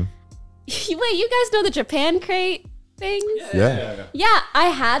 19, Mm-hmm. wait, you guys know the Japan crate things? Yeah. Yeah, I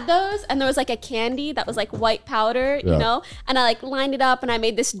had those, and there was like a candy that was like white powder, Yeah. you know, and I like lined it up, and I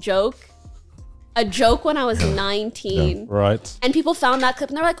made this joke, a joke when I was 19, Right. and people found that clip,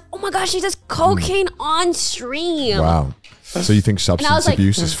 and they're like, "Oh my gosh, she does cocaine on stream!" Wow. So you think I substance was like,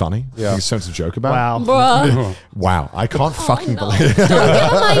 abuse is funny? Yeah. You think it's something to joke about? Wow. Bruh. Wow. I can't fucking Oh, no. believe it. Don't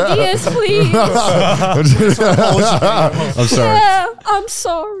give them ideas, please. I'm sorry. Yeah, I'm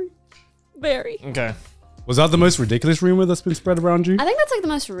sorry. Very. Okay. Was that the most ridiculous rumor that's been spread around you? I think that's like the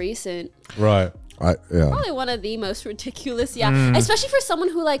most recent. Right. Yeah. Probably one of the most ridiculous, yeah. Especially for someone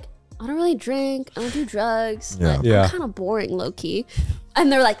who like, I don't really drink, I don't do drugs. Yeah. Like, Yeah. I'm kind of boring, low key.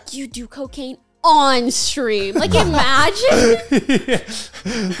 And they're like, you do cocaine on stream. Like, imagine.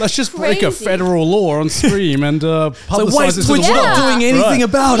 Let's just break a Crazy. federal law on stream and publicize it to the Twitch not world. doing anything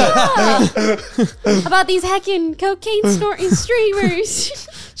about it. About these heckin' cocaine snorting streamers.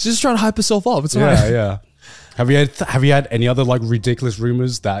 She's just trying to hype herself up. It's Yeah, alright. yeah. Have you had any other like ridiculous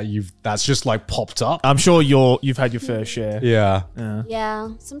rumors that's just like popped up? I'm sure you've had your fair share. Yeah. Yeah.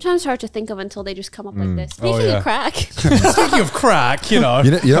 Sometimes hard to think of until they just come up like this. Speaking of crack. Speaking of crack, you know,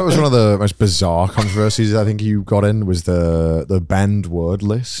 it was one of the most bizarre controversies I think you got in was the banned word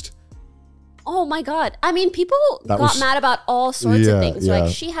list. Oh my God. I mean, people got mad about all sorts of things. Yeah.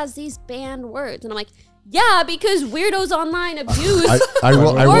 Like, she has these banned words. And I'm like, yeah, because weirdos online abuse words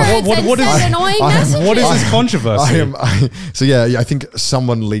what and send annoying messages. what is this controversy? I think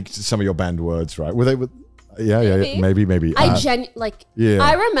someone leaked some of your banned words, right? Were they? Maybe.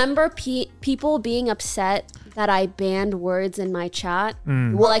 I remember people being upset that I banned words in my chat.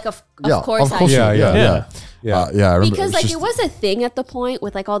 Well, like, of course I did. Yeah. I remember. Because like it was a thing at the point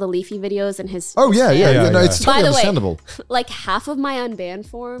with like all the Leafy videos and his. Oh yeah. No, it's totally By the understandable. way, like half of my unbanned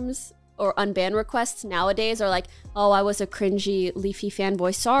forms or unbanned requests nowadays are like, oh, I was a cringy Leafy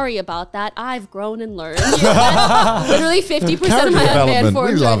fanboy. Sorry about that. I've grown and learned. You know, that's literally 50% of my unbanned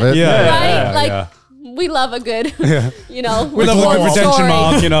forms. We love it. We love a good, you know. We love a good redemption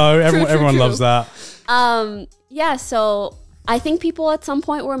mark, you know. Everyone loves that. Yeah, so I think people at some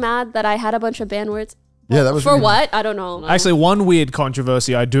point were mad that I had a bunch of banned words. Yeah, that was for what? I don't know. Actually, one weird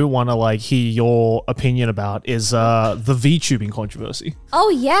controversy I do want to like hear your opinion about is the VTubing controversy. Oh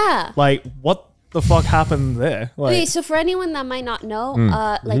yeah. Like, what the fuck happened there? Like, okay, so for anyone that might not know,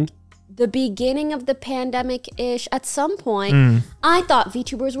 like the beginning of the pandemic-ish, at some point, I thought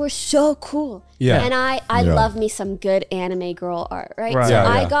VTubers were so cool. Yeah. And I love me some good anime girl art, right? So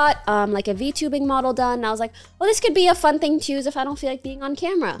I got like a VTubing model done, and I was like, well, this could be a fun thing to use if I don't feel like being on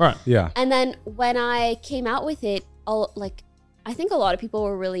camera. Right. Yeah. And then when I came out with it, I think a lot of people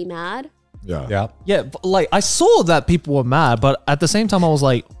were really mad. Yeah, but, like, I saw that people were mad, but at the same time, I was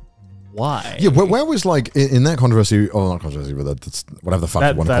like, why? Yeah, where was like in that controversy, or not controversy, but whatever the fuck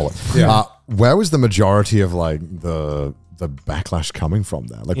you want to call it. Yeah. Where was the majority of like the backlash coming from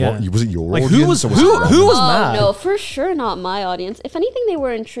there? Like, what was it your like, audience? Who was mad? No, for sure not my audience. If anything, they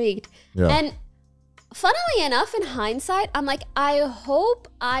were intrigued. Yeah. And funnily enough, in hindsight, I'm like, I hope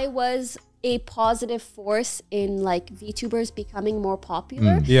I was a positive force in like VTubers becoming more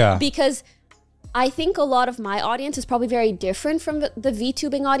popular. Yeah. Because I think a lot of my audience is probably very different from the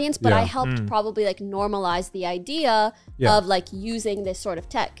VTubing audience, but I helped probably like normalize the idea of like using this sort of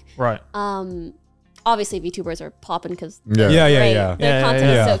tech. Right. Obviously VTubers are popping because their content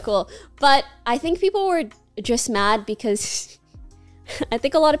is so cool. But I think people were just mad because I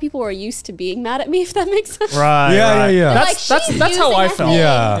think a lot of people were used to being mad at me, if that makes sense. Right. Yeah. That's how I felt.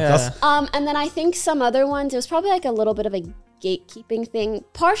 Yeah. And then I think some other ones, it was probably like a little bit of a gatekeeping thing,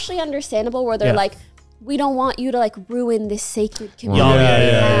 partially understandable, where they're like, we don't want you to like ruin this sacred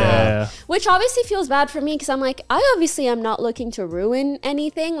community. Which obviously feels bad for me because I'm like, I obviously am not looking to ruin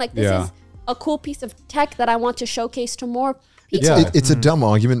anything. Like, this is a cool piece of tech that I want to showcase to more people. It's a dumb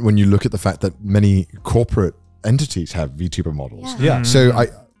argument when you look at the fact that many corporate entities have VTuber models. So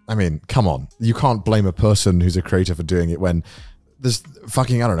I mean, come on, you can't blame a person who's a creator for doing it when there's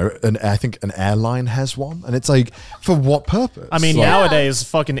fucking, I don't know, I think an airline has one, and it's like, for what purpose? I mean, nowadays,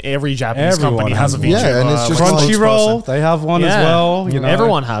 fucking every Japanese company has a VTuber. Yeah, and it's just Crunchyroll, they have one as well. You know,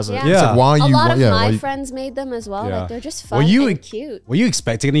 everyone has it. Yeah. It's like, why are a you? lot of my friends made them as well. Like, they're just fun and cute. Were you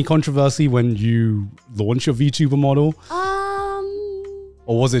expecting any controversy when you launched your VTuber model?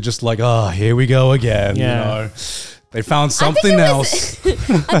 Or was it just like, oh, here we go again? You know, they found something else. I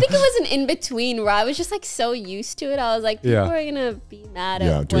think it was an in-between where I was just like so used to it. I was like, people are going to be mad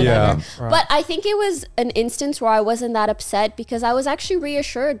at whatever. But I think it was an instance where I wasn't that upset because I was actually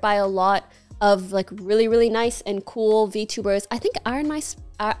reassured by a lot of like really, really nice and cool VTubers. I think Iron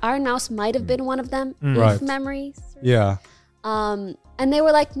Mouse might have been one of them, if memory serves. Yeah. And they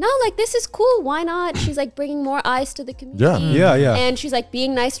were like, no, like, this is cool. Why not? She's like bringing more eyes to the community. Yeah. And she's like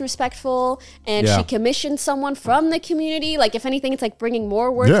being nice and respectful. And she commissioned someone from the community. Like, if anything, it's like bringing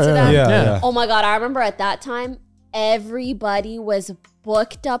more work to them. Yeah. Oh my God. I remember at that time, everybody was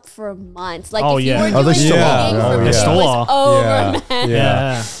booked up for months. Like, if you were doing meeting for me, it was over, man.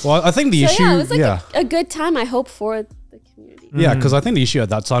 Yeah. Well, I think the issue... it was like a good time, I hope, for the community. Yeah, because I think the issue at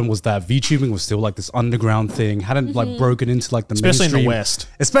that time was that VTubing was still like this underground thing, hadn't like broken into like the especially mainstream. in the West.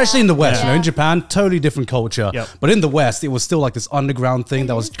 Especially in the West, you know, in Japan, totally different culture. Yep. But in the West, it was still like this underground thing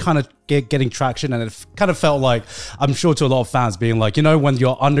that was kind of getting traction, and it kind of felt like, I'm sure to a lot of fans being like, you know, when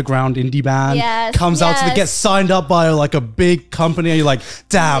your underground indie band comes out to get signed up by like a big company, and you're like,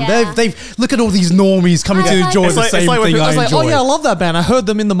 damn, they've look at all these normies coming to enjoy the same thing I enjoy. Oh yeah, I love that band. I heard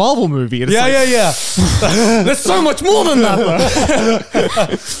them in the Marvel movie. Yeah. There's so much more than that though.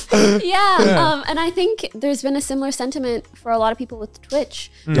 And I think there's been a similar sentiment for a lot of people with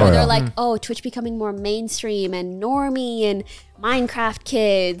Twitch, where they're like, oh, Twitch becoming more mainstream and normie and Minecraft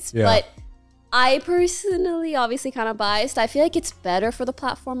kids. But I personally, obviously kind of biased, I feel like it's better for the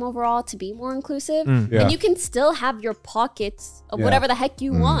platform overall to be more inclusive. And you can still have your pockets of whatever the heck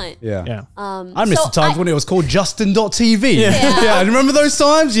you want. I missed the times when it was called Justin.tv. Yeah, remember those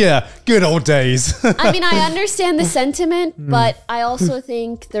times? Yeah, good old days. I mean, I understand the sentiment, but I also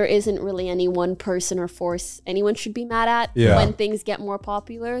think there isn't really any one person or force anyone should be mad at when things get more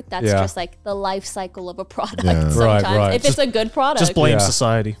popular. That's just like the life cycle of a product sometimes. If it's a good product. Just blame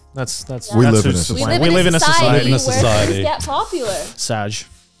society. That's we live in a society. We live in a society where things get popular. Sag.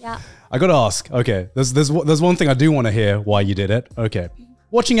 Yeah. I gotta ask. Okay, there's one thing I do want to hear why you did it. Okay,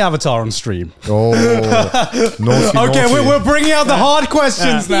 watching Avatar on stream. Oh, naughty, okay, naughty. we're bringing out the hard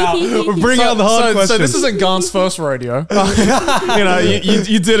questions now. We're bringing out the hard questions. So this isn't Garn's first rodeo.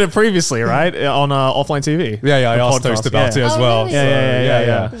 You did it previously, right? On offline TV. Yeah, I asked Toast about it as well. Really?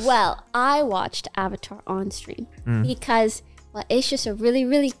 Yeah. Well, I watched Avatar on stream because it's just a really,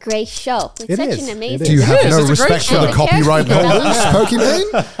 really great show. It's such an amazing. Do you have no It's a great respect for show. the copyright holders,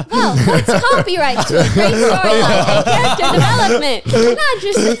 Pokimane? Well, what's copyright to a great storyline and character development? Not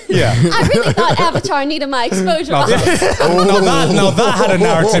just. I really thought Avatar needed my exposure. Now that had a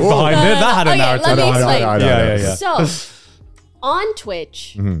narrative behind it. That had a narrative. Let me explain. Yeah. So, on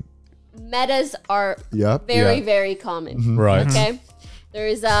Twitch, metas are very, very common. Right. Okay. There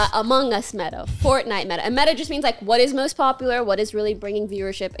is a Among Us meta, Fortnite meta. And meta just means like what is most popular, what is really bringing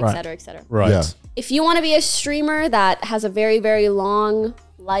viewership, et cetera, et cetera. Right. Yeah. If you want to be a streamer that has a very, very long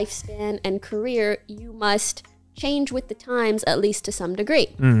lifespan and career, you must change with the times, at least to some degree.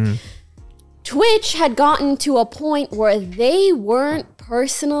 Twitch had gotten to a point where they weren't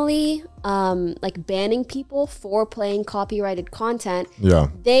personally like banning people for playing copyrighted content.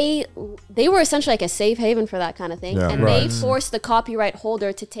 They were essentially like a safe haven for that kind of thing, and they forced the copyright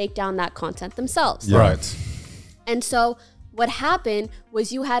holder to take down that content themselves. Right. And so what happened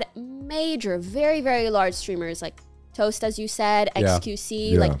was you had major, very, very large streamers like Toast, as you said,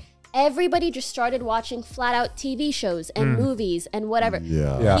 XQC, like everybody just started watching flat out TV shows and movies and whatever.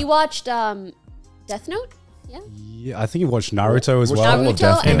 He watched Death Note. Yeah, I think you watched Naruto as well.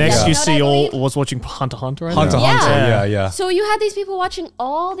 Naruto And Death XQC Note, was watching Hunter x Hunter. Hunter x Hunter. Yeah. So you had these people watching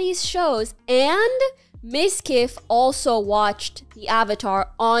all these shows, and Miskiff also watched the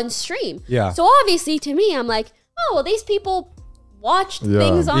Avatar on stream. So obviously, to me, I'm like, oh, well, these people watched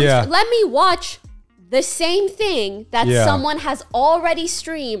things on stream. Let me watch the same thing that someone has already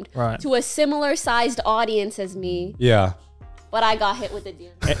streamed to a similar sized audience as me. But I got hit with the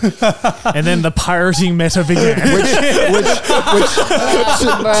deal. And then the pirating meta began. which to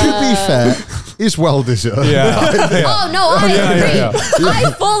be fair, is well deserved. Oh, no, I agree.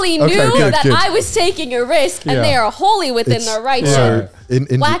 I fully knew that I was taking a risk, and they are wholly within their right to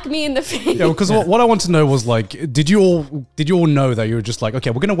whack me in the face. Yeah, because what I want to know was like, did you all know that you were just like, okay,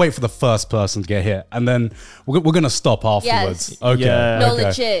 we're gonna wait for the first person to get hit, and then we're gonna stop afterwards? Yes. Okay. No,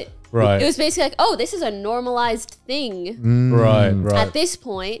 legit. Right. It was basically like, oh, this is a normalized thing. Right. At this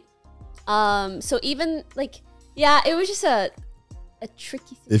point. So even like, it was just a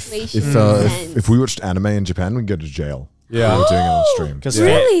tricky situation. If we watched anime in Japan, we'd go to jail. Yeah. We're doing it on stream.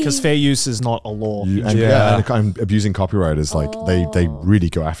 Because fair use is not a law. And abusing copyright is like, they really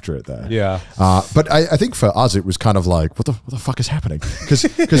go after it there. Yeah. But I think for us, it was kind of like, what the fuck is happening?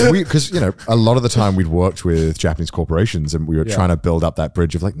 Because you know, a lot of the time we'd worked with Japanese corporations and we were trying to build up that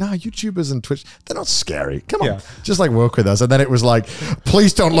bridge of like, nah, YouTubers and Twitch, they're not scary. Come on, just like work with us. And then it was like,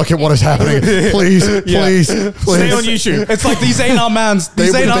 please don't look at what is happening. Please. Stay on YouTube. It's like, these ain't our mans.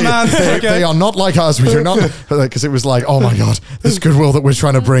 These ain't our mans. They are not like us. We do not, because it was like, oh my God, this goodwill that we're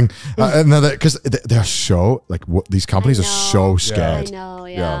trying to bring. And because they're so, like, these companies are so scared. I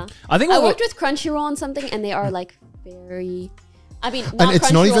know, I think I worked with Crunchyroll on something, and they are like very... I mean, not and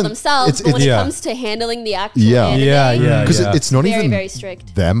it's not Crunchyroll even themselves, but when it comes to handling the actual anime, because it's not even very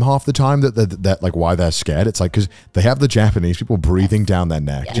strict. Them half the time that like why they're scared. It's like because they have the Japanese people breathing down their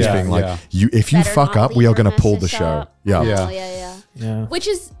neck, just being like, if you fuck up, we are going to pull the show. Yeah. Which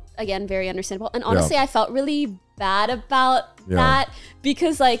is again very understandable, and honestly, I felt really bad about that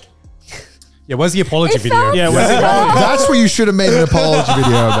because like. Yeah, where's the apology video? Yeah, where's the apology? That's what you should have made an apology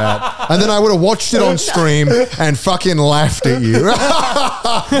video about. And then I would have watched it on stream and fucking laughed at you.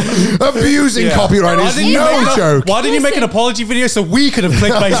 Abusing copyright is no joke. Why didn't you make an apology video so we could have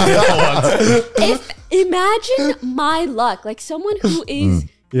clickbaited it for once? Imagine my luck, like someone who is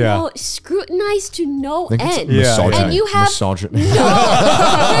scrutinized to no end. And you have misogyny. No.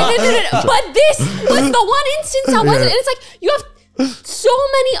 But this was the one instance I wasn't. And it's like you have so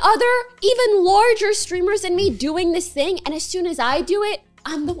many other, even larger streamers than me doing this thing, and as soon as I do it,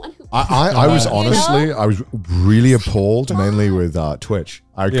 I'm the one who. I was honestly, I was really appalled, mainly with Twitch.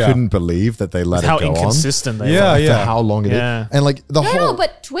 I couldn't believe that they let it go on. How inconsistent they were. For how long it is. And like the whole. No,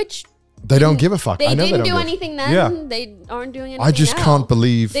 but Twitch. They don't give a fuck. They didn't do anything then. They aren't doing anything I just now. can't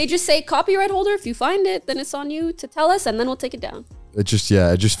believe. They just say, copyright holder, if you find it, then it's on you to tell us, and then we'll take it down. It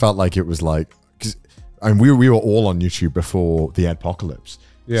just felt like it was like, because we were all on YouTube before the adpocalypse.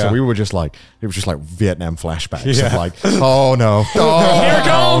 So we were just like, it was just like Vietnam flashbacks of like, oh no, here it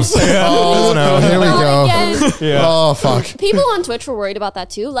comes. Oh no, here we go. Oh fuck. People on Twitch were worried about that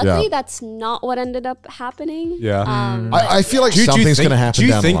too. Luckily, that's not what ended up happening. I feel like something's going to happen. Do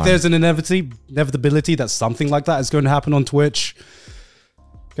you think there's an inevitability that something like that is going to happen on Twitch?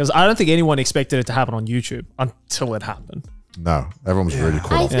 Because I don't think anyone expected it to happen on YouTube until it happened. No, everyone was really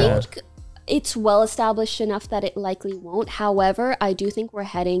caught off guard. It's well established enough that it likely won't. However, I do think we're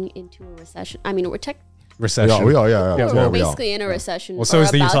heading into a recession. I mean, recession. We're basically in a recession. Well, so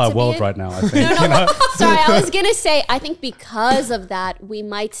is the entire world right now, I think. Sorry, I was going to say, I think because of that, we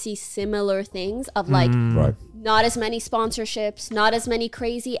might see similar things of like not as many sponsorships, not as many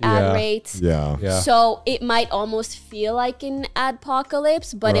crazy ad rates. So it might almost feel like an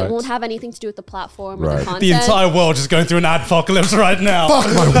adpocalypse, but it won't have anything to do with the platform or the content. The entire world is going through an adpocalypse right now.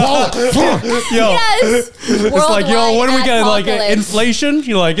 Fuck my wallet. Fuck. Yes. It's like, yo, when are we getting like inflation?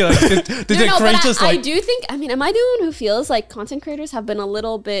 You're like, did it create us like? I do think, I mean, am I the one who feels like content creators have been a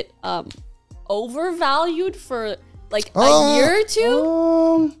little bit overvalued for like a year or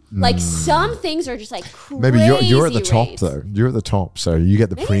two? Like some things are just like crazy. Maybe you're at the top rates. though. You're at the top, so you get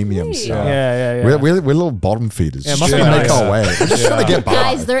the premium stuff. Yeah. We're little bottom feeders. Yeah, just trying to make our way. We're just trying to get by.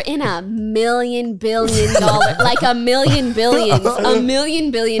 Guys, they're in $1 million billion, like $1 million billions, $1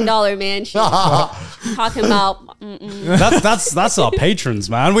 million billion mansion. Talking about that's our patrons,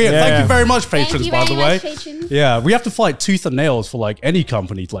 man. Thank you very much, patrons. Thank you by the way, patrons. yeah, we have to fight tooth and nails for like any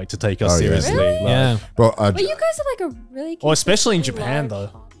company like to take us seriously. Really? Like, But you guys are like a really, well, especially in Japan though.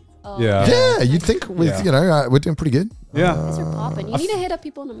 Yeah, you'd think with we're doing pretty good. You guys are popping. You need to hit up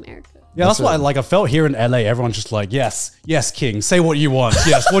people in America. Yeah, that's why I felt here in LA. Everyone's just like, yes, King, say what you want.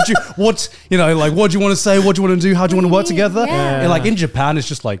 Yes, what do you want to say? What do you want to do? How do you want to work together? And like in Japan, it's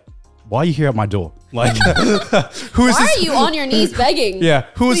just like, why are you here at my door? Like, who is Why this? are you on your knees begging? Yeah,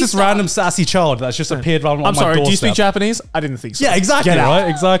 who is this random sassy child that's just appeared around my doorstep? I'm sorry, do you speak Japanese? I didn't think so. Yeah, exactly, right?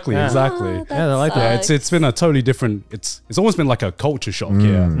 Exactly. Yeah. Yeah, I like that. it's been a totally different. It's almost been like a culture shock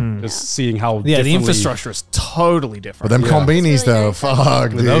here, just seeing how. Yeah, the infrastructure is totally different. But them combinis really though, nice.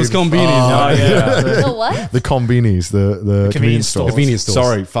 fuck, dude. Those combinis. The what? The combinis, the convenience stores. Convenience stores.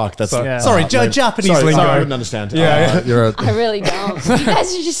 Sorry, fuck. That's Sorry, Japanese sorry, lingo. I wouldn't understand. Yeah. I really don't. You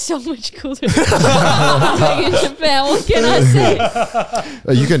guys are just so much cooler. Like in Japan, what can I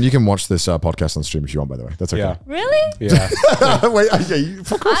say? You can watch this podcast on stream if you want. By the way, that's okay. Yeah. Really? Yeah. Wait,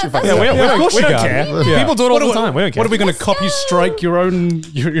 of course you fucking. Yeah, of course we you don't can. care. Yeah. People do it all the time. We don't care. What are we going to copy strike your own?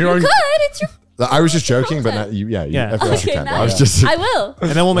 Your own. Good. It's your. I was just joking, but of course you Okay, can. I nice. was just. I will.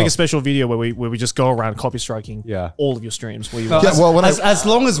 And then we'll make a special video where we just go around copy striking all of your streams. Where you As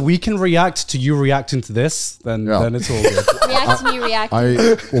long as we can react to you reacting to this, then it's all good. React to me, react.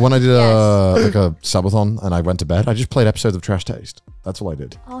 When I did a subathon and I went to bed, I just played episodes of Trash Taste. That's all I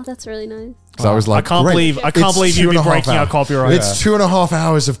did. Oh, that's really nice. Because I was like, I can't believe you'd be breaking our copyright. It's 2.5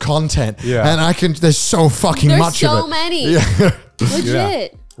 hours of content, and there's so fucking much of it. There's so many.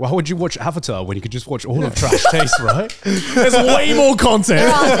 Legit. Why would you watch Avatar when you could just watch all of Trash Taste, right? There's way more content.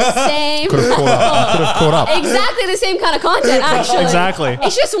 They're on the same. Could have caught up. Exactly the same kind of content, actually. Exactly.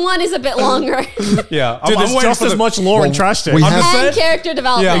 It's just one is a bit longer. Yeah. Dude, there's just as much lore in Trash Taste. And character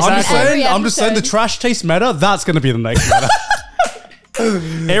development. Yeah, I'm just saying the Trash Taste meta, that's going to be the next meta.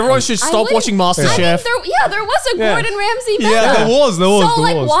 Everyone should stop watching MasterChef. There was a Gordon Ramsay meta. Yeah, there was.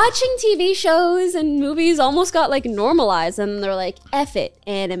 So watching TV shows and movies almost got like normalized, and they're like, F it,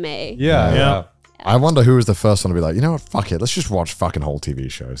 anime. Yeah. I wonder who was the first one to be like, you know what, fuck it, let's just watch fucking whole TV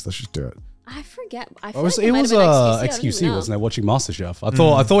shows. Let's just do it. I forget. It was XQC, wasn't it? Watching MasterChef.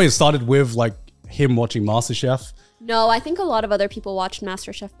 I thought it started with like him watching MasterChef. No, I think a lot of other people watched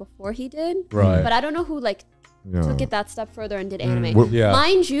MasterChef before he did. Right. But I don't know who took it that step further and did anime.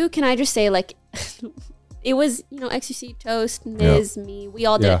 Mind you, can I just say it was, XQC, Toast, Miz, me, we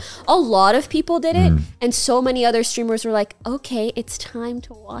all did it. A lot of people did it, and so many other streamers were like, okay, it's time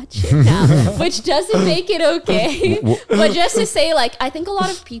to watch it now, which doesn't make it okay. But just to say, I think a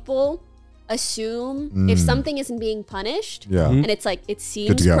lot of people, assume if something isn't being punished, Yeah. and it's like it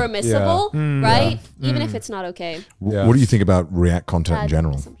seems go. permissible, right? Even if it's not okay. What do you think about React content in Bad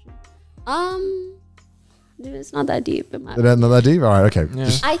general? assumption. Dude, it's not that deep in my Not that deep? All right, okay.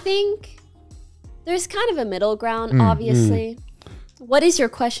 I think there's kind of a middle ground, obviously. What is your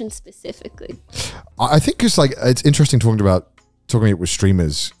question specifically? I think it's like it's interesting talking it with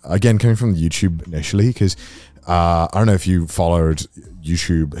streamers again, coming from YouTube initially, because I don't know if you followed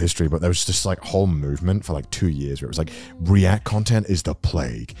YouTube history, but there was just like a whole movement for like 2 years where it was like React content is the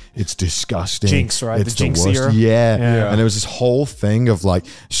plague. It's disgusting. Jinx, right? It's The Jinx worst. era. Yeah. And there was this whole thing of like,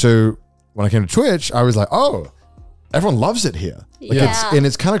 so when I came to Twitch, I was like, oh, everyone loves it here. Like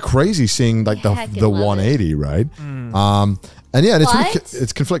it's kind of crazy seeing like the Heckin' love 180, right? And yeah, and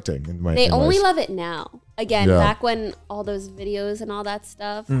it's conflicting. They only ways. love it now. Again, back when all those videos and all that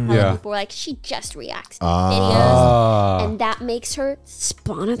stuff, how people were like, she just reacts to videos, and that makes her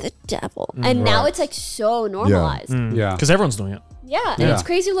spawn of the devil. And now it's like so normalized. Yeah. Because everyone's doing it. Yeah, and it's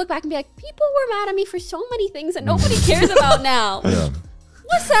crazy to look back and be like, people were mad at me for so many things that nobody cares about now.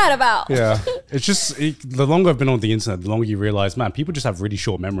 What's that about? Yeah, it's just the longer I've been on the internet, the longer you realize, man, people just have really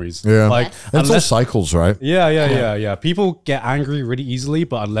short memories. Yeah, like and it's all cycles, right? Yeah. People get angry really easily,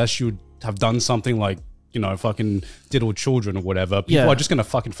 but unless you have done something like, you know, fucking diddle children or whatever, people are just gonna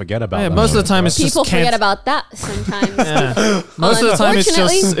fucking forget about that. Most of the time, it's People just forget about that sometimes. Most of the time,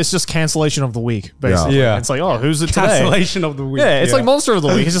 it's just cancellation of the week, basically. Yeah. It's like, oh, who's it today? Cancellation of the week. Yeah, it's like Monster of the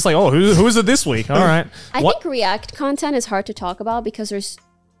Week. It's just like, oh, who is it this week? All right. I think React content is hard to talk about because there's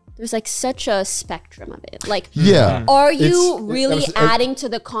like such a spectrum of it. Like, are you really adding to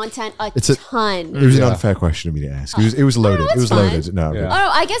the content a ton? It was an unfair question to me to ask. It was loaded. It was loaded. No. Oh,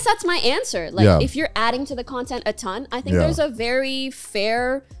 I guess that's my answer. Like, if you're adding to the content a ton, I think there's a very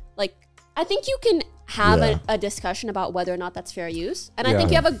fair, like, I think you can have a discussion about whether or not that's fair use, and I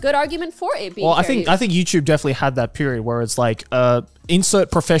think you have a good argument for it being. Well, I think YouTube definitely had that period where it's like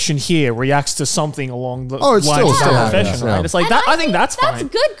insert profession here reacts to something along the lines of that profession, right? It's like that. I think that's fine. That's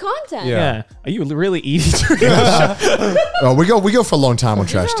good content. Yeah. Are you really eating during Oh, we go for a long time on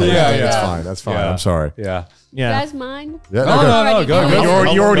Trash Taste. That's fine. That's fine. I'm sorry. Yeah. You guys mind? Yeah. No, go.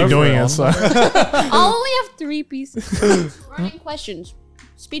 You're already doing it. So. I'll only have 3 pieces. Running questions.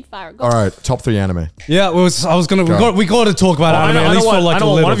 Speed fire. Go. All right, top 3 anime. Yeah, I was gonna. We got to talk about anime. I at least for like I know a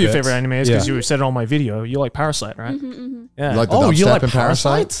what little one of your bit. favorite anime is because you said it on my video. You like Parasite, right? Yeah. You like the you dubstep like in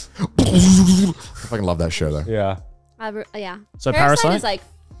Parasite? Parasite? I fucking love that show though. Yeah. Yeah. So Parasite is like,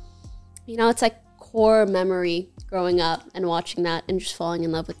 it's like core memory growing up and watching that and just falling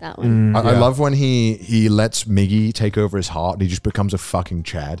in love with that one. I love when he lets Miggy take over his heart and he just becomes a fucking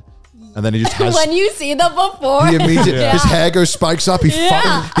Chad. And then he just has... when you see them before. He immediately, his hair goes spikes up. He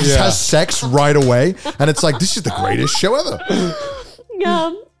just has sex right away. And it's like, this is the greatest show ever.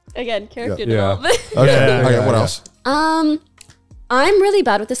 Again, character development. Okay, what else? I'm really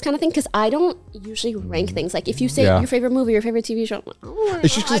bad with this kind of thing because I don't usually rank things. Like if you say your favorite movie, your favorite TV show, I'm like,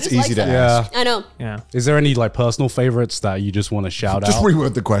 it's just because it's easy to ask. I know. Yeah. Is there any like personal favorites that you just want to shout Just out?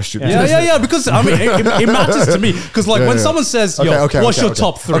 reword the question. Yeah. Because I mean, it matters to me. Because like when someone says, "Yo, what's your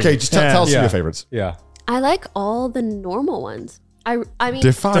top 3?" Okay, just tell us your favorites. Yeah. I like all the normal ones. I mean,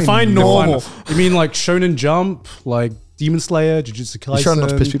 Define normal. You mean like Shonen Jump, like Demon Slayer, Jujutsu Kaisen? You trying not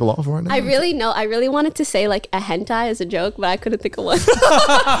to piss people off right now? I really wanted to say like a hentai as a joke, but I couldn't think of one.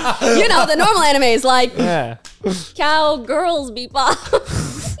 The normal animes like Cowgirls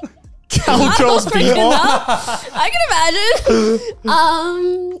Bebop. Cowgirls Bebop. I can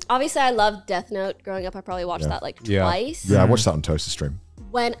imagine. Obviously, I love Death Note. Growing up, I probably watched that like twice. Yeah, I watched that on Toaster Stream.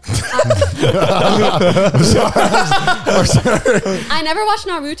 When I'm sorry. I never watched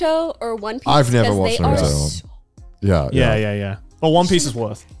Naruto or One Piece. I've never watched Naruto. Yeah. Well, One Piece is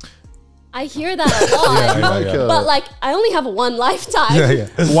worth. I hear that a lot, but like I only have one lifetime.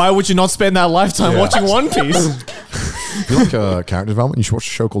 Why would you not spend that lifetime watching One Piece? If you like character development, you should watch a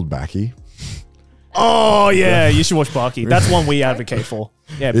show called Baki. Oh yeah, you should watch Baki. That's one we advocate for.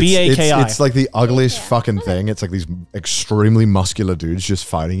 Yeah, Baki. It's like the ugliest fucking thing. It's like these extremely muscular dudes just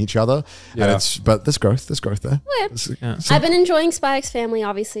fighting each other. Yeah. But there's growth there. I've been enjoying Spy X Family,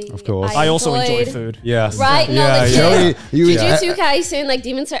 obviously. Of course. I also enjoy food. Yeah. Right? No, like Jujutsu Kaisen, like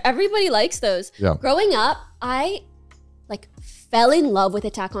Demon Slayer, everybody likes those. Yeah. Growing up, I like fell in love with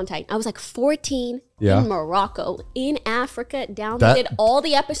Attack on Titan. I was like 14 in Morocco, in Africa, downloaded all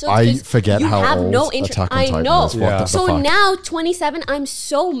the episodes. I forget you how have old no interest. Attack on Titan I know. is. What the So fuck? now, 27, I'm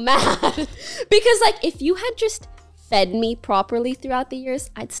so mad because like if you had just fed me properly throughout the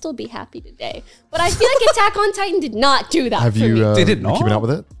years, I'd still be happy today. But I feel like Attack on Titan did not do that Have for you me. Did it not? keeping up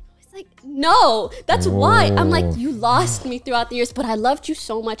with it? It's like No, that's why I'm like, you lost me throughout the years, but I loved you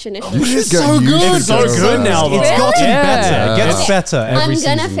so much initially. It's so good. It's so good now. It's though. gotten better. It gets Okay. better every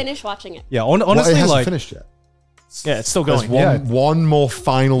season. I'm gonna finish watching it. Yeah, Well, honestly, it hasn't like finished yet. Yeah, it's still There's going. one more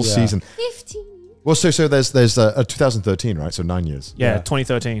final season. 15. Well, so there's a 2013, right? So 9 years. Yeah,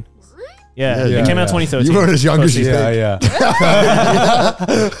 2013. Yeah, Yeah, it came yeah. out 2013. You weren't as young as you yeah, think. yeah.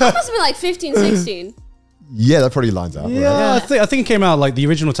 That must have been like 15, 16. Yeah, that probably lines up. right? Yeah, I think it came out like the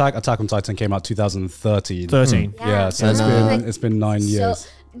original Attack on Titan came out 2013. 13. Yeah, so And, it's been 9 years. So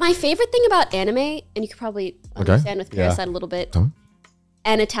my favorite thing about anime, and you could probably understand with Parasite a little bit,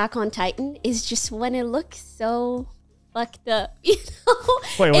 and Attack on Titan is just when it looks so fucked up, you know,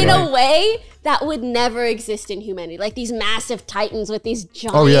 Wait, in a way that would never exist in humanity. Like these massive titans with these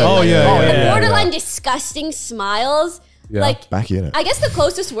giant, borderline disgusting smiles. Yeah. Like Back in it. I guess the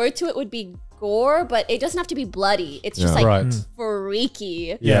closest word to it would be gore, but it doesn't have to be bloody. It's just like Right.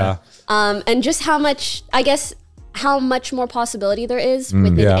 freaky. Yeah. And just how much more possibility there is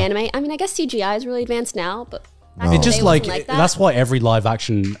within Yeah. anime. I mean, I guess CGI is really advanced now, but back in It the just day like, wasn't that. that's why every live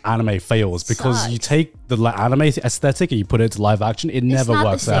action anime fails, because you Sucks. take the anime aesthetic and you put it to live action, it never not the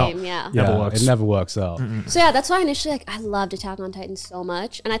works out. same, yeah. Never works. It never works out. So yeah, that's why initially like I loved Attack on Titan so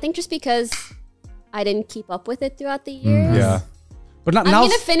much, and I think just because I didn't keep up with it throughout the years, Yeah. But I'm now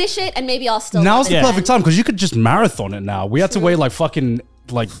gonna finish it, and maybe I'll still. now's love the it perfect then. time, because you could just marathon it now. We had to wait like fucking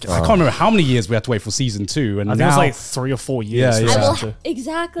I can't remember how many years we had to wait for season 2, and I think now it was like 3 or 4 years. Yeah, for yeah. I will season two.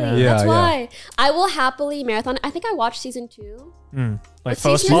 exactly. Yeah, That's yeah. why I will happily marathon. I think I watched season 2. Like What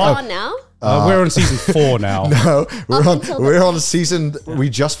first season is it part. on now? we're on season 4 now. No, until the- we're on season. We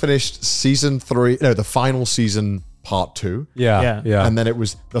just finished season 3. No, the final season, part 2. Yeah, yeah. And then it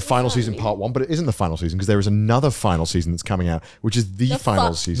was the final season, part 1, but it isn't the final season because there is another final season that's coming out, which is the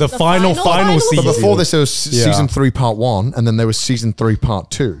final season. the final final season. But before this, there was Yeah. season 3, part 1, and then there was season 3,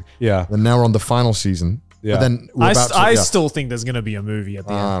 part 2. Yeah. And now we're on the final season. Yeah. But then we're about to, I still think there's going to be a movie at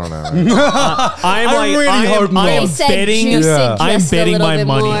the end. I don't know. I really hope I not. am They said betting. juice it Yeah. I'm just a betting little my bit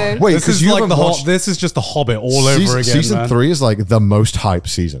money. more. Wait, This because is you like haven't watched this is just the Hobbit all over again. season man. 3 is like the most hype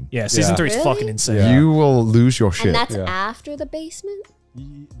season. Yeah, season Yeah. 3 is Really? fucking insane. Yeah. You will lose your shit. And that's Yeah. after the basement.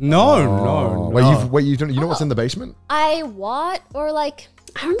 No. Wait, you know what's in the basement? I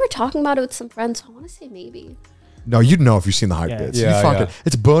remember talking about it with some friends. I want to say maybe. No, you'd know if you've seen the hype Yeah. bits. Yeah, You fucking, yeah.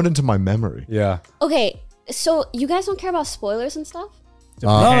 it's burned into my memory. Yeah. Okay, so you guys don't care about spoilers and stuff?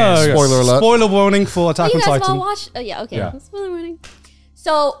 Spoiler alert. Spoiler warning for Attack you on guys Titan. all watch? Oh yeah, okay. Yeah. Spoiler warning.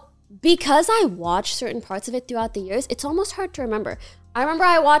 So because I watched certain parts of it throughout the years, it's almost hard to remember. I remember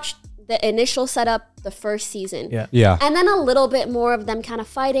I watched the initial setup, the first season. Yeah. Yeah. And then a little bit more of them kind of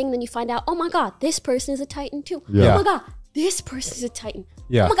fighting. Then you find out, oh my God, this person is a Titan too. Yeah. Oh my God, this person is a Titan.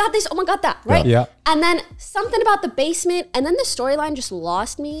 Yeah. Oh my God, this, oh my God, that, right? Yeah. And then something about the basement, and then the storyline just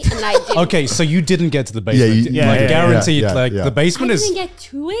lost me. And then I didn't, Okay, so you didn't get to the basement. Yeah, like yeah, guaranteed. yeah, like yeah. the I basement is. didn't get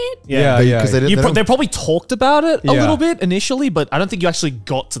to it. Yeah, Yeah. yeah. Because they don't- They probably talked about it a Yeah. little bit initially, but I don't think you actually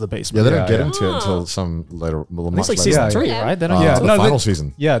got to the Yeah, basement. they don't Yeah, get yeah. into it until some later, It's much like later. season Yeah, 3, yeah. right? They don't Yeah, get to the no, final they-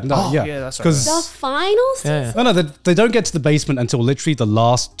 season. Yeah, no, Oh, yeah. yeah, that's right. Because The final season. no, they don't get to the basement until literally the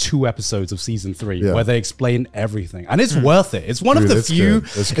last 2 episodes of season 3, Yeah. where they explain everything, and it's worth it. It's one Dude, of the it's few. good.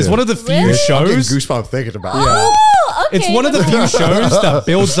 It's It's good. one of the few Really? I'm getting shows. goosebumps thinking about it. Oh, okay. It's one of the few shows that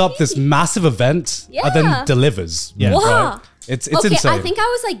builds up this massive event and Yeah. then delivers. Yeah. Wow. Right? It's Okay, insane. I think I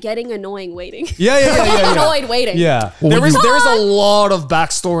was like getting annoying waiting. yeah. Annoyed waiting. Yeah. There is a lot of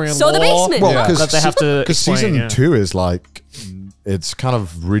backstory and So the lore basement. Well, Yeah. because that they have to because explain, season yeah. 2 is like it's kind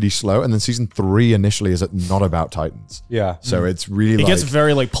of really slow, and then season 3 initially is not about Titans. Yeah. So it's really It gets like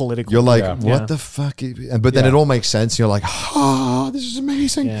very like political. you're like, Yeah. what Yeah. the fuck? But then Yeah. it all makes sense. And you're like, ah, this is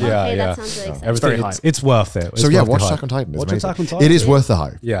amazing. Yeah. Yeah, Okay, yeah. that sounds really exciting. Everything, very it's worth it. It's So yeah, worth the watch hype. Attack on Titan. It's Watch amazing. Attack on Titan. It is worth the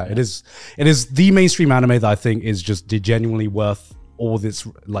hype. Yeah, it is. It is the mainstream anime that I think is just genuinely worth all this,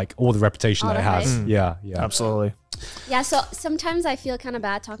 like all the reputation All that it the has. hype. Yeah, yeah. Absolutely. Yeah, so sometimes I feel kind of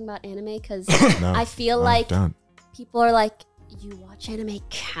bad talking about anime because No, I feel no, like don't. people are like, you watch anime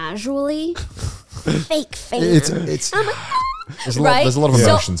casually? Fake fans. It's I'm like, there's a lot, Right? there's a lot of So-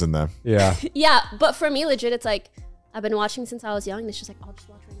 emotions in there. Yeah. yeah, but for me, legit, it's like, I've been watching since I was young. And it's just like, I'll just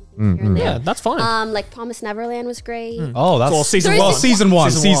watch random things here and Yeah, there. that's fine. Like Promised Neverland was great. Oh, that's Well, season well, one. season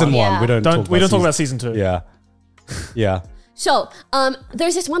one. Season Season one. one. Yeah. We don't. we don't talk about season. season 2. Yeah. Yeah. So,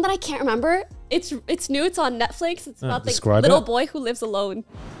 there's this one that I can't remember. It's new. It's on Netflix. It's about the describe little it. boy who lives alone.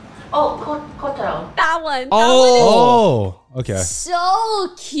 Oh, Kotaro. That one. Oh. Okay. So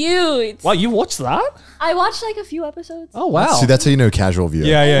cute. Wow, you watched that? I watched like a few episodes. Oh wow. See, that's how you know casual viewer.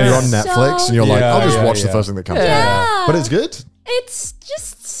 Yeah, yeah, You're yeah. on So Netflix and you're like, Yeah, I'll just yeah, watch the yeah. first thing that comes Yeah. out. But it's good. It's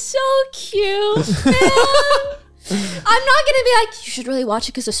just so cute. Man. I'm not gonna be like, you should really watch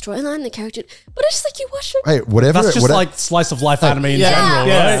it because the storyline, the character. But it's just like you watch it. Hey, whatever. That's just whatever, like slice of life anime in Yeah. general,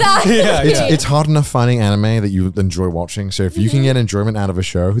 Yeah. right? Exactly. Yeah, it's hard enough finding anime that you enjoy watching. So if you can get enjoyment out of a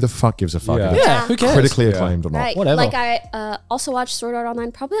show, who the fuck gives a fuck? Yeah. if it's Yeah, who cares? critically acclaimed or not? Right. Whatever. Like I also watched Sword Art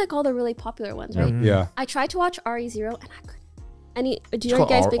Online, probably like all the really popular ones, right? Yeah. I tried to watch RE0 and I couldn't. Do you It's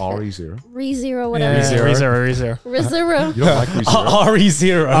guys called big fan? RE0. RE0, whatever. Yeah, ReZero. ReZero. You don't like ReZero?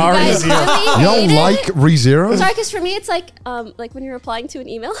 RE0. Guys, really You don't hate like it? ReZero? Sorry, because for me it's like when you're replying to an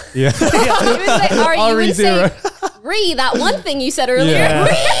email. Yeah. you would say RE, you would say re that one thing you said earlier.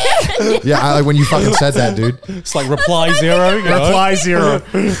 Yeah. Yeah, when you fucking said that, dude. It's like reply zero. You know? Reply 0.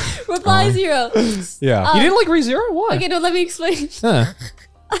 Reply 0. Yeah. You didn't like ReZero? Why? Okay, no, let me explain. Huh.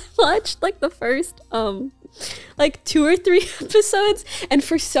 I watched like the first like 2 or 3 episodes, and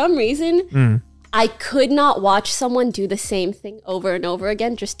for some reason I could not watch someone do the same thing over and over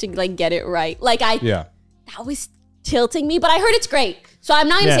again just to like get it right. Like that was tilting me, but I heard it's great. So I'm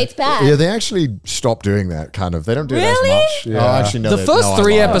not gonna say it's bad. Yeah, they actually stopped doing that kind of. They don't do it Really? as much. Yeah. Oh, actually, no. The first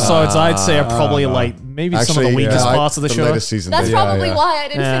 3 I lied. episodes, I'd say, are probably like maybe some of the weakest parts of the show. latest season, That's probably why I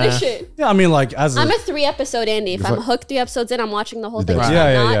didn't Yeah. finish it. Yeah, I mean, like, as a, I'm a 3 episode Andy. If I'm like- hooked 3 episodes in, I'm watching the whole thing. Right. If Yeah,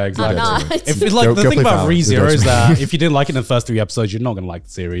 I'm yeah, not, yeah, exactly. I'm not. if it's like Go the thing play about Valorant. ReZero is that if you didn't like it in the first 3 episodes, you're not gonna like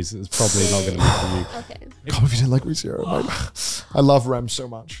the series. It's probably not gonna be for you. Okay. God, if you didn't like ReZero, mate. I love Rem so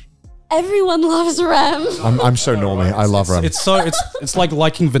much. Everyone loves Rem. I'm so normie. I love Rem. It's like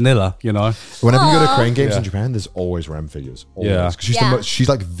liking vanilla, you know. Whenever you go to crane games Yeah. in Japan, there's always Rem figures. Always. Yeah. 'Cause she's, Yeah. she's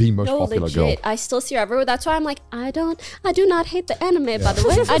like the most No, popular legit. girl. I still see her everywhere. That's why I'm like, I do not hate the anime, by the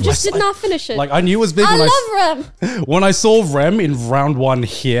way. I just did not finish it. Like I knew it was big I when love Rem. when I saw Rem in round 1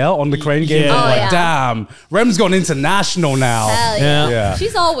 here on the crane game. Yeah. I'm Oh, like, yeah. damn, Rem's gone international now. Hell Yeah. yeah. Yeah.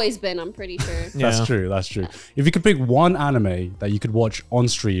 She's always been, I'm pretty sure. Yeah. That's true. That's true. If you could pick one anime that you could watch on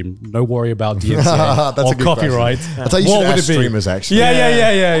stream, no worry about DMCA That's a or good copyright. I thought you what should would ask it be? streamers, actually.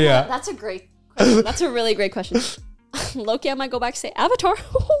 Yeah. That's a great question. That's a really great question. Loki, I might go back and say Avatar.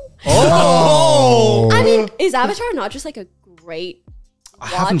 Oh, I mean, is Avatar not just like a great I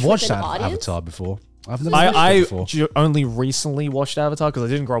haven't watched with an audience? Avatar before. I've never watched it I before. only recently watched Avatar because I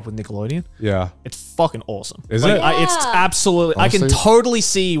didn't grow up with Nickelodeon. Yeah. It's fucking awesome. Is Like, it? It's Yeah. absolutely. I can Honestly- totally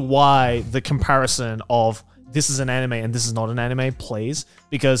see why the comparison of this is an anime and this is not an anime plays,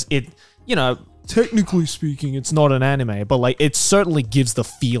 because it, technically speaking, it's not an anime, but like it certainly gives the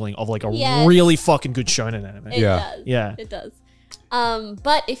feeling of like a Yes. really fucking good shonen anime. It Yeah. does. Yeah. It does.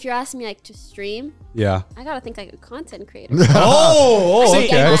 But if you're asking me like to stream, Yeah. I gotta think like a content creator. Oh, See,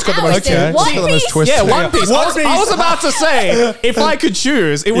 okay. What's got the most, Okay. what's got the most twists? Yeah, One Piece. One I was about to say, if I could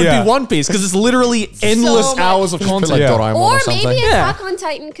choose, it would Yeah. be One Piece because it's literally endless much. hours of Put content. like Yeah. Doraemon Or or something. maybe Yeah. Attack on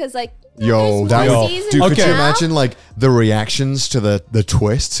Titan, because like Yo, there's that more would, seasons dude, could you now. imagine like the reactions to the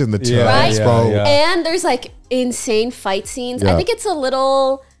twists and the turns, Yeah, Right? bro? yeah. And there's like insane fight scenes. Yeah. I think it's a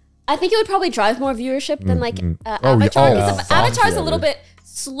little. I think it would probably drive more viewership than like Oh, yeah. Avatar. Oh, Because fuck Avatar's yeah, a little dude. bit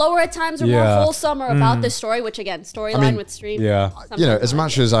slower at times, or Yeah. more wholesome, or about the story. Which again, storyline mean, with stream. Yeah. You know,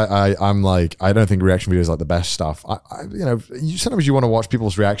 sometimes as I much like as I'm like, I don't think reaction videos are like the best stuff. Sometimes you want to watch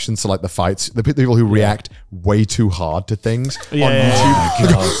people's reactions to like the fights, the people who react way too hard to things on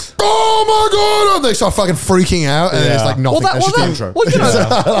YouTube. Oh my god! And they start fucking freaking out, and it's like nothing. That's just the intro.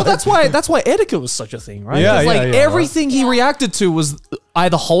 That's why Etika was such a thing, right? Yeah, 'Cause, like yeah, yeah, everything he reacted to was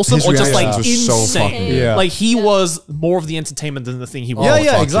either wholesome His or just like reactions were so insane. fucking good. Like he was more of the entertainment than the thing he was. Yeah, fuck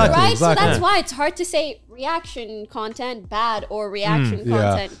yeah, yeah. exactly. Right, exactly. so that's why it's hard to say reaction content bad or reaction yeah.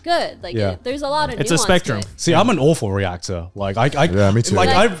 content good. Like Yeah. there's a lot of It's a nuance to spectrum. it. See, I'm an awful reactor. Like I Yeah, me too. Like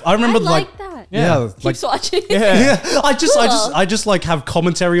Like, I remember I like like that. yeah, like Keeps watching. yeah. I Cool. just like have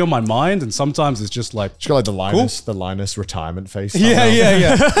commentary on my mind, and sometimes it's just like She's got like the Linus retirement face.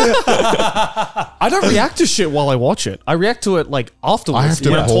 yeah. I don't react to shit while I watch it. I react to it like afterwards. I have to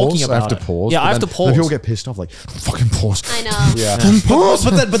when I'm pause. talking I have about to it. pause. Yeah, but I have to then- pause. Then people get pissed off, like fucking pause. I know. Yeah. Pause.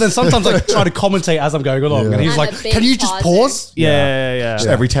 But then sometimes I try to commentate as I'm going along, Yeah. and he's I'm like, a big "Can you just pauser. pause?" Yeah. Just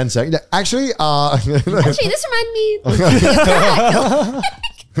every 10 seconds. Actually, Actually, this reminded me.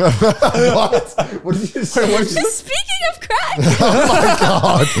 what did you say? Speaking of crack,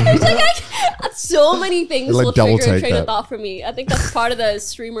 it's like so many things Like will double trigger a take train that. of thought for me. I think that's part of the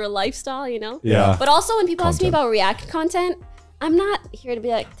streamer lifestyle, you know. Yeah. But also, when people ask me Content. about react content, I'm not here to be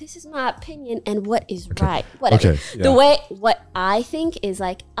like, this is my opinion and what is right. Whatever. Okay. Yeah. The way what I think is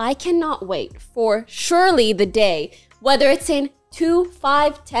like, I cannot wait for surely the day, whether it's in 2,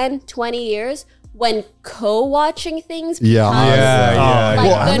 5, 10, 20 years, when co-watching things Yeah. becomes Yeah. like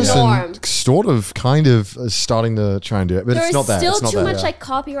Well, the Amazon norm. sort of, kind of is starting to try and do it, but There's it's not that. still It's not too that. much like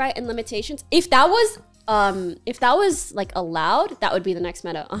copyright and limitations. If that was like allowed, that would be the next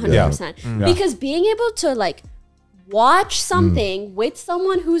meta, 100%. Yeah. Because being able to like watch something with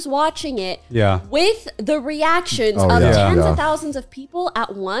someone who's watching it with the reactions of tens of thousands of people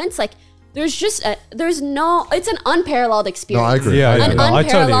at once. Like, it's an unparalleled experience. No, I agree. Yeah, An I totally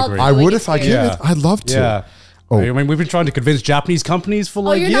unparalleled agree. I would if I could. Yeah. I'd love to. Yeah. Oh. I mean, we've been trying to convince Japanese companies for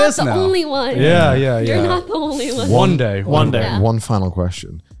like you're years not the now. only one. Yeah. You're not the only one. One day. Yeah. One final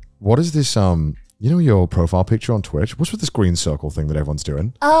question. What is this, your profile picture on Twitch? What's with this green circle thing that everyone's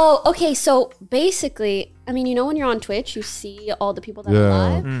doing? Oh, okay. So basically, I mean, when you're on Twitch, you see all the people that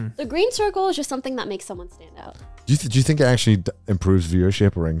are live. The green circle is just something that makes someone stand out. Do you think it actually improves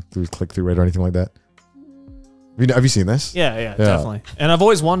viewership or click-through rate or anything like that? Have you seen this? Yeah, definitely. And I've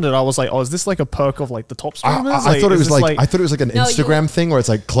always wondered. I was like, oh, is this like a perk of like the top streamers? I thought it was like I thought it was like an Instagram thing where it's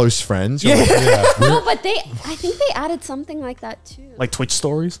like close friends. Yeah. No, but I think they added something like that too. Like Twitch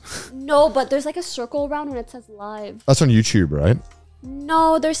stories. No, but there's like a circle around when it says live. That's on YouTube, right?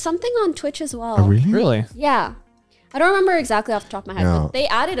 No, there's something on Twitch as well. Oh, really? Really? Yeah. I don't remember exactly off the top of my head, Yeah. but they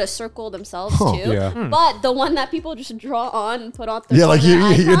added a circle themselves too. Yeah. But the one that people just draw on and put on the Like you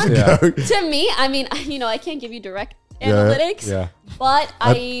icon, go. to me, I mean, I can't give you direct analytics, Yeah. but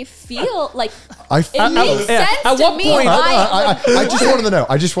I feel like I it makes sense At to what me. point- I just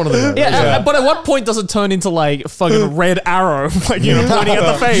wanted to know. Yeah, but at what point does it turn into like fucking red arrow, like pointing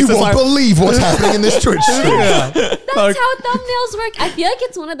at the face? You It's won't like, believe what's happening in this Twitch stream. That's how thumbnails work. I feel like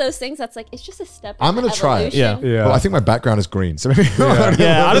it's one of those things that's like it's just a step. I'm gonna try it. Yeah. Yeah. Well, I think my background is green, so maybe.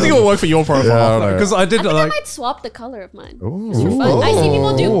 yeah, I don't think it will work for your profile. Yeah, I don't know. Because I did I think I like might swap the color of mine. Ooh. Just for fun. I see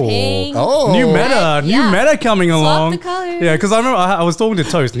people do pink. new meta, new Yeah. meta coming along. the colors. Yeah, because I remember I was talking to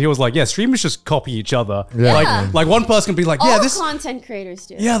Toast and he was like, "Yeah, streamers just copy each other. Yeah. Like one person can be like, All yeah, this." content creators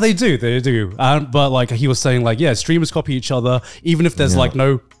do. Yeah, they do. But like he was saying, like, yeah, streamers copy each other, even if there's like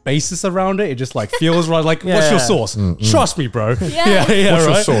no basis around it. It just like feels right. Like, what's your source? Trust me, bro. Yeah. What's your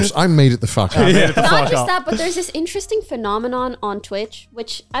right. source? I made it the fuck up. Not just that, but there's this interesting phenomenon on Twitch,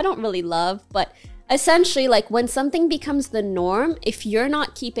 which I don't really love, but essentially, like when something becomes the norm, if you're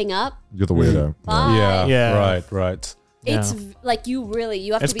not keeping up, You're the weirdo. bye. Yeah. Right. It's like you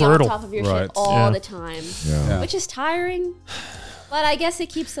have It's to be brutal. on top of your Right. shit all the time, Yeah. which is tiring. But I guess it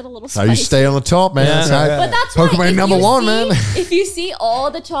keeps it a little How spicy. you stay on the top, man. That's how- But that's why Pokimane if number you one, see- man. If you see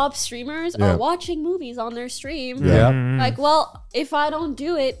all the top streamers Yeah. are watching movies on their stream, Yeah. like, well, if I don't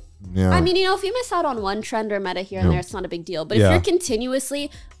do it, Yeah. I mean, if you miss out on one trend or meta here and there, it's not a big deal. But if Yeah. you're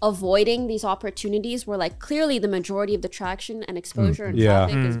continuously avoiding these opportunities where, like, clearly the majority of the traction and exposure and Yeah.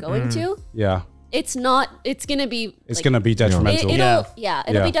 traffic is going to, Yeah. it's not. It's gonna be. It's like, gonna be detrimental. It'll Yeah.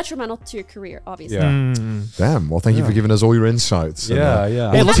 it'll Yeah. be detrimental to your career, obviously. Yeah. Damn. Well, thank you for giving us all your insights. and,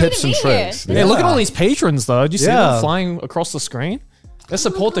 Yeah. all Happy tips to and be here. tricks. Hey, look at all these patrons though. Do you see Yeah. them flying across the screen? Let's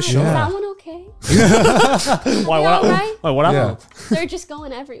support the Is show. that one okay? Why, You all right? what happened? They're just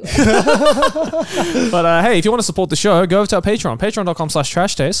going everywhere. But hey, if you want to support the show, go over to our Patreon,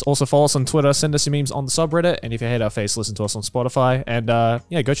 patreon.com/trash taste. Also follow us on Twitter, send us your memes on the subreddit, and if you hate our face, listen to us on Spotify. And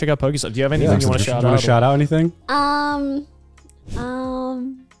yeah, go check out Pokis. Do you have anything you want to shout Do you want out? to shout out anything?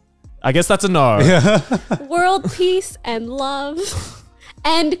 I guess that's a no. World peace and love.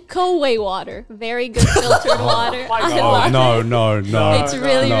 And Koei water. Very good filtered water. I love it. No. It's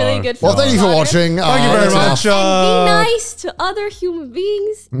really, really good Well, filtered thank you for water. watching. Thank you very much. And be nice to other human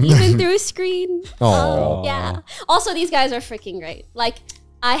beings, even through a screen. Aw. Yeah. Also, these guys are freaking great. Like,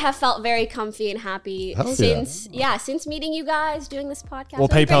 I have felt very comfy and happy Hell since meeting you guys, doing this podcast. We'll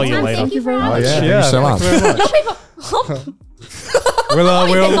It was a PayPal great you time. later. Thank you very Oh, much. yeah. Thank you so much. No PayPal. We'll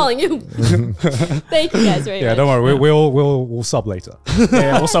I'm calling you. Thank you guys very yeah, much. don't worry. We'll sub later.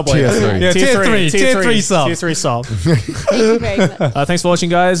 Yeah, we'll sub later. Tier 3. Yeah, tier 3 sub. Tier 3 sub. Thank you very much. Thanks for watching,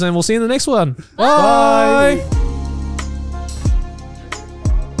 guys, and we'll see you in the next one. Bye.